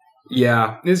time.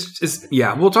 Yeah,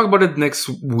 we'll talk about it next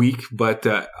week. But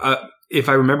if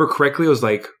I remember correctly, I was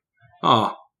like,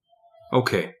 oh,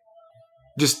 okay.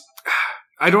 Just,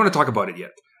 I don't want to talk about it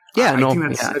yet. Yeah, I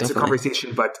think that's a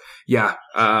conversation. But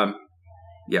I'm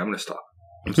going to stop.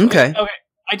 Okay.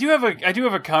 I do have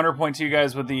a counterpoint to you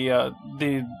guys with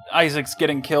the Isaacs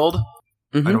getting killed.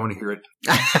 Mm-hmm. I don't want to hear it.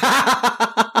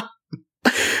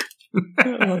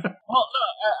 Well, no,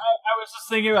 I was just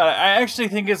thinking about it. I actually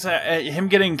think it's him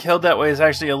getting killed that way is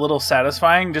actually a little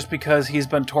satisfying, just because he's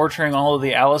been torturing all of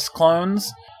the Alice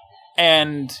clones,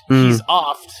 and he's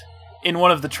offed in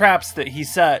one of the traps that he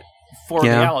set for the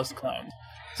Alice clones.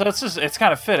 So it's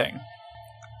kind of fitting.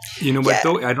 You know what,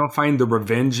 though? I don't find the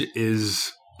revenge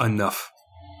is enough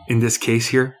in this case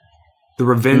here. The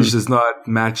revenge does not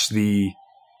match the...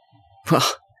 Well,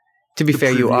 to be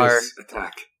fair, you are...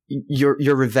 attack.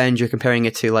 Your revenge, you're comparing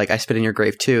it to, like, I Spit in Your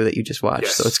Grave 2 that you just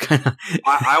watched, so it's kind of...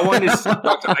 I want to see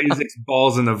Dr. Isaac's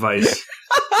balls in a vice.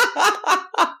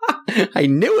 I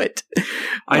knew it!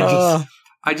 I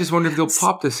just wonder if they'll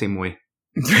pop the same way.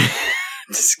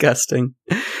 Disgusting.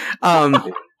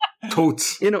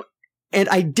 Totes. You know, and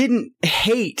I didn't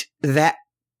hate that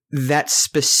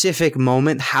specific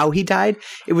moment, how he died.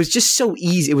 It was just so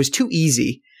easy. It was too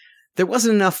easy. There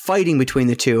wasn't enough fighting between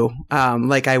the two,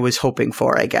 like I was hoping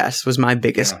for, I guess, was my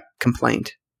biggest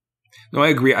complaint. No, I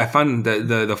agree. I found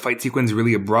the fight sequence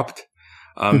really abrupt.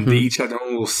 They each had their own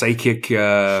little psychic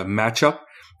matchup.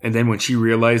 And then when she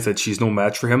realized that she's no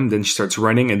match for him, then she starts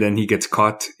running, and then he gets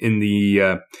caught in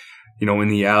the, in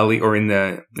the alley or in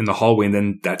the hallway, and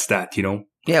then that's that, you know?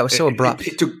 Yeah, it was so abrupt.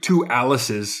 It took two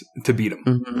Alices to beat him.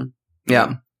 Mm-hmm.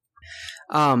 Yeah.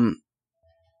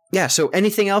 Yeah, so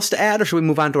anything else to add, or should we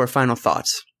move on to our final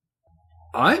thoughts?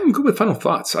 I'm good with final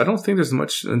thoughts. I don't think there's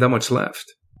that much left.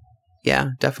 Yeah,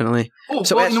 definitely. Oh,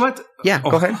 so you know what? Yeah,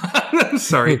 go ahead. I'm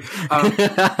sorry.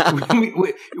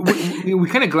 We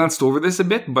kind of glanced over this a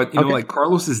bit, but you know, like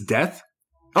Carlos's death.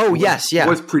 Oh, yes, yeah,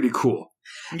 was pretty cool.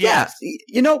 Yes. Yeah,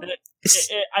 you know,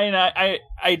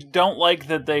 I don't like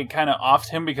that they kind of offed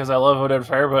him because I love Oded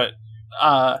Fire, but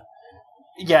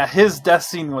his death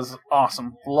scene was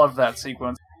awesome. Love that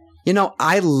sequence. You know,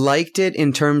 I liked it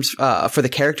in terms for the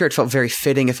character. It felt very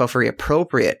fitting. It felt very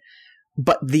appropriate.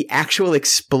 But the actual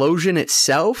explosion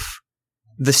itself,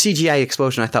 the CGI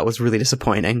explosion, I thought was really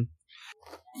disappointing.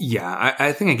 Yeah,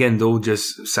 I think again though,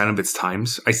 just sign of its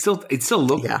times. It still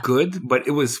looked good, but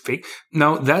it was fake.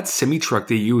 Now that semi truck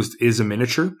they used is a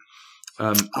miniature,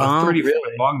 a 30-foot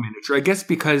long miniature. I guess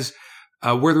because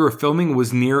where they were filming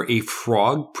was near a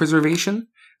frog preservation,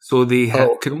 so they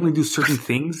could only do certain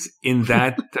things in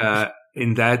that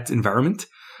environment.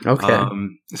 Okay,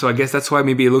 so I guess that's why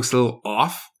maybe it looks a little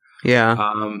off. Yeah,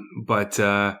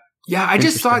 I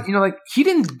just thought, you know, like he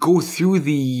didn't go through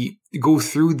the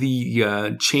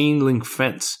chain link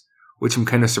fence, which I'm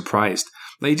kind of surprised.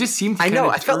 Like, it just seemed. I know.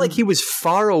 I felt like he was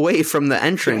far away from the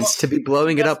entrance to be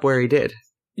blowing it up where he did.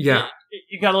 Yeah,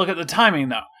 you got to look at the timing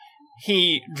though.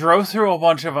 He drove through a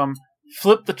bunch of them,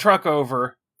 flipped the truck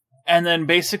over, and then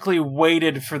basically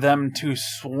waited for them to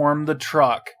swarm the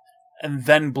truck, and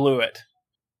then blew it,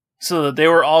 so that they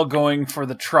were all going for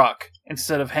the truck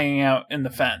instead of hanging out in the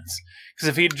fence. Because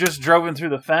if he'd just driven through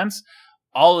the fence,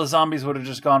 all the zombies would have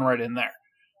just gone right in there.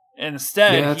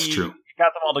 Instead, he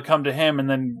got them all to come to him and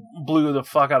then blew the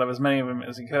fuck out of as many of them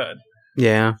as he could.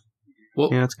 Yeah. Well,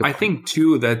 that's good. I think,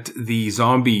 too, that the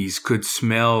zombies could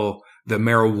smell the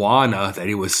marijuana that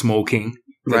he was smoking.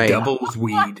 The devil's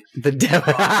weed. The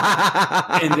devil.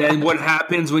 And then what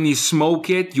happens when you smoke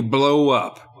it? You blow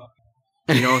up.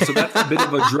 You know, so that's a bit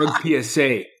of a drug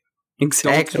PSA.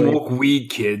 Exactly. Don't smoke weed,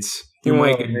 kids. You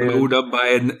might get blown up by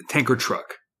a tanker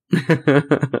truck. God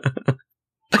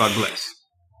bless.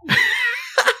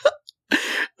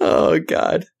 Oh,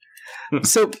 God.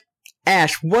 So,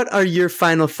 Ash, what are your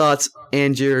final thoughts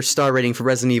and your star rating for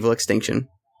Resident Evil Extinction?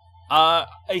 I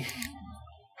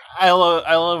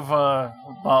love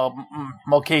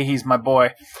Mulcahy's my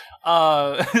boy.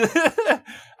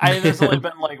 There's only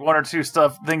been like one or two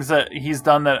things that he's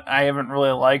done that I haven't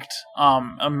really liked.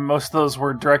 Most of those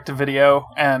were direct to video,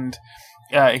 and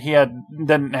he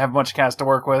didn't have much cast to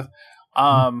work with.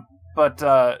 But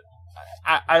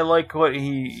I like what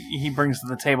he brings to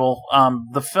the table.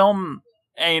 The film,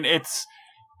 it's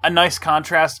a nice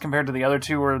contrast compared to the other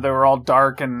two, where they were all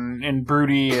dark and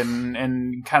broody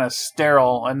and kind of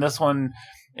sterile. And this one,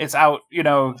 it's out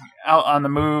on the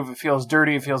move. It feels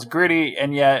dirty. It feels gritty,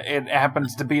 and yet it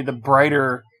happens to be the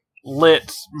brighter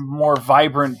lit, more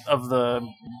vibrant of the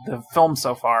film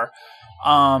so far.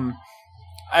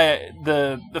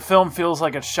 the film feels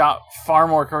like it's shot far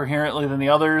more coherently than the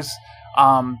others.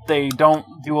 They don't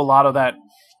do a lot of that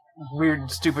weird,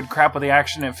 stupid crap with the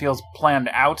action. It feels planned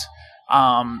out.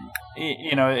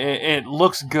 It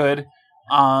looks good,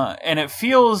 and it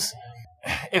feels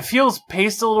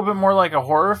paced a little bit more like a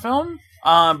horror film,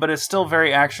 but it's still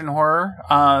very action horror.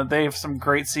 They have some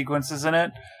great sequences in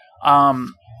it.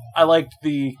 I liked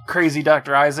the crazy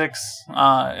Dr. Isaacs,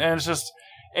 and it's just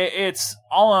it's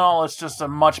all in all, it's just a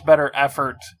much better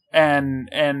effort and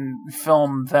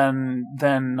film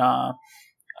than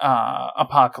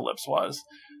Apocalypse was.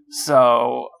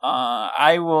 So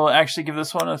I will actually give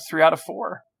this one a 3 out of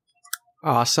 4.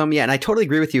 Awesome. Yeah, and I totally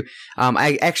agree with you.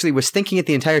 I actually was thinking it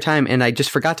the entire time, and I just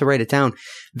forgot to write it down,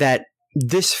 that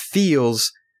this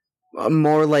feels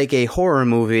more like a horror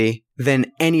movie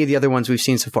than any of the other ones we've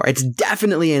seen so far. It's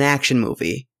definitely an action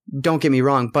movie. Don't get me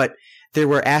wrong, but there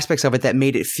were aspects of it that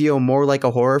made it feel more like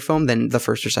a horror film than the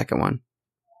first or second one.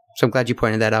 So I'm glad you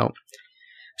pointed that out.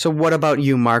 So what about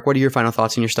you, Mark? What are your final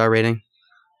thoughts and your star rating?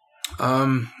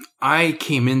 I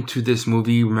came into this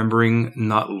movie remembering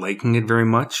not liking it very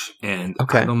much, and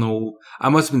I don't know, I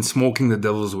must have been smoking the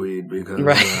devil's weed because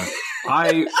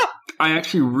I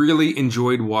actually really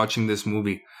enjoyed watching this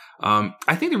movie.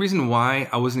 I think the reason why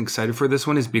I wasn't excited for this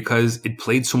one is because it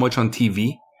played so much on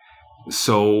TV.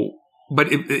 So, but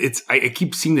I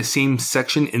keep seeing the same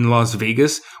section in Las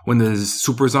Vegas when the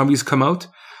super zombies come out.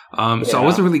 So I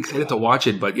wasn't really excited to watch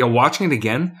it, but watching it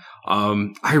again,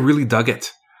 I really dug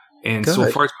it. And so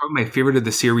far, it's probably my favorite of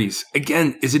the series.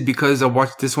 Again, is it because I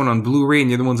watched this one on Blu-ray and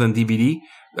the other one's on DVD?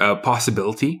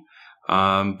 Possibility.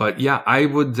 But yeah, I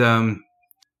would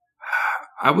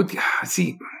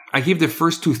see. I gave the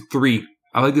first two 3.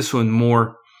 I like this one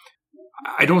more.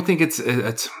 I don't think it's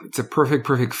a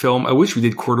perfect film. I wish we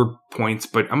did quarter points,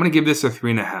 but I'm going to give this a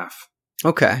 3.5.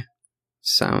 Okay.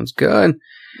 Sounds good.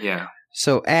 Yeah.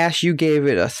 So Ash, you gave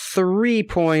it a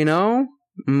 3.0.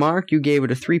 Mark, you gave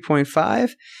it a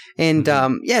 3.5. And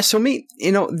so me,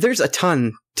 there's a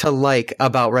ton to like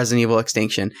about Resident Evil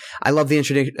Extinction. I love the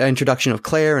introduction of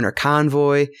Claire and her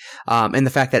convoy, and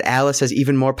the fact that Alice has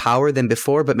even more power than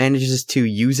before, but manages to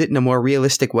use it in a more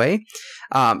realistic way.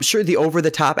 Sure, the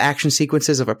over-the-top action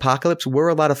sequences of Apocalypse were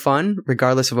a lot of fun,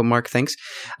 regardless of what Mark thinks.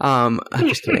 I'm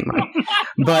just kidding, Mark.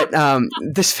 But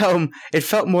this film, it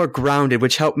felt more grounded,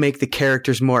 which helped make the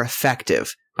characters more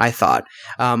effective, I thought.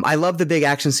 I love the big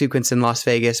action sequence in Las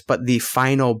Vegas, but the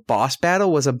final boss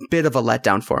battle was a bit of a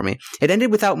letdown for me. It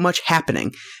ended without much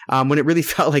happening, when it really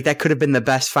felt like that could have been the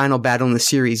best final battle in the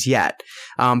series yet.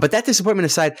 But that disappointment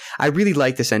aside, I really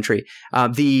like this entry.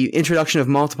 The introduction of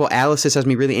multiple Alices has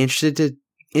me really interested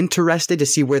to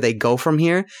see where they go from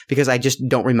here, because I just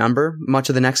don't remember much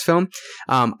of the next film.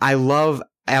 I love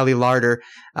Ali Larder,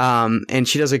 and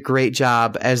she does a great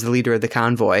job as the leader of the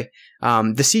convoy.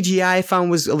 The CGI I found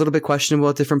was a little bit questionable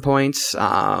at different points,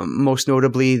 most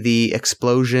notably the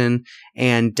explosion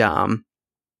and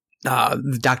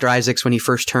Dr. Isaacs when he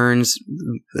first turns,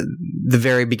 the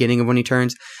very beginning of when he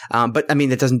turns. But I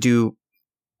mean, it doesn't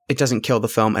kill the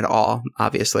film at all,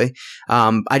 obviously.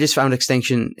 I just found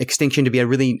Extinction to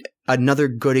be another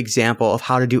good example of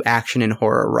how to do action and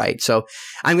horror right. So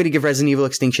I'm going to give Resident Evil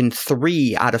Extinction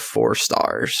 3 out of 4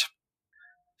 stars.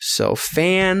 So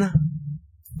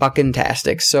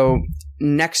fucking-tastic. So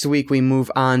next week we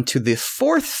move on to the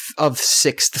 4th of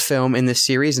 6th film in this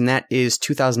series, and that is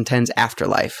 2010's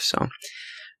Afterlife. So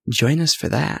join us for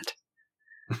that.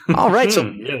 All right.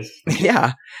 So yes.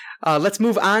 Yeah. Let's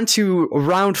move on to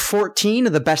round 14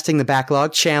 of the Besting the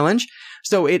Backlog challenge.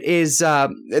 So it is,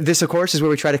 this of course is where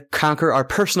we try to conquer our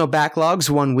personal backlogs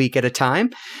 1 week at a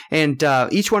time. And,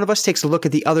 each one of us takes a look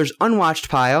at the other's unwatched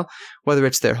pile, whether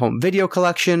it's their home video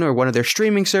collection or one of their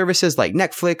streaming services like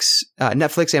Netflix,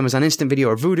 Amazon Instant Video,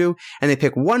 or Vudu. And they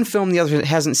pick one film the other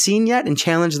hasn't seen yet and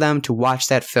challenge them to watch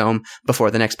that film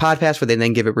before the next podcast, where they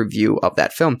then give a review of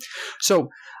that film. So,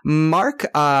 Mark,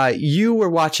 you were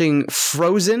watching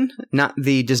Frozen, not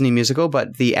the Disney musical,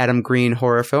 but the Adam Green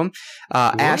horror film.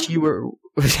 Ash, you were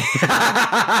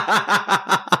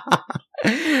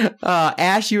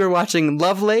Ash, you were watching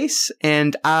Lovelace,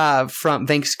 and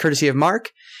thanks courtesy of Mark,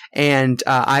 and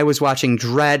I was watching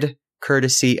Dread,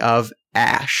 courtesy of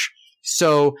Ash.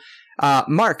 So,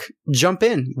 Mark, jump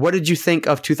in. What did you think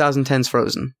of 2010's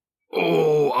Frozen?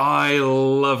 Oh, I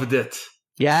loved it.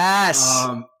 Yes.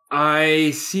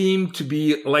 I seem to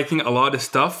be liking a lot of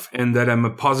stuff, and that I'm a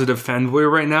positive fanboy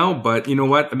right now, but you know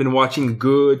what? I've been watching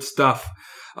good stuff.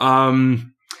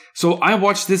 So I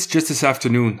watched this just this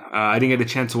afternoon. I didn't get a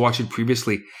chance to watch it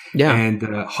previously. Yeah. And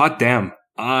hot damn,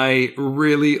 I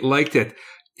really liked it.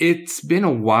 it's been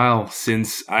a while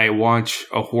since I watch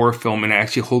a horror film and I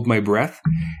actually hold my breath.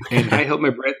 And I held my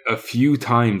breath a few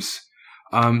times.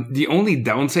 The only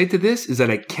downside to this is that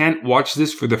I can't watch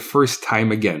this for the first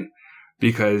time again.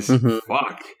 Because,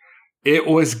 fuck, it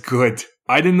was good.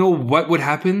 I didn't know what would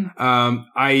happen.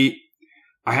 I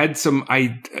read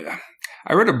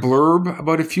a blurb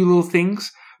about a few little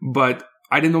things, but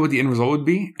I didn't know what the end result would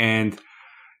be. And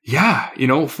yeah,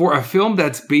 for a film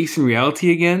that's based in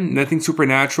reality again, nothing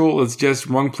supernatural, it's just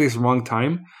wrong place, wrong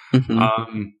time.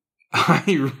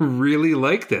 I really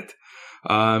liked it.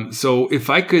 So if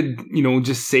I could,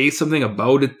 just say something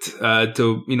about it,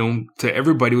 to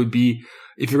everybody, would be,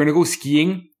 if you're going to go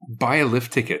skiing, buy a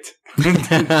lift ticket.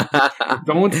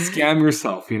 Don't scam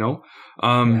yourself,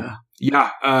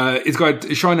 it's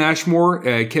got Sean Ashmore,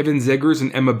 Kevin Zegers,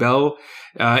 and Emma Bell.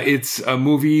 It's a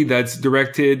movie that's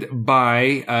directed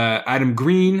by Adam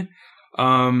Green.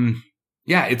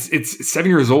 It's 7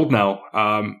 years old now.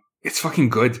 It's fucking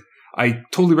good. I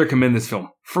totally recommend this film.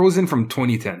 Frozen from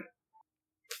 2010.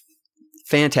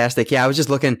 Fantastic. Yeah, I was just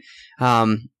looking.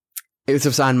 It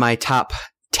was on my top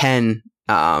 10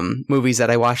 movies that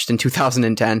I watched in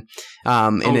 2010.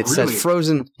 And it says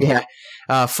Frozen. Yeah.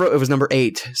 It was number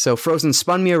 8. So Frozen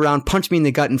spun me around, punched me in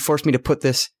the gut, and forced me to put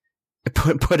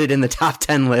it in the top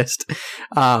 10 list.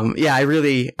 I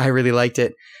really liked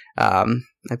it. I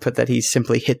put that he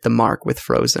simply hit the mark with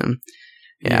Frozen.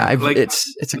 Yeah,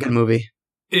 it's a good movie.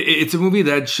 It's a movie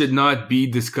that should not be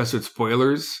discussed with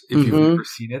spoilers if you've never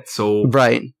seen it. So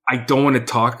right. I don't want to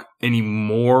talk any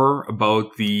more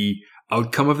about the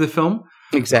outcome of the film.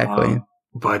 Exactly.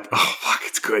 But fuck,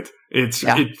 it's good. It's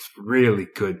really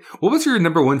good. What was your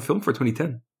number 1 film for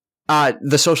 2010?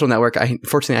 The Social Network.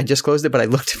 Unfortunately, I just closed it, but I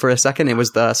looked for a second. It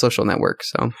was The Social Network.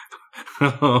 So,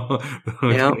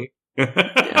 okay.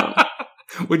 Yeah.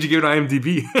 What'd you give it on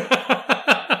IMDb?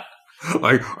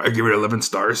 I give it 11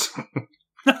 stars.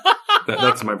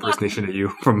 That's my impersonation of you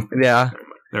from. Yeah.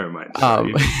 Never mind.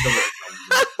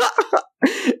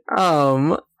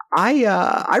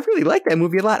 I really like that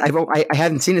movie a lot. I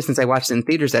haven't seen it since I watched it in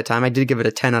theaters that time. I did give it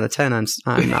a 10 out of 10 on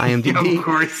IMDb. Of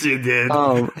course you did.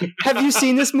 Have you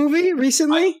seen this movie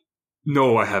recently?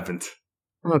 No, I haven't.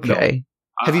 Okay.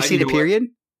 No. Have you seen it, period?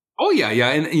 Oh, yeah.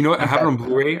 And I have it on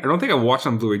Blu-ray. I don't think I watched it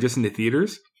on Blu-ray, just in the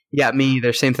theaters. Yeah, me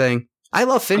either. Same thing. I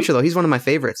love Fincher, though. He's one of my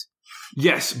favorites.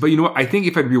 Yes, but you know what? I think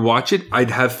if I'd rewatch it,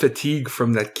 I'd have fatigue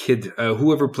from that kid,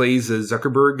 whoever plays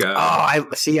Zuckerberg.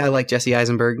 I like Jesse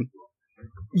Eisenberg.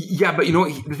 Yeah, but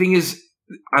the thing is,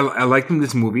 I liked him in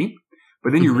this movie,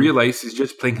 but then you realize he's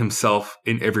just playing himself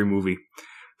in every movie.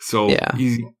 So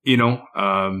he's, so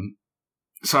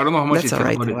I don't know how much you think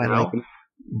about it now.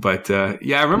 But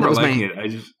I remember liking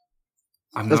it.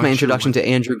 That was my introduction to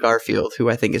Andrew Garfield, who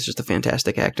I think is just a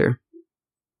fantastic actor.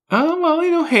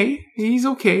 Hey, he's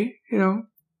okay. You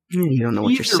don't know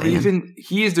what you're saying.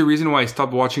 He is the reason why I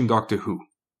stopped watching Doctor Who.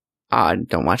 I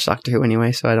don't watch Doctor Who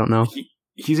anyway, so I don't know.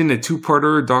 He's in a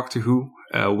 2-parter Doctor Who,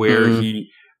 where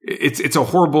it's a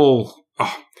horrible.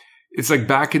 It's like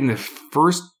back in the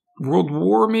First World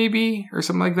War, maybe, or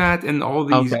something like that, and all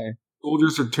these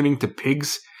soldiers are turning to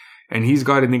pigs, and he's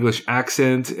got an English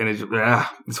accent, and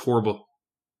it's horrible.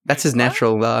 That's his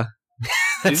natural.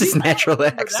 That's his natural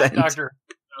accent. Doctor.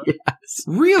 Yes.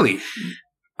 Really?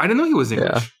 I didn't know he was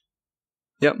English.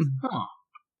 Yeah. Yep. Oh.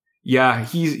 Yeah,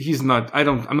 he's not.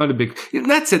 I'm not a big.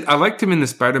 That's it. I liked him in the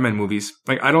Spider-Man movies.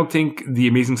 Like, I don't think the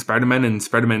Amazing Spider-Man and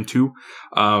Spider-Man 2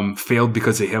 failed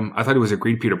because of him. I thought he was a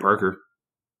great Peter Parker.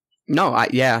 No, I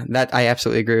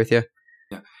absolutely agree with you.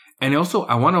 Yeah, and also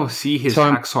I want to see his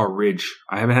Hacksaw Ridge.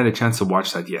 I haven't had a chance to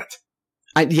watch that yet.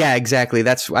 Yeah, exactly.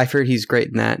 I've heard he's great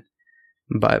in that.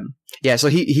 But yeah, so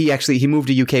he moved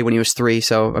to UK when he was 3,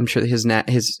 so I'm sure his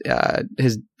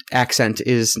accent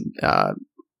is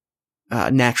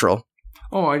natural.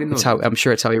 Oh, I didn't know. I'm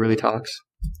sure it's how he really talks.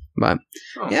 But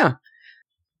yeah.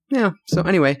 So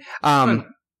anyway,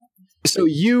 so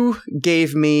you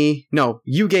gave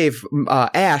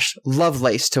Ash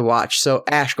Lovelace to watch. So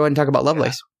Ash, go ahead and talk about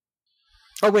Lovelace.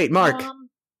 Oh wait, Mark,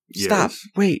 stop. Yes.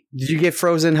 Wait, did you give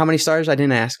Frozen how many stars? I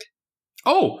didn't ask.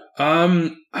 Oh,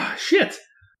 shit.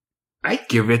 I'd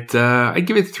give it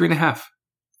 3.5.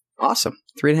 Awesome.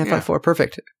 3.5 out of 4.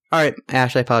 Perfect. All right,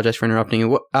 Ash, I apologize for interrupting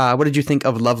you. What did you think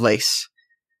of Lovelace?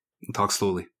 Talk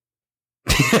slowly.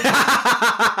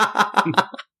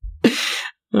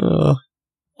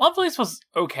 Lovelace was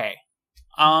okay.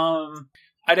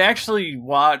 I'd actually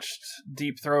watched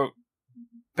Deep Throat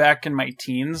back in my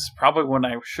teens, probably when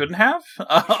I shouldn't have.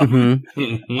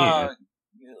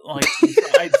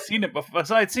 I'd seen it before,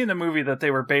 so I'd seen the movie that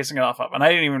they were basing it off of, and I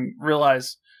didn't even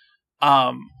realize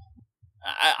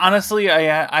honestly,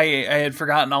 I had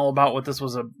forgotten all about what it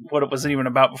was even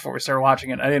about before we started watching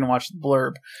it. I didn't watch the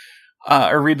blurb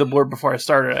or read the blurb before I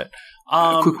started it.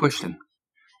 Quick question.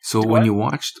 So when you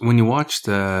watched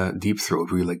Deep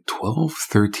Throat, were you like 12,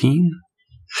 13?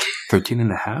 13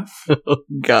 and a half? Oh,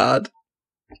 God.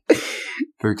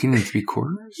 13 and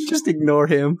 3/4? Just ignore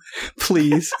him,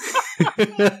 please. I'm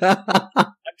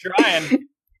trying.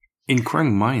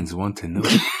 Inquiring minds want to know.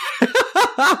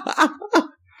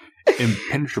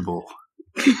 Impenetrable.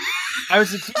 I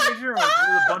was a teenager and I was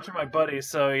with a bunch of my buddies,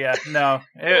 so yeah, no,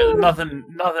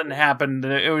 nothing happened.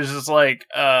 It was just like,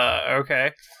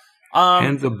 okay.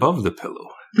 Hands above the pillow.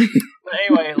 But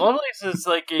anyway, Lovelace is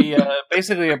like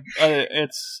basically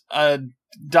it's a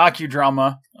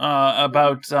docudrama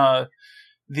about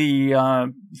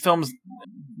the film's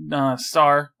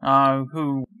star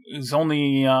who whose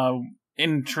only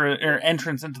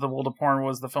entrance into the world of porn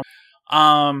was the film.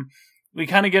 We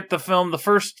kind of get the film. The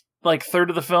first like third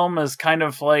of the film is kind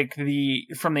of like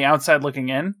from the outside looking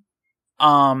in.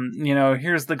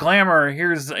 Here's the glamour.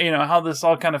 Here's how this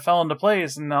all kind of fell into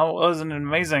place, and how wasn't it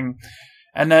amazing?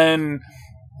 And then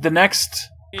the next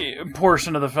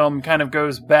portion of the film kind of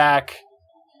goes back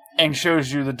and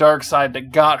shows you the dark side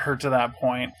that got her to that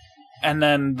point. And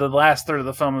then the last third of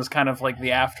the film is kind of like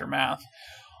the aftermath.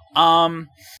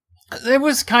 It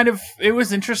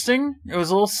was interesting. It was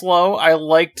a little slow. I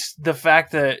liked the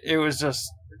fact that it was just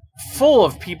full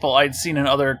of people I'd seen in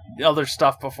other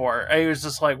stuff before. It was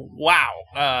just like,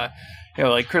 wow.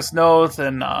 Like Chris Noth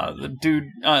and the dude,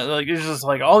 like it was just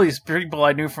like all these people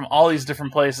I knew from all these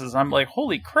different places. I'm like,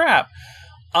 holy crap.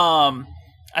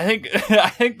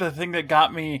 I think the thing that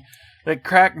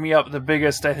cracked me up the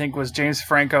biggest, I think, was James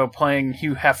Franco playing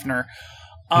Hugh Hefner.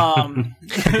 That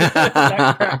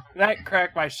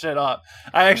cracked my shit up.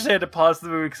 I actually had to pause the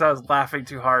movie because I was laughing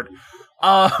too hard.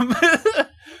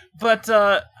 But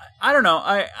I don't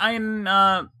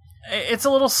know. It's a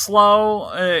little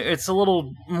slow. It's a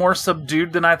little more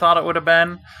subdued than I thought it would have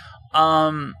been.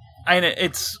 I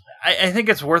think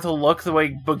it's worth a look the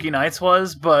way Boogie Nights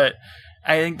was, but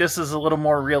I think this is a little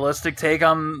more realistic take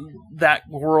on that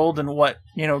world and what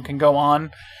can go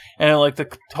on, and like the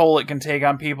toll it can take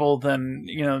on people than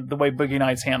the way Boogie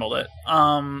Nights handled it.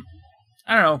 I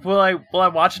don't know. Will I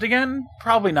watch it again?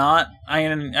 Probably not. I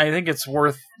think it's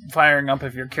worth firing up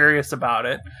if you're curious about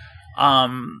it.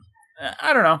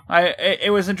 I don't know.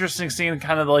 It was interesting seeing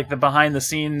kind of like the behind the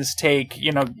scenes take,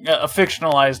 a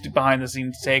fictionalized behind the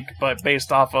scenes take, but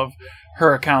based off of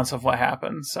her accounts of what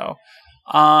happened. So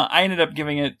I ended up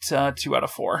giving it 2 out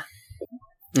of 4.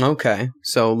 Okay,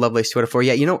 so Lovelace 2 out of 4.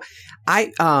 Yeah,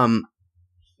 I've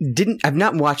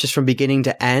not watched this from beginning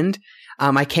to end.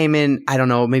 I came in, I don't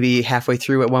know, maybe halfway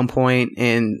through at one point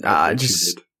and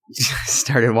just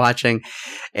started watching,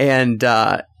 and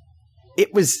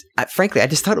it was, frankly, I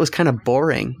just thought it was kind of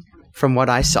boring from what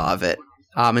I saw of it.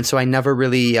 And so I never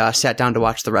really sat down to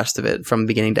watch the rest of it from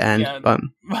beginning to end. Yeah,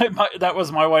 that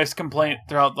was my wife's complaint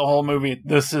throughout the whole movie.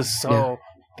 This is so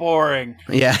boring.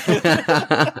 Yeah.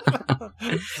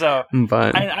 So,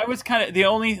 but I was kind of the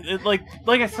only, like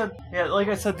I said,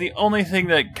 the only thing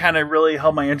that kind of really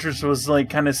held my interest was like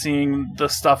kind of seeing the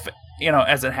stuff,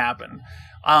 as it happened.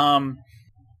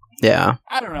 Yeah.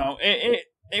 I don't know.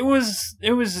 It was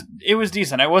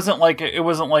decent. It wasn't like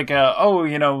we're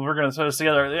gonna throw this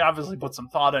together. They obviously put some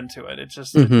thought into it. It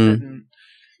just didn't,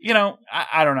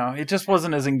 I don't know. It just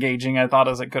wasn't as engaging I thought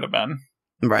as it could have been.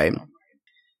 Right.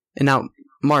 And now,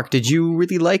 Mark, did you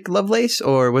really like Lovelace,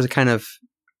 or was it kind of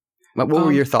what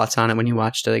were your thoughts on it when you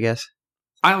watched it? I guess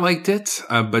I liked it,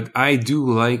 but I do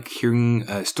like hearing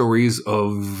stories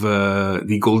of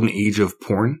the golden age of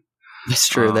porn. That's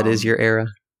true. That is your era.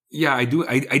 Yeah, I do.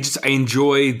 I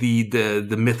enjoy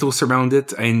the mythos around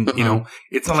it, and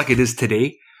it's not like it is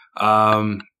today.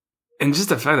 And just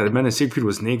the fact that Amanda Seyfried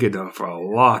was naked for a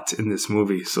lot in this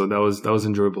movie, so that was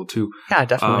enjoyable too. Yeah,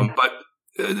 definitely.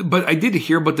 But I did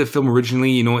hear about the film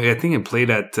originally. I think it played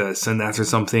at Sundance or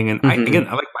something, and I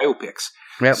like biopics.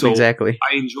 Yep, so exactly.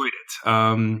 I enjoyed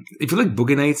it. If you like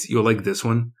Boogie Nights, you'll like this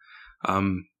one.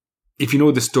 If you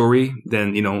know the story,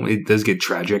 then it does get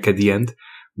tragic at the end,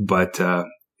 but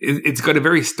it's got a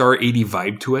very Star 80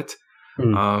 vibe to it.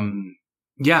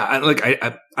 Yeah,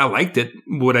 I liked it.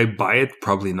 Would I buy it?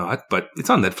 Probably not, but it's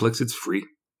on Netflix. It's free.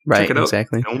 Right, check it out.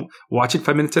 Exactly. Watch it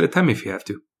 5 minutes at a time if you have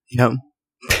to. Yep.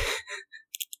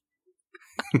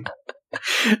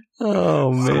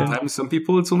 Oh man! Sometimes some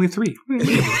people it's only 3.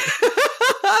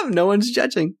 No one's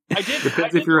judging. I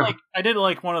did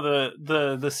like one of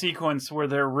the sequence where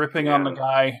they're ripping on the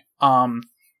guy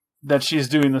that she's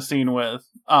doing the scene with.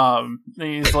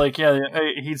 He's like,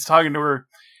 he's talking to her,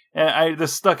 And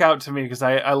this stuck out to me because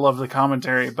I love the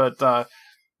commentary, but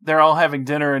they're all having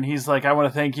dinner, and he's like, "I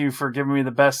want to thank you for giving me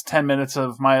the best 10 minutes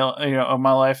of my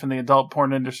life in the adult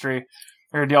porn industry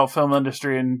or adult film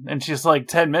industry," and she's like,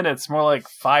 10 minutes, more like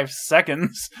 5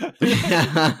 seconds.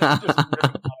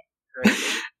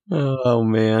 Oh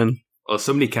man! Well,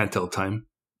 somebody can't tell time.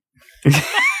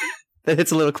 That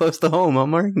hits a little close to home, huh,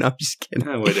 Mark? No, I'm just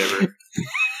kidding. Whatever.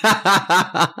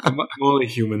 I'm only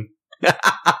human.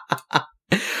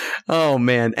 Oh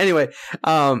man. Anyway,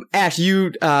 Ash,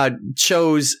 you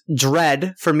chose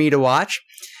Dread for me to watch.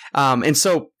 And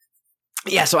so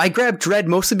I grabbed Dread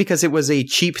mostly because it was a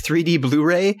cheap 3D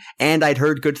Blu-ray and I'd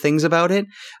heard good things about it.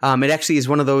 It actually is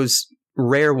one of those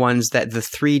rare ones that the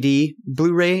 3D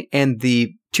Blu-ray and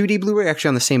the 2D Blu-ray are actually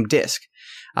on the same disc.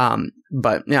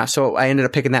 But yeah, so I ended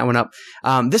up picking that one up.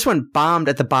 This one bombed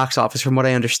at the box office from what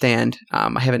I understand.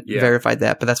 I haven't verified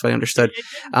that, but that's what I understood. It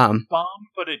didn't bomb,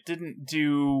 but it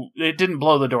didn't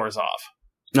blow the doors off.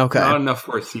 Okay. Not enough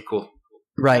for a sequel.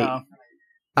 Right.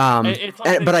 It's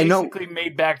like they basically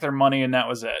made back their money and that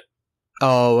was it.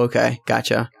 Oh, okay.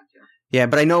 Gotcha. Yeah,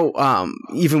 but I know,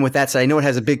 even with that said, I know it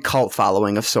has a big cult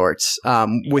following of sorts,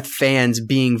 with fans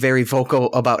being very vocal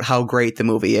about how great the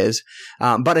movie is.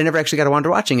 But I never actually got around to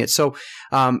watching it. So,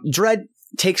 Dread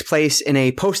takes place in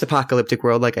a post-apocalyptic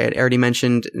world, like I had already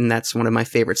mentioned, and that's one of my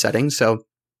favorite settings. So,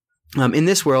 in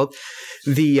this world,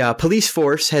 the police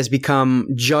force has become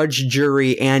judge,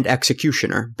 jury, and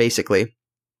executioner, basically,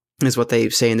 is what they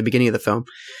say in the beginning of the film.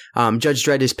 Judge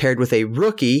Dredd is paired with a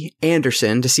rookie,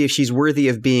 Anderson, to see if she's worthy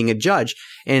of being a judge.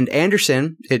 And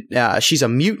Anderson, she's a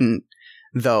mutant,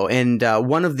 though, and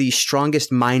one of the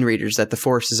strongest mind readers that the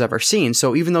Force has ever seen.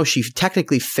 So even though she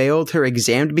technically failed her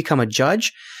exam to become a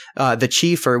judge, the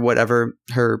chief or whatever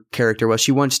her character was,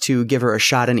 she wants to give her a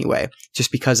shot anyway,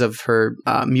 just because of her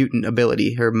mutant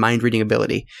ability, her mind-reading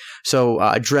ability. So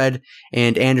Dredd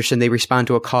and Anderson, they respond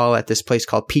to a call at this place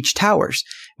called Peach Towers,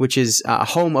 which is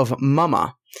home of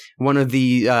Mama, one of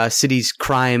the city's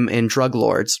crime and drug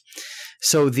lords.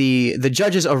 So the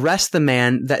judges arrest the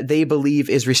man that they believe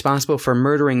is responsible for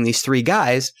murdering these 3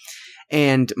 guys,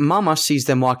 and Mama sees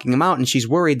them walking him out, and she's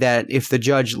worried that if the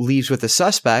judge leaves with the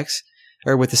suspect,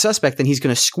 then he's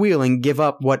going to squeal and give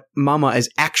up what Mama is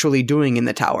actually doing in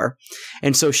the tower.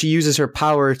 And so she uses her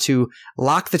power to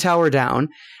lock the tower down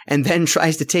and then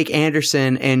tries to take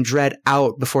Anderson and Dredd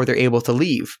out before they're able to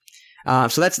leave.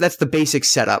 So that's the basic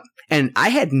setup. And I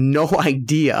had no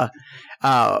idea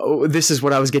this is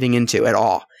what I was getting into at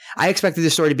all. I expected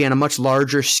this story to be on a much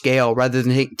larger scale rather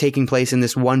than taking place in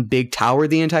this one big tower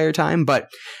the entire time. But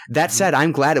that said,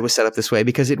 I'm glad it was set up this way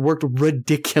because it worked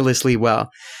ridiculously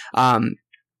well.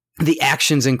 The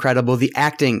action's incredible. The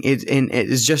acting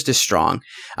is just as strong.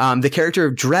 The character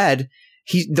of Dredd,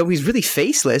 though he's really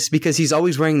faceless because he's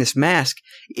always wearing this mask,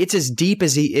 it's as deep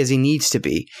as he needs to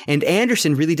be. And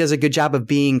Anderson really does a good job of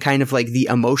being kind of like the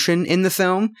emotion in the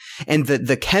film, and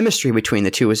the chemistry between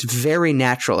the two is very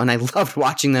natural. And I loved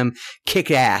watching them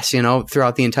kick ass,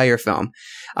 throughout the entire film.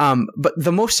 But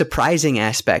the most surprising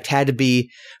aspect had to be,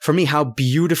 for me, how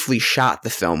beautifully shot the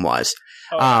film was.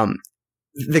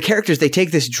 The characters, they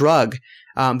take this drug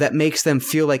that makes them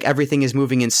feel like everything is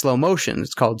moving in slow motion.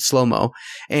 It's called slow-mo.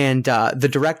 And the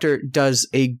director does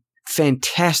a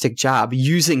fantastic job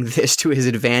using this to his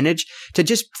advantage to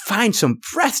just find some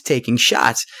breathtaking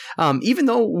shots. Even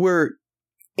though we're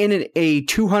in a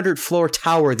 200-floor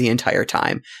tower the entire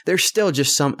time, there's still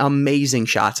just some amazing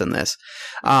shots in this.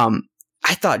 I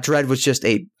thought Dredd was just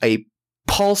a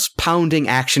pulse-pounding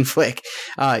action flick.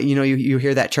 You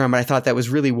hear that term, but I thought that was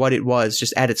really what it was,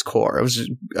 just at its core. It was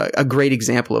a great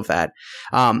example of that.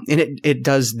 And it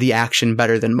does the action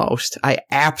better than most. I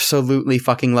absolutely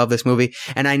fucking love this movie.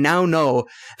 And I now know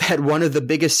that one of the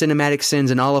biggest cinematic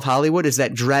sins in all of Hollywood is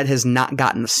that Dredd has not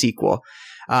gotten a sequel.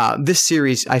 This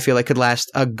series, I feel like, could last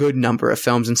a good number of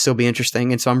films and still be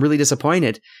interesting. And so I'm really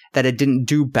disappointed that it didn't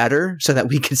do better so that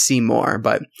we could see more.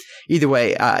 But either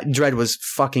way, Dredd was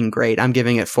fucking great. I'm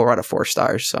giving it 4 out of 4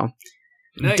 stars. So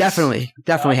nice. Definitely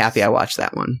happy I watched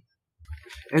that one.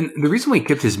 And the reason why he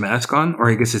kept his mask on, or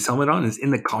I guess his helmet on, is in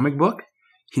the comic book,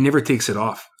 he never takes it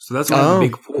off. So that's one of the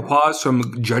big faux pas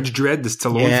from Judge Dredd, the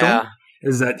Stallone film,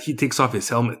 is that he takes off his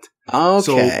helmet.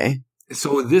 Okay.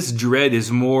 So this Dredd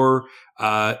is more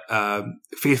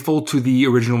faithful to the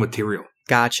original material.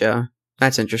 Gotcha.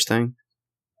 That's interesting.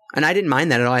 And I didn't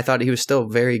mind that at all. I thought he was still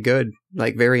very good,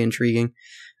 like very intriguing.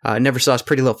 Never saw his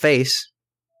pretty little face,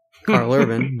 Carl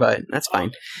Urban, but that's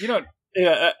fine.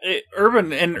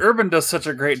 Urban does such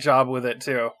a great job with it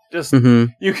too. Just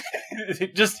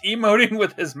just emoting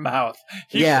with his mouth.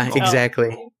 Yeah,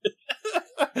 exactly.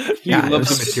 He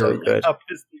loves the material. So good. How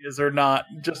pissed he is or not,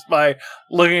 just by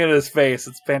looking at his face.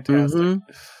 It's fantastic.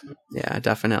 Mm-hmm. Yeah,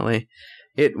 definitely.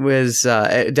 It was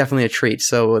definitely a treat.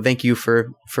 So thank you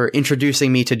for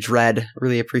introducing me to Dread.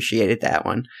 Really appreciated that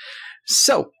one.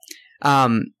 So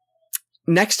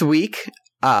next week,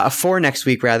 I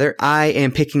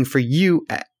am picking for you,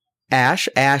 Ash.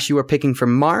 Ash, you are picking for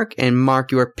Mark, and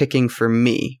Mark, you are picking for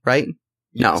me, right?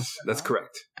 Yes, No, that's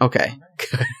correct. Okay,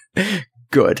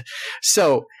 good.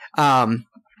 So,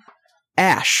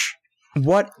 Ash,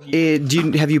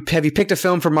 have you picked a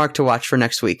film for Mark to watch for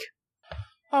next week?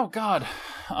 Oh God,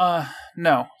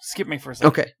 no. Skip me for a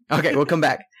second. Okay, we'll come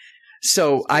back.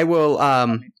 So I will.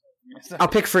 I'll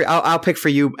pick for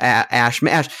you, Ash.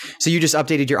 Ash. So you just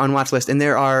updated your unwatched list, and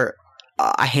there are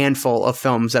a handful of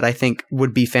films that I think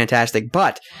would be fantastic.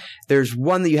 But there's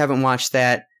one that you haven't watched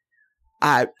that.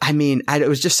 It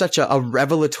was just such a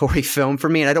revelatory film for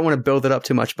me, and I don't want to build it up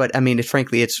too much, but I mean,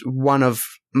 it's one of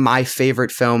my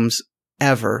favorite films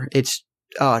ever. It's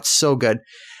so good.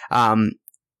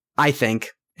 I think.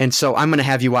 And so I'm going to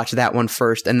have you watch that one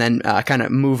first and then kind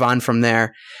of move on from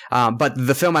there. But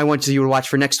the film I want you to watch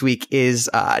for next week is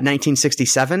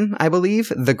 1967, I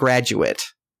believe, The Graduate.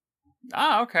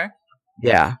 Ah, okay.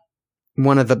 Yeah.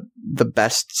 One of the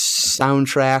best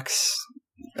soundtracks.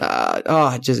 I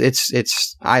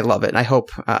love it. I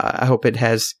hope it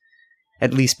has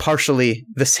at least partially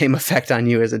the same effect on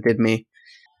you as it did me.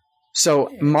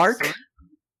 So, Mark?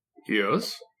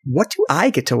 Yes? What do I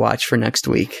get to watch for next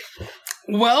week?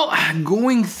 Well,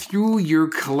 going through your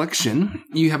collection,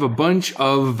 you have a bunch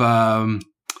of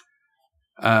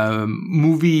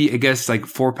movie, I guess, like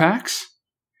 4-packs.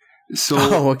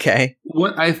 So, okay.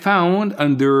 What I found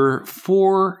under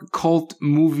 4 Cult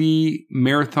Movie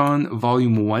Marathon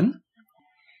Volume 1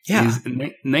 is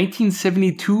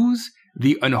 1972's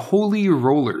The Unholy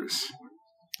Rollers.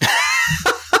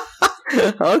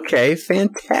 Okay,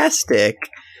 fantastic.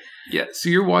 Yeah, so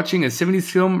you're watching a 70s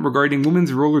film regarding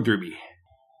women's roller derby.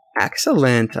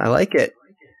 Excellent. I like it.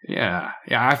 Yeah.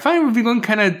 I find we've been going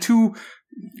kind of too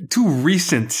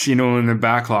recent, in the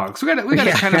backlog. So we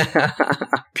gotta kind of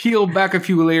peel back a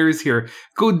few layers here.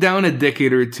 Go down a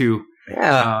decade or two.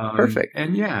 Yeah, perfect.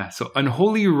 And so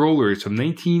Unholy Rollers from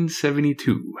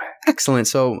 1972. Excellent.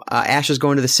 So Ash is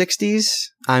going to the 60s.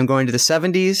 I'm going to the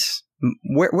 70s.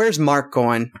 Where's Mark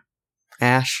going?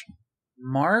 Ash?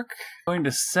 Mark, going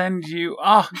to send you.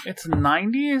 It's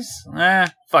 90s?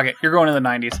 Fuck it. You're going to the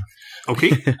 90s.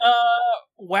 Okay.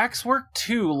 Waxwork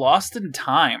 2, Lost in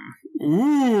Time.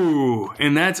 Ooh,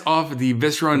 and that's off the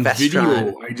Vestron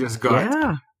video I just got.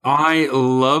 Yeah. I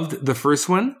loved the first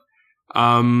one.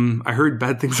 I heard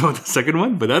bad things about the second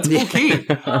one, but that's okay.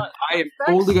 I am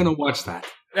totally going to watch that.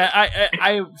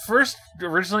 I first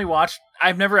originally watched.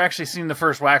 I've never actually seen the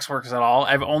first Waxworks at all.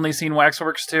 I've only seen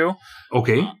Waxworks 2.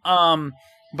 Okay.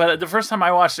 But the first time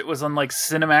I watched it was on like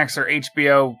Cinemax or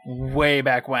HBO way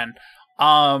back when.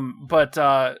 But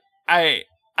I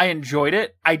enjoyed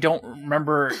it. I don't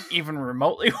remember even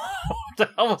remotely what the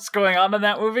hell was going on in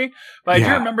that movie, but I do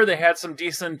remember they had some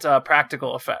decent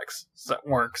practical effects that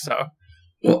work. So.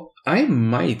 Well, I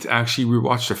might actually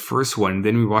rewatch the first one,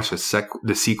 then rewatch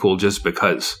the sequel just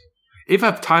because. If I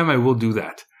have time, I will do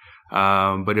that.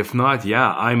 But if not,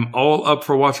 I'm all up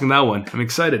for watching that one. I'm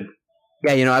excited.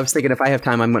 Yeah, I was thinking if I have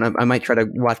time, I might try to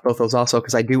watch both those also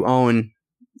because I do own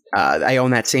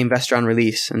that same Vestron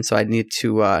release, and so I need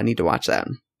to watch that.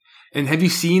 And have you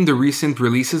seen the recent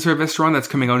releases for Vestron that's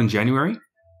coming out in January?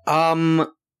 In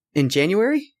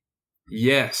January?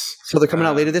 Yes. So they're coming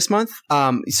out later this month?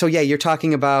 So you're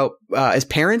talking about as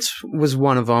Parents was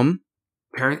one of them.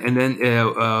 Parent, and then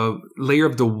Layer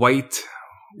of the White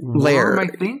Worm, I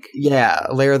think? Yeah,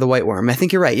 Layer of the White Worm. I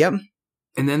think you're right, yep.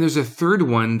 And then there's a third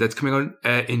one that's coming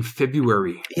out in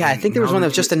February. Yeah, I think there was one that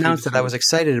was just announced that I was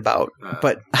excited about,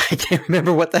 but I can't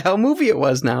remember what the hell movie it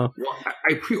was now. Well,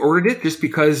 I pre-ordered it just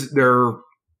because they're...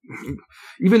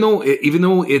 Even though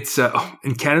it's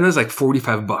in Canada it's like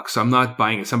 $45, so I'm not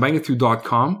buying it. So I'm buying it through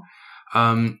 .com,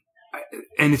 and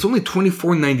it's only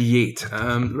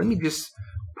 $24.98. Let me just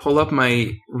pull up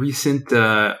my recent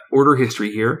order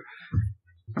history here,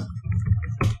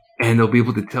 and I'll be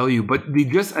able to tell you. But they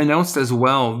just announced as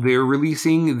well they're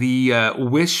releasing the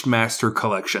Wishmaster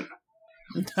collection.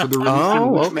 So they're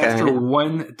releasing Wishmaster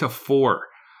 1 to 4.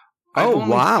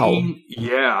 Wow!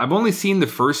 I've only seen the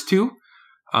first two.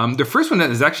 The first one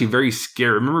is actually very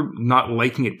scary. I remember not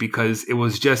liking it because it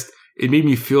made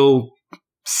me feel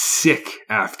sick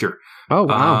after. Oh,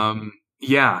 wow.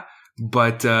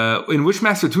 But in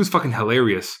Wishmaster 2 is fucking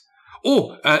hilarious.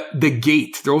 Oh, The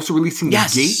Gate. They're also releasing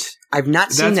The Gate. I've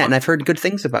not seen that, and I've heard good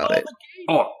things about it. The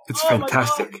Oh, it's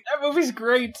fantastic. My God, that movie's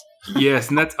great. Yes,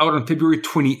 and that's out on February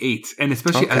 28th. And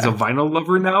especially as a vinyl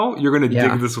lover now, you're going to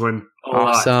dig this one a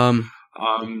lot. Awesome.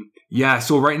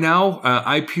 So right now,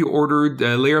 I pre-ordered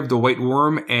Lair of the White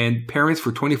Worm and Parents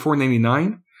for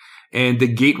 $24.99. And the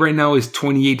gate right now is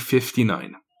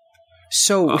 $28.59.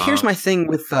 So here's my thing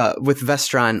with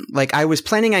Vestron. Like, I was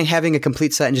planning on having a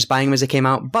complete set and just buying them as they came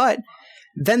out, but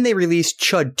then they released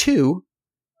Chud 2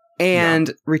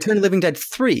 and Return of the Living Dead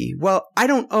 3. Well, I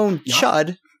don't own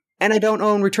Chud, and I don't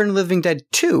own Return of the Living Dead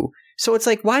 2. So it's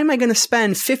like, why am I going to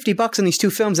spend $50 on these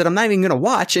two films that I'm not even going to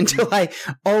watch until I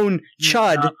own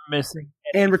Chud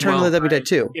and Return of the Living Dead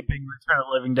 2? Skipping Return of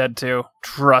the Living Dead 2.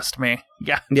 Trust me.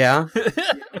 Yeah. Yeah.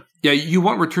 Yeah, you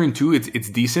want Return 2, it's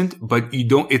decent, but you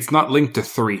don't. It's not linked to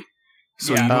 3.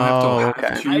 So you don't have to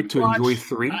have 2 to enjoy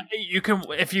 3. You can,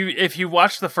 if you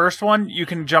watch the first one, you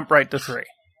can jump right to 3.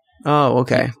 Oh,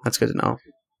 okay. That's good to know.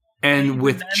 And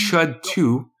with Chud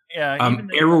 2,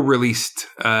 Arrow released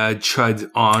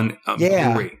Chud on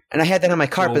Blu-ray. And I had that on my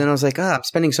cart, but then I was like, I'm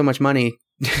spending so much money.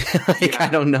 I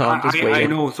don't know. I'm just waiting. I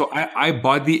know. So I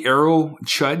bought the Arrow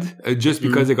Chud just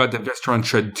because I got the Vestron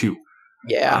Chud 2.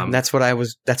 Yeah, that's what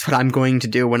I'm going to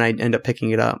do when I end up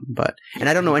picking it up. And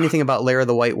I don't know anything about Lair of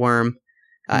the White Worm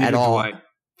at all.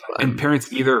 And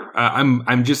Parents either. I'm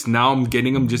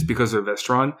getting them just because of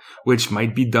Vestron, which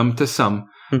might be dumb to some.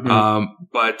 Mm-hmm.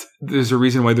 But there's a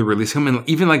reason why they're releasing them. And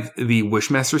even like the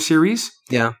Wishmaster series.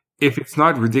 Yeah. If it's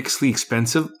not ridiculously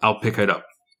expensive, I'll pick it up.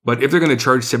 But if they're going to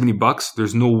charge $70,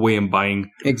 there's no way I'm buying.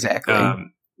 Exactly.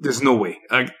 There's no way.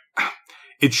 Like,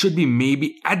 it should be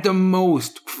maybe at the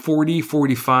most 40,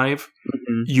 45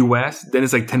 US. Then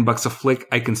it's like $10 a flick.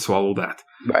 I can swallow that.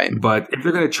 Right. But if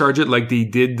they're going to charge it like they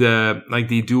did, like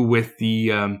they do with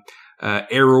the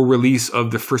Arrow release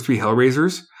of the first 3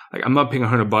 Hellraisers, like I'm not paying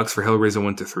 $100 for Hellraiser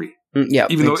 1 to 3. Yeah,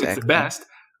 even though it's the best,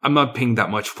 I'm not paying that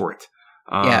much for it.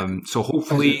 So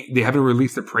hopefully they haven't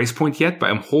released the price point yet, but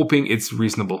I'm hoping it's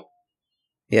reasonable.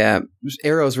 Yeah,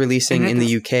 Arrow's releasing in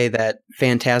the UK that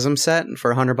Phantasm set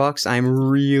for $100. I'm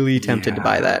really tempted to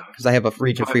buy that because I have a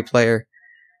region-free player.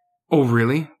 Oh,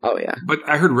 really? Oh, yeah. But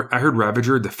I heard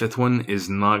Ravager, the 5th one, is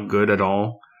not good at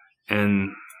all,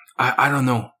 and I don't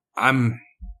know. I'm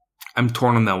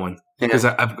torn on that one because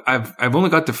I've only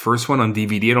got the first one on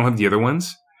DVD. I don't have the other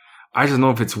ones. I just don't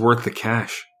know if it's worth the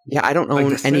cash. Yeah, I don't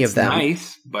own any of them.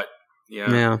 Nice, but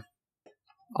yeah.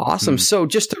 Awesome. So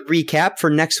just to recap for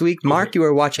next week, Mark, you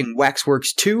are watching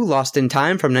Waxworks 2, Lost in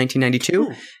Time from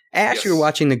 1992. Ash, you were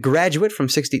watching The Graduate from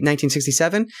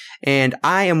 1967. And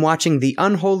I am watching The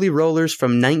Unholy Rollers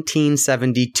from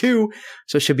 1972.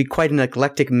 So it should be quite an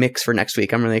eclectic mix for next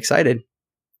week. I'm really excited.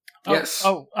 Yes.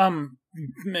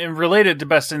 Related to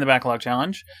Best in the Backlog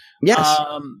Challenge. Yes.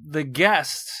 The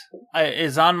Guest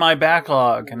is on my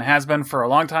backlog and has been for a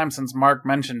long time since Mark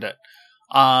mentioned it.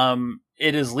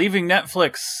 It is leaving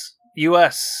Netflix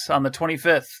US on the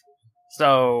 25th.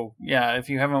 So, yeah, if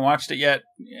you haven't watched it yet,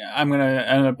 I'm going to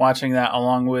end up watching that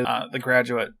along with The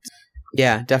Graduate.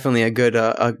 Yeah, definitely a good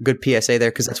PSA there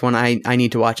because that's one I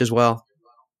need to watch as well.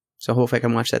 So hopefully I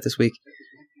can watch that this week.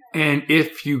 And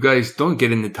if you guys don't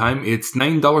get in the time, it's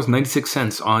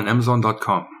 $9.96 on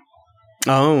Amazon.com.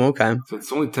 Oh, okay. So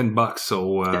it's only $10.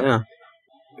 So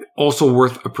also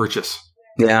worth a purchase.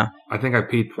 Yeah. I think I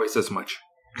paid twice as much.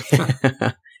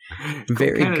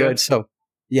 Very good. So,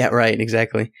 yeah, right,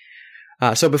 exactly.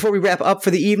 So before we wrap up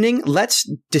for the evening, let's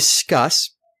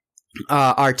discuss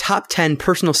our top 10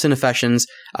 personal Cinefessions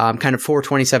kind of for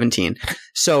 2017.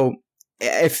 So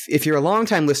if you're a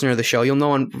longtime listener of the show, you'll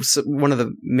know on one of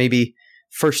the maybe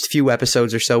first few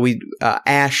episodes or so, we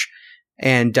Ash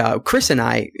and Chris and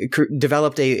I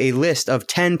developed a list of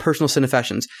 10 personal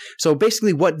Cinefessions. So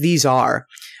basically what these are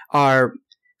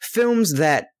films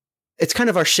that it's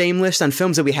kind of our shame list on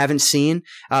films that we haven't seen,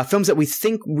 films that we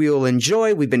think we'll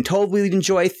enjoy, we've been told we'd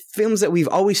enjoy, films that we've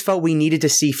always felt we needed to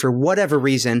see for whatever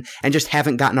reason and just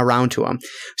haven't gotten around to them.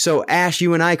 So Ash,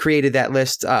 you and I created that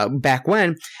list back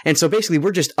when, and so basically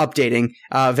we're just updating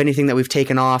of anything that we've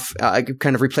taken off,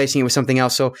 kind of replacing it with something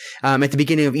else. So at the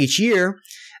beginning of each year,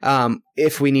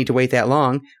 if we need to wait that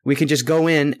long, we can just go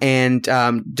in and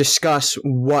discuss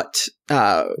what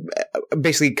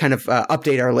basically kind of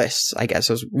update our lists, I guess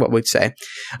is what we'd say.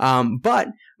 But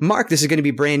Mark, this is going to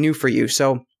be brand new for you.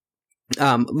 So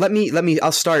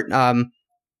I'll start.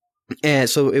 And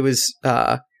so it was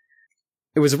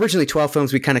originally 12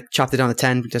 films. We kind of chopped it down to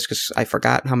 10 just because I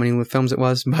forgot how many films it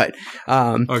was. But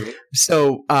okay.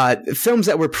 So films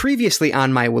that were previously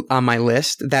on my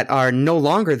list that are no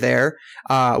longer there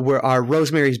are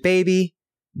Rosemary's Baby,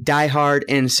 Die Hard,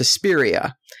 and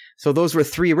Suspiria. So those were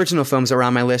 3 original films that were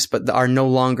on my list, but are no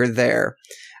longer there.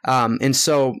 And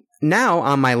so now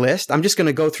on my list, I'm just going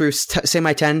to go through, say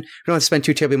my 10. We don't have to spend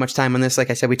too terribly much time on this. Like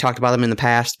I said, we talked about them in the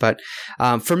past. But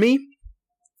for me,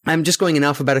 I'm just going in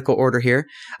alphabetical order here.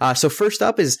 So first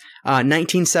up is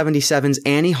 1977's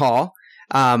Annie Hall.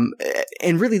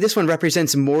 And really, this one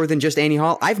represents more than just Annie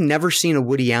Hall. I've never seen a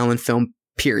Woody Allen film,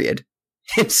 period.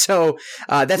 And so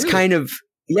that's really? Kind of,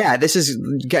 yeah, this is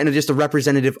kind of just a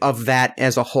representative of that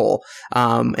as a whole.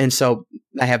 And so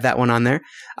I have that one on there.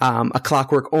 A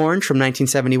Clockwork Orange from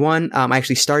 1971. I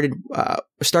actually started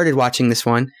watching this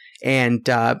one and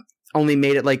only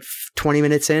made it like 20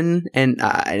 minutes in, and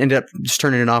I ended up just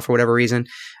turning it off for whatever reason.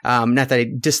 Not that I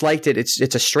disliked it.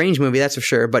 It's a strange movie, that's for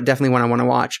sure, but definitely one I want to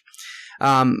watch.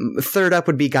 Third up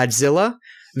would be Godzilla,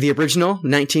 the original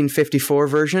 1954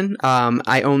 version.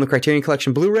 I own the Criterion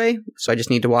Collection Blu-ray, so I just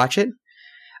need to watch it.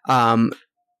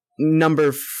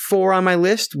 Number 4 on my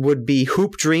list would be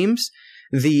Hoop Dreams,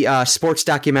 the sports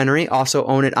documentary. Also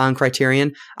own it on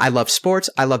Criterion. I love sports.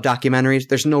 I love documentaries.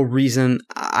 There's no reason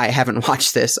I haven't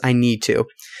watched this. I need to.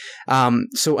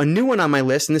 So a new one on my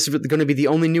list, and this is going to be the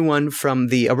only new one from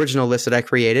the original list that I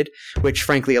created, which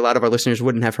frankly a lot of our listeners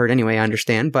wouldn't have heard anyway, I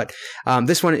understand. But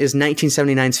this one is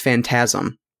 1979's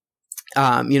Phantasm.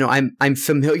 I'm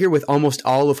familiar with almost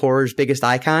all of horror's biggest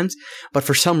icons, but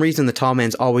for some reason the tall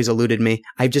man's always eluded me.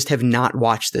 I just have not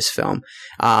watched this film.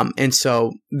 And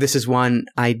so this is one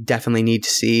I definitely need to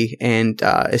see, and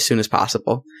as soon as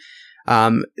possible.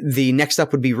 The next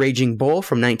up would be Raging Bull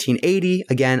from 1980.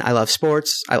 Again, I love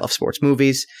sports. I love sports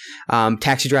movies.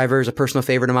 Taxi Driver is a personal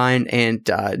favorite of mine, and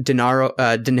De Niro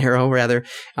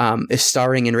is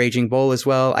starring in Raging Bull as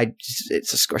well.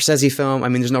 It's a Scorsese film. I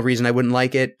mean, there's no reason I wouldn't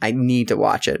like it. I need to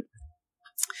watch it.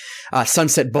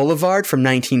 Sunset Boulevard from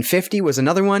 1950 was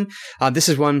another one. This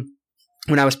is one.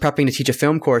 When I was prepping to teach a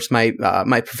film course, my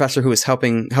professor who was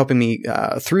helping me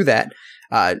through that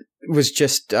was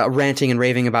just ranting and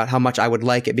raving about how much I would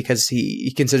like it, because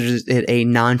he considers it a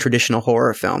non-traditional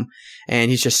horror film, and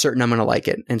he's just certain I'm going to like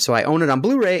it. And so I own it on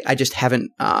Blu-ray. I just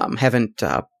haven't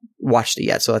watched it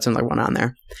yet, so that's another one on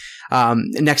there.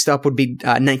 Next up would be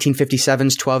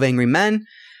 1957's 12 Angry Men.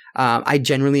 I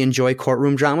generally enjoy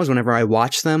courtroom dramas whenever I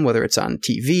watch them, whether it's on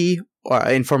TV or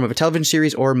in form of a television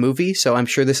series or a movie. So I'm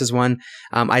sure this is one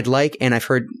I'd like, and I've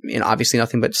heard obviously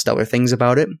nothing but stellar things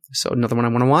about it. So another one I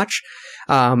want to watch.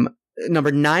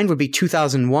 Number 9 would be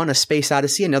 2001: A Space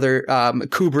Odyssey, another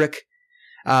Kubrick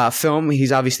film.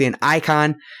 He's obviously an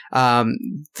icon. The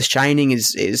Shining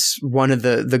is one of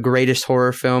the greatest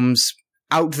horror films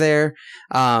out there.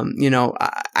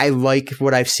 I like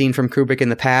what I've seen from Kubrick in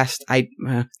the past. I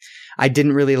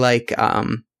didn't really like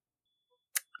what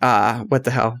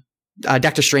the hell.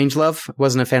 Dr. Strangelove,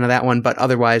 wasn't a fan of that one, but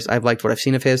otherwise I've liked what I've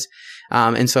seen of his.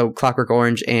 And so Clockwork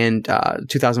Orange and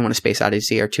 2001: A Space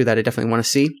Odyssey are two that I definitely want to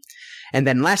see. And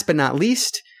then last but not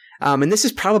least, and this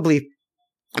is probably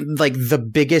like the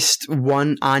biggest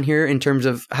one on here in terms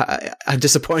of how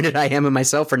disappointed I am in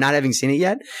myself for not having seen it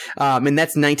yet. And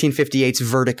that's 1958's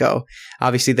Vertigo,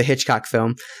 obviously the Hitchcock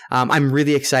film. I'm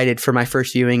really excited for my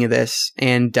first viewing of this.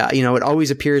 And, it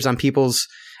always appears on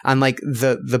like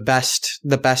the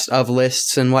best of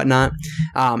lists and whatnot.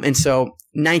 And so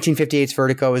 1958's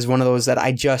Vertigo is one of those that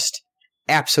I just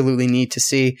absolutely need to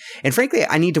see. And frankly,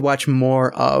 I need to watch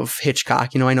more of Hitchcock.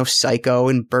 I know Psycho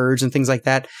and Birds and things like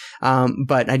that.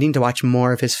 But I need to watch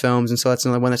more of his films. And so that's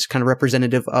another one that's kind of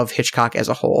representative of Hitchcock as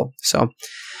a whole. So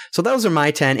those are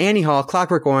my 10. Annie Hall,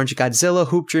 Clockwork Orange, Godzilla,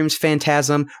 Hoop Dreams,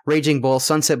 Phantasm, Raging Bull,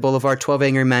 Sunset Boulevard, 12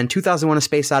 Angry Men, 2001: A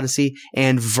Space Odyssey,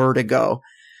 and Vertigo.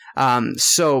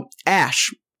 So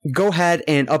Ash, go ahead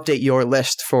and update your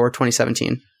list for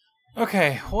 2017.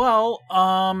 Okay, well,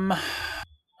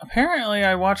 apparently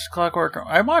I watched Clockwork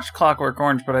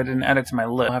Orange, but I didn't add it to my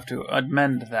list. I'll have to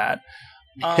amend that.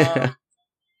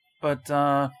 But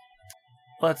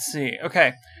let's see.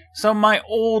 Okay, so my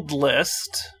old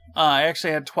list, I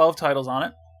actually had 12 titles on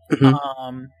it.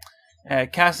 Mm-hmm.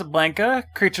 Casablanca,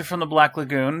 Creature from the Black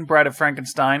Lagoon, Bride of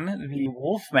Frankenstein, The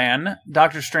Wolfman,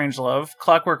 Doctor Strangelove,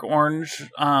 Clockwork Orange,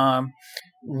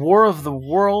 War of the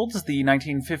Worlds, the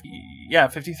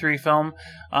 1953 film,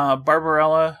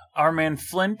 Barbarella, Our Man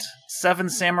Flint, Seven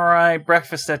Samurai,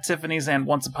 Breakfast at Tiffany's, and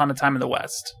Once Upon a Time in the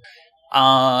West.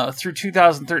 Through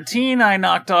 2013, I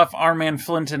knocked off Our Man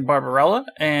Flint and Barbarella.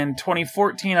 And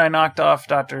 2014, I knocked off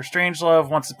Doctor Strangelove,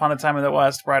 Once Upon a Time in the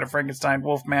West, Bride of Frankenstein,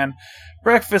 Wolfman,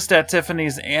 Breakfast at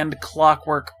Tiffany's, and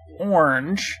Clockwork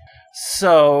Orange.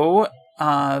 So,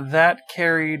 that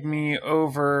carried me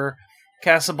over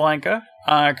Casablanca,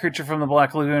 Creature from the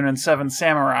Black Lagoon, and Seven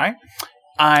Samurai.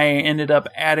 I ended up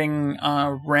adding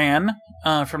Ran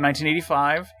from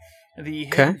 1985. The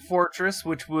Hidden Fortress,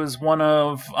 which was one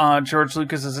of George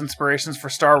Lucas's inspirations for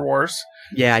Star Wars.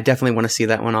 Yeah, I definitely want to see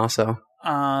that one also.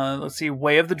 Let's see,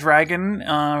 Way of the Dragon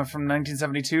from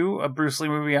 1972, a Bruce Lee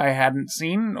movie I hadn't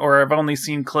seen, or I've only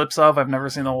seen clips of. I've never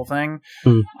seen the whole thing.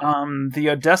 The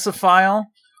Odessa File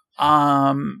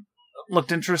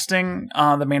looked interesting.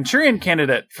 The Manchurian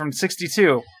Candidate from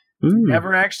 1962.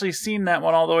 Never actually seen that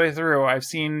one all the way through. I've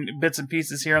seen bits and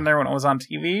pieces here and there when it was on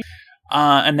TV.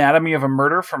 Anatomy of a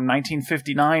Murder from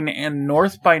 1959, and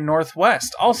North by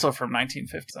Northwest, also from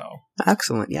 1950. So.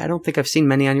 Excellent. Yeah, I don't think I've seen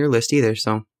many on your list either,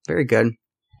 so very good.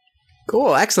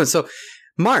 Cool, excellent. So,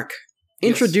 Mark,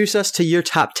 introduce us to your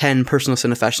top 10 personal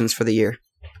Cinefessions for the year.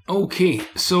 Okay,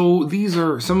 so these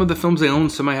are some of the films I own,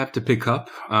 some I have to pick up,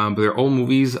 but they're all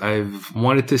movies I've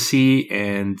wanted to see,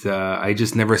 and I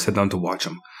just never sat down to watch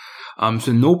them.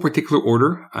 So no particular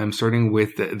order. I'm starting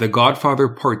with The Godfather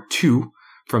Part 2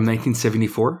 from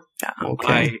 1974.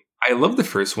 Okay. I love the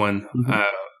first one. I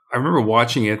remember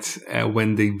watching it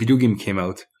when the video game came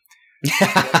out.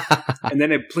 And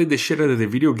then I played the shit out of the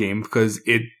video game because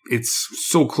it's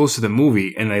so close to the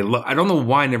movie, and I don't know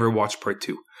why I never watched Part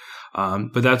 2.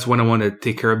 But that's one I want to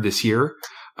take care of this year.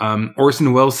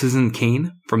 Orson Welles' Citizen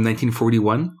Kane from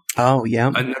 1941. Oh, yeah.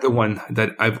 Another one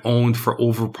that I've owned for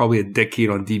over probably a decade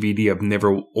on DVD. I've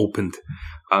never opened.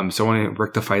 So I want to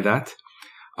rectify that.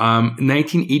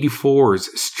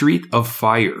 1984's Street of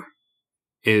Fire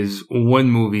is one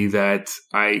movie that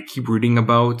I keep reading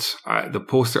about. The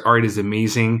poster art is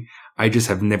amazing. I just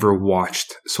have never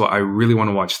watched. So I really want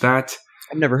to watch that.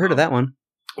 I've never heard of that one.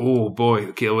 Oh, boy.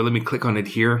 Okay, well, let me click on it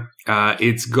here.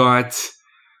 It's got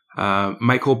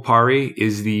Michael Paré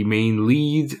is the main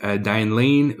lead. Diane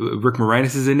Lane, Rick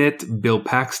Moranis is in it. Bill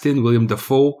Paxton, William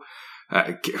Dafoe,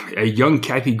 a young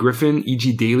Kathy Griffin,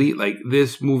 E.G. Daily. Like,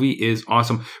 this movie is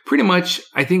awesome. Pretty much,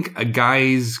 I think a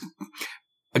guy's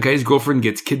girlfriend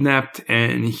gets kidnapped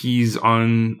and he's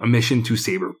on a mission to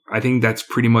save her. I think that's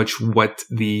pretty much what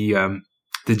the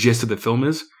gist of the film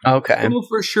is. Okay. I don't know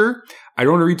for sure. I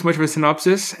don't want to read too much of a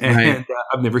synopsis, and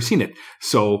I've never seen it.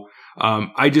 So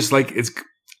I just like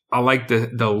I like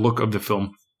the look of the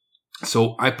film.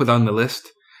 So I put on the list.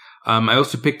 I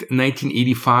also picked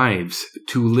 1985's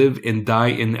To Live and Die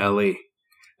in L.A.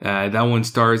 That one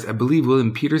stars, I believe,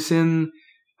 William Peterson.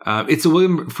 It's a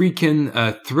William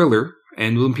Friedkin thriller,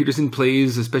 and William Peterson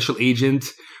plays a special agent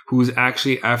who's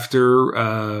actually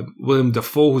after William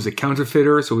Dafoe, who's a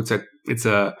counterfeiter. So it's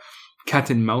a cat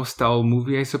and mouse style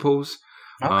movie, I suppose.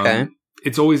 Okay.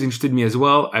 It's always interested me as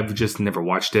well. I've just never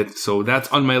watched it. So that's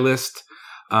on my list.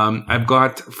 I've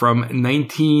got from let me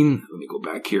go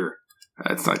back here.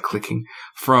 It's not clicking.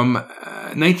 From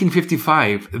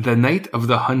 1955, The Night of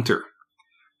the Hunter.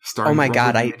 Oh my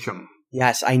God.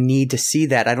 Yes, I need to see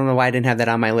that. I don't know why I didn't have that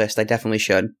on my list. I definitely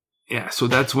should. Yeah, so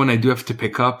that's one I do have to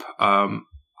pick up.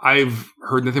 I've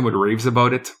heard nothing but raves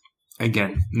about it.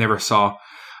 Again, never saw.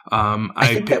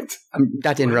 I picked.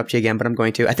 Not to interrupt you again, but I'm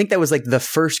going to. I think that was like the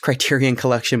first Criterion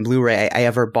Collection Blu-ray I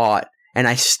ever bought, and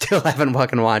I still haven't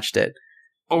fucking watched it.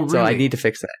 Oh, really? So I need to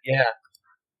fix that. Yeah.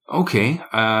 Okay.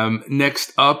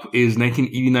 Next up is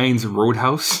 1989's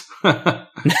Roadhouse.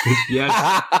 Yes.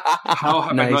 How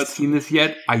have I not seen this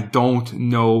yet? I don't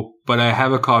know, but I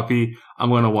have a copy. I'm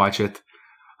going to watch it.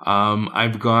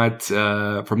 I've got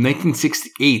from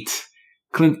 1968,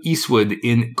 Clint Eastwood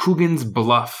in Coogan's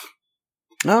Bluff.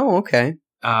 Oh, okay.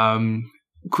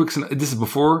 This is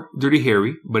before Dirty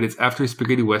Harry, but it's after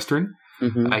Spaghetti Western.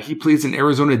 Mm-hmm. He plays an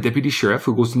Arizona deputy sheriff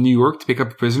who goes to New York to pick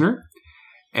up a prisoner,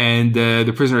 and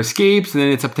the prisoner escapes, and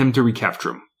then it's up to him to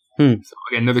recapture him. So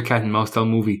again, another cat and mouse style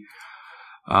movie.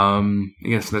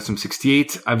 Again, so that's from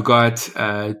 68. I've got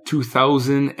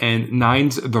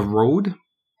 2009's The Road.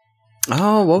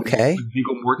 Oh, okay. With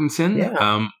Viggo Mortensen.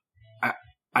 Yeah.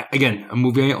 Again, a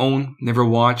movie I own, never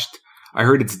watched. I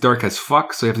heard it's dark as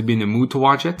fuck, so you have to be in the mood to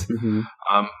watch it. Mm-hmm.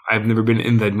 I've never been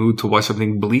in that mood to watch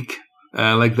something bleak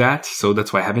like that, so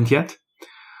that's why I haven't yet.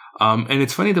 And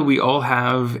it's funny that we all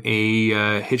have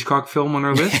a Hitchcock film on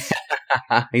our list.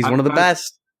 He's one of the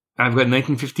best. I've got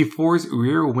 1954's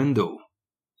Rear Window.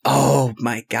 Oh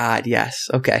my God, yes.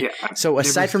 Okay. Yeah, so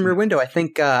aside from Rear Window, I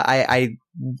think I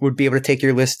would be able to take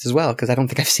your list as well, because I don't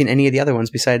think I've seen any of the other ones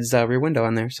besides Rear Window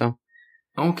on there. So.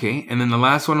 Okay, and then the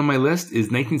last one on my list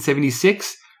is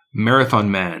 1976,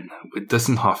 Marathon Man with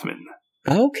Dustin Hoffman.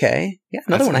 Okay, yeah,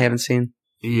 another one I haven't seen.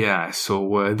 Yeah,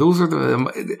 so those are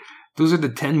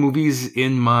the 10 movies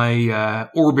in my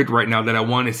orbit right now that I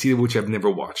want to see, which I've never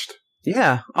watched.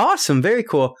 Yeah, awesome, very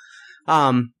cool,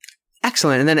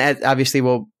 excellent. And then obviously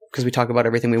we'll because we talk about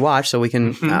everything we watch, so we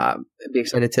can be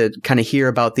excited to kind of hear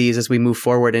about these as we move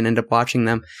forward and end up watching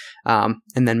them. And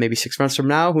then maybe 6 months from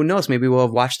now, who knows? Maybe we'll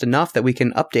have watched enough that we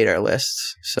can update our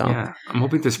lists. So yeah, I'm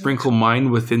hoping to sprinkle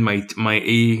mine within my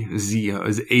A to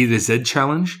Z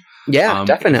challenge. Yeah,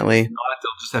 definitely. If not,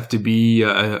 it'll just have to be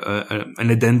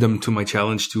an addendum to my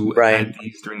challenge to add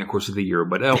these during the course of the year.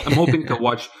 But I'm hoping to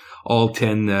watch all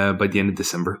 10 by the end of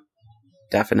December.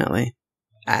 Definitely.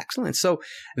 Excellent. So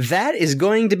that is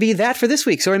going to be that for this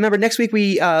week. So remember, next week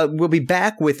we will be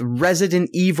back with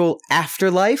Resident Evil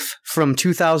Afterlife from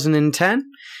 2010.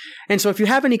 And so if you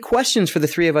have any questions for the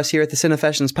three of us here at the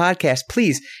Cinefessions podcast,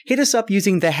 please hit us up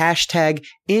using the hashtag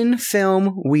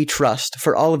 #InFilmWeTrust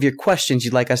for all of your questions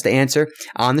you'd like us to answer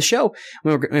on the show.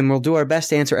 And we'll do our best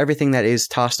to answer everything that is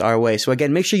tossed our way. So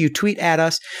again, make sure you tweet at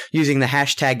us using the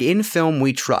hashtag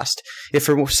 #InFilmWeTrust. If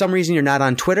for some reason you're not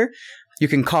on Twitter, you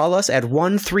can call us at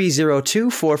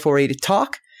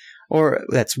 1-302-448-TALK, or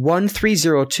that's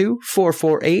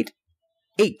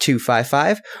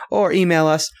 1-302-448-8255, or email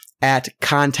us at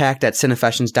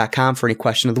contact@cinefessions.com for any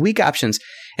question of the week options.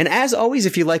 And as always,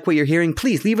 if you like what you're hearing,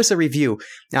 please leave us a review.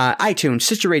 iTunes,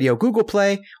 Stitcher Radio, Google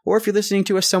Play, or if you're listening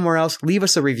to us somewhere else, leave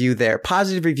us a review there.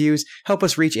 Positive reviews help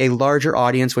us reach a larger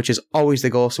audience, which is always the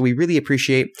goal. So we really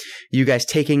appreciate you guys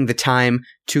taking the time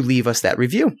to leave us that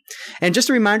review. And just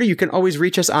a reminder, you can always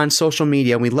reach us on social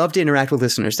media. We love to interact with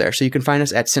listeners there. So you can find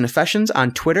us at Cinefessions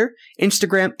on Twitter,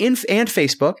 Instagram, and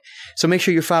Facebook. So make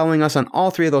sure you're following us on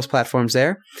all three of those platforms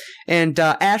there. And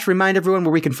Ash, remind everyone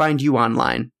where we can find you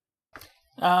online.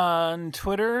 On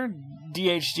Twitter,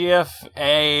 DHGFASHE.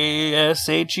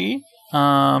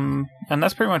 And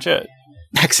that's pretty much it.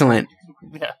 Excellent.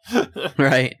 Yeah.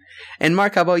 Right. And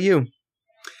Mark, how about you?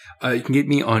 You can get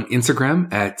me on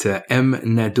Instagram at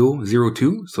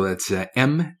mnado02. So that's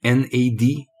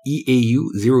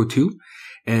MNADEAU02.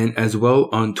 And as well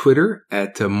on Twitter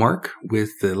at Mark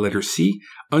with the letter C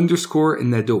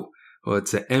 _Nado. Well,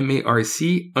 it's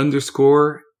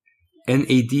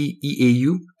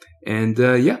MARC_NADEAU. And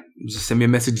just send me a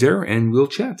message there and we'll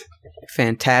chat.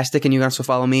 Fantastic. And you can also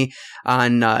follow me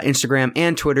on Instagram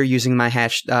and Twitter using my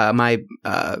my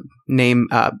name,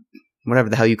 whatever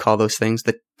the hell you call those things,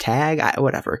 the tag,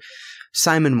 whatever.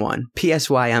 Simon1,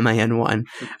 PSYMIN1.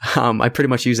 I pretty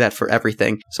much use that for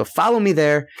everything. So follow me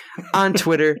there on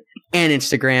Twitter and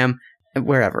Instagram and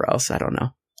wherever else. I don't know.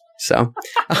 So,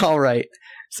 all right.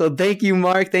 So thank you,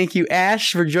 Mark. Thank you,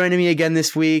 Ash, for joining me again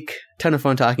this week. Ton of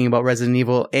fun talking about Resident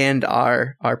Evil and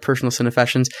our personal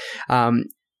Cinefessions.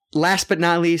 Last but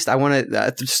not least, I want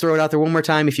to just throw it out there one more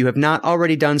time. If you have not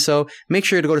already done so, make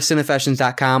sure to go to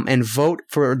cinefessions.com and vote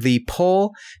for the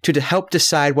poll to help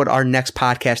decide what our next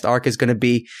podcast arc is going to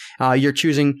be. You're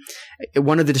choosing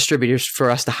one of the distributors for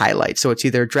us to highlight. So it's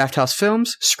either Drafthouse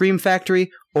Films, Scream Factory,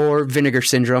 or Vinegar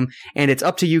Syndrome. And it's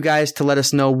up to you guys to let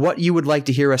us know what you would like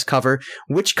to hear us cover.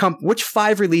 Which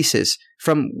 5 releases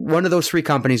from one of those 3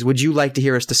 companies would you like to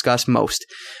hear us discuss most?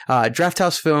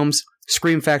 Drafthouse Films,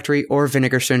 Scream Factory, or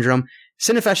Vinegar Syndrome.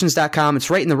 Cinefessions.com. It's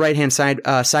right in the right-hand side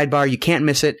sidebar. You can't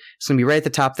miss it. It's going to be right at the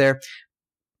top there.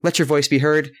 Let your voice be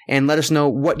heard and let us know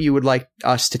what you would like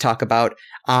us to talk about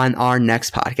on our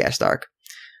next podcast arc.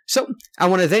 So I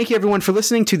want to thank you everyone for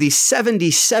listening to the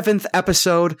 77th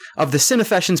episode of the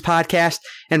Cinefessions podcast.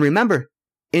 And remember,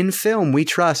 in film we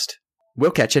trust.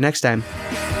 We'll catch you next time.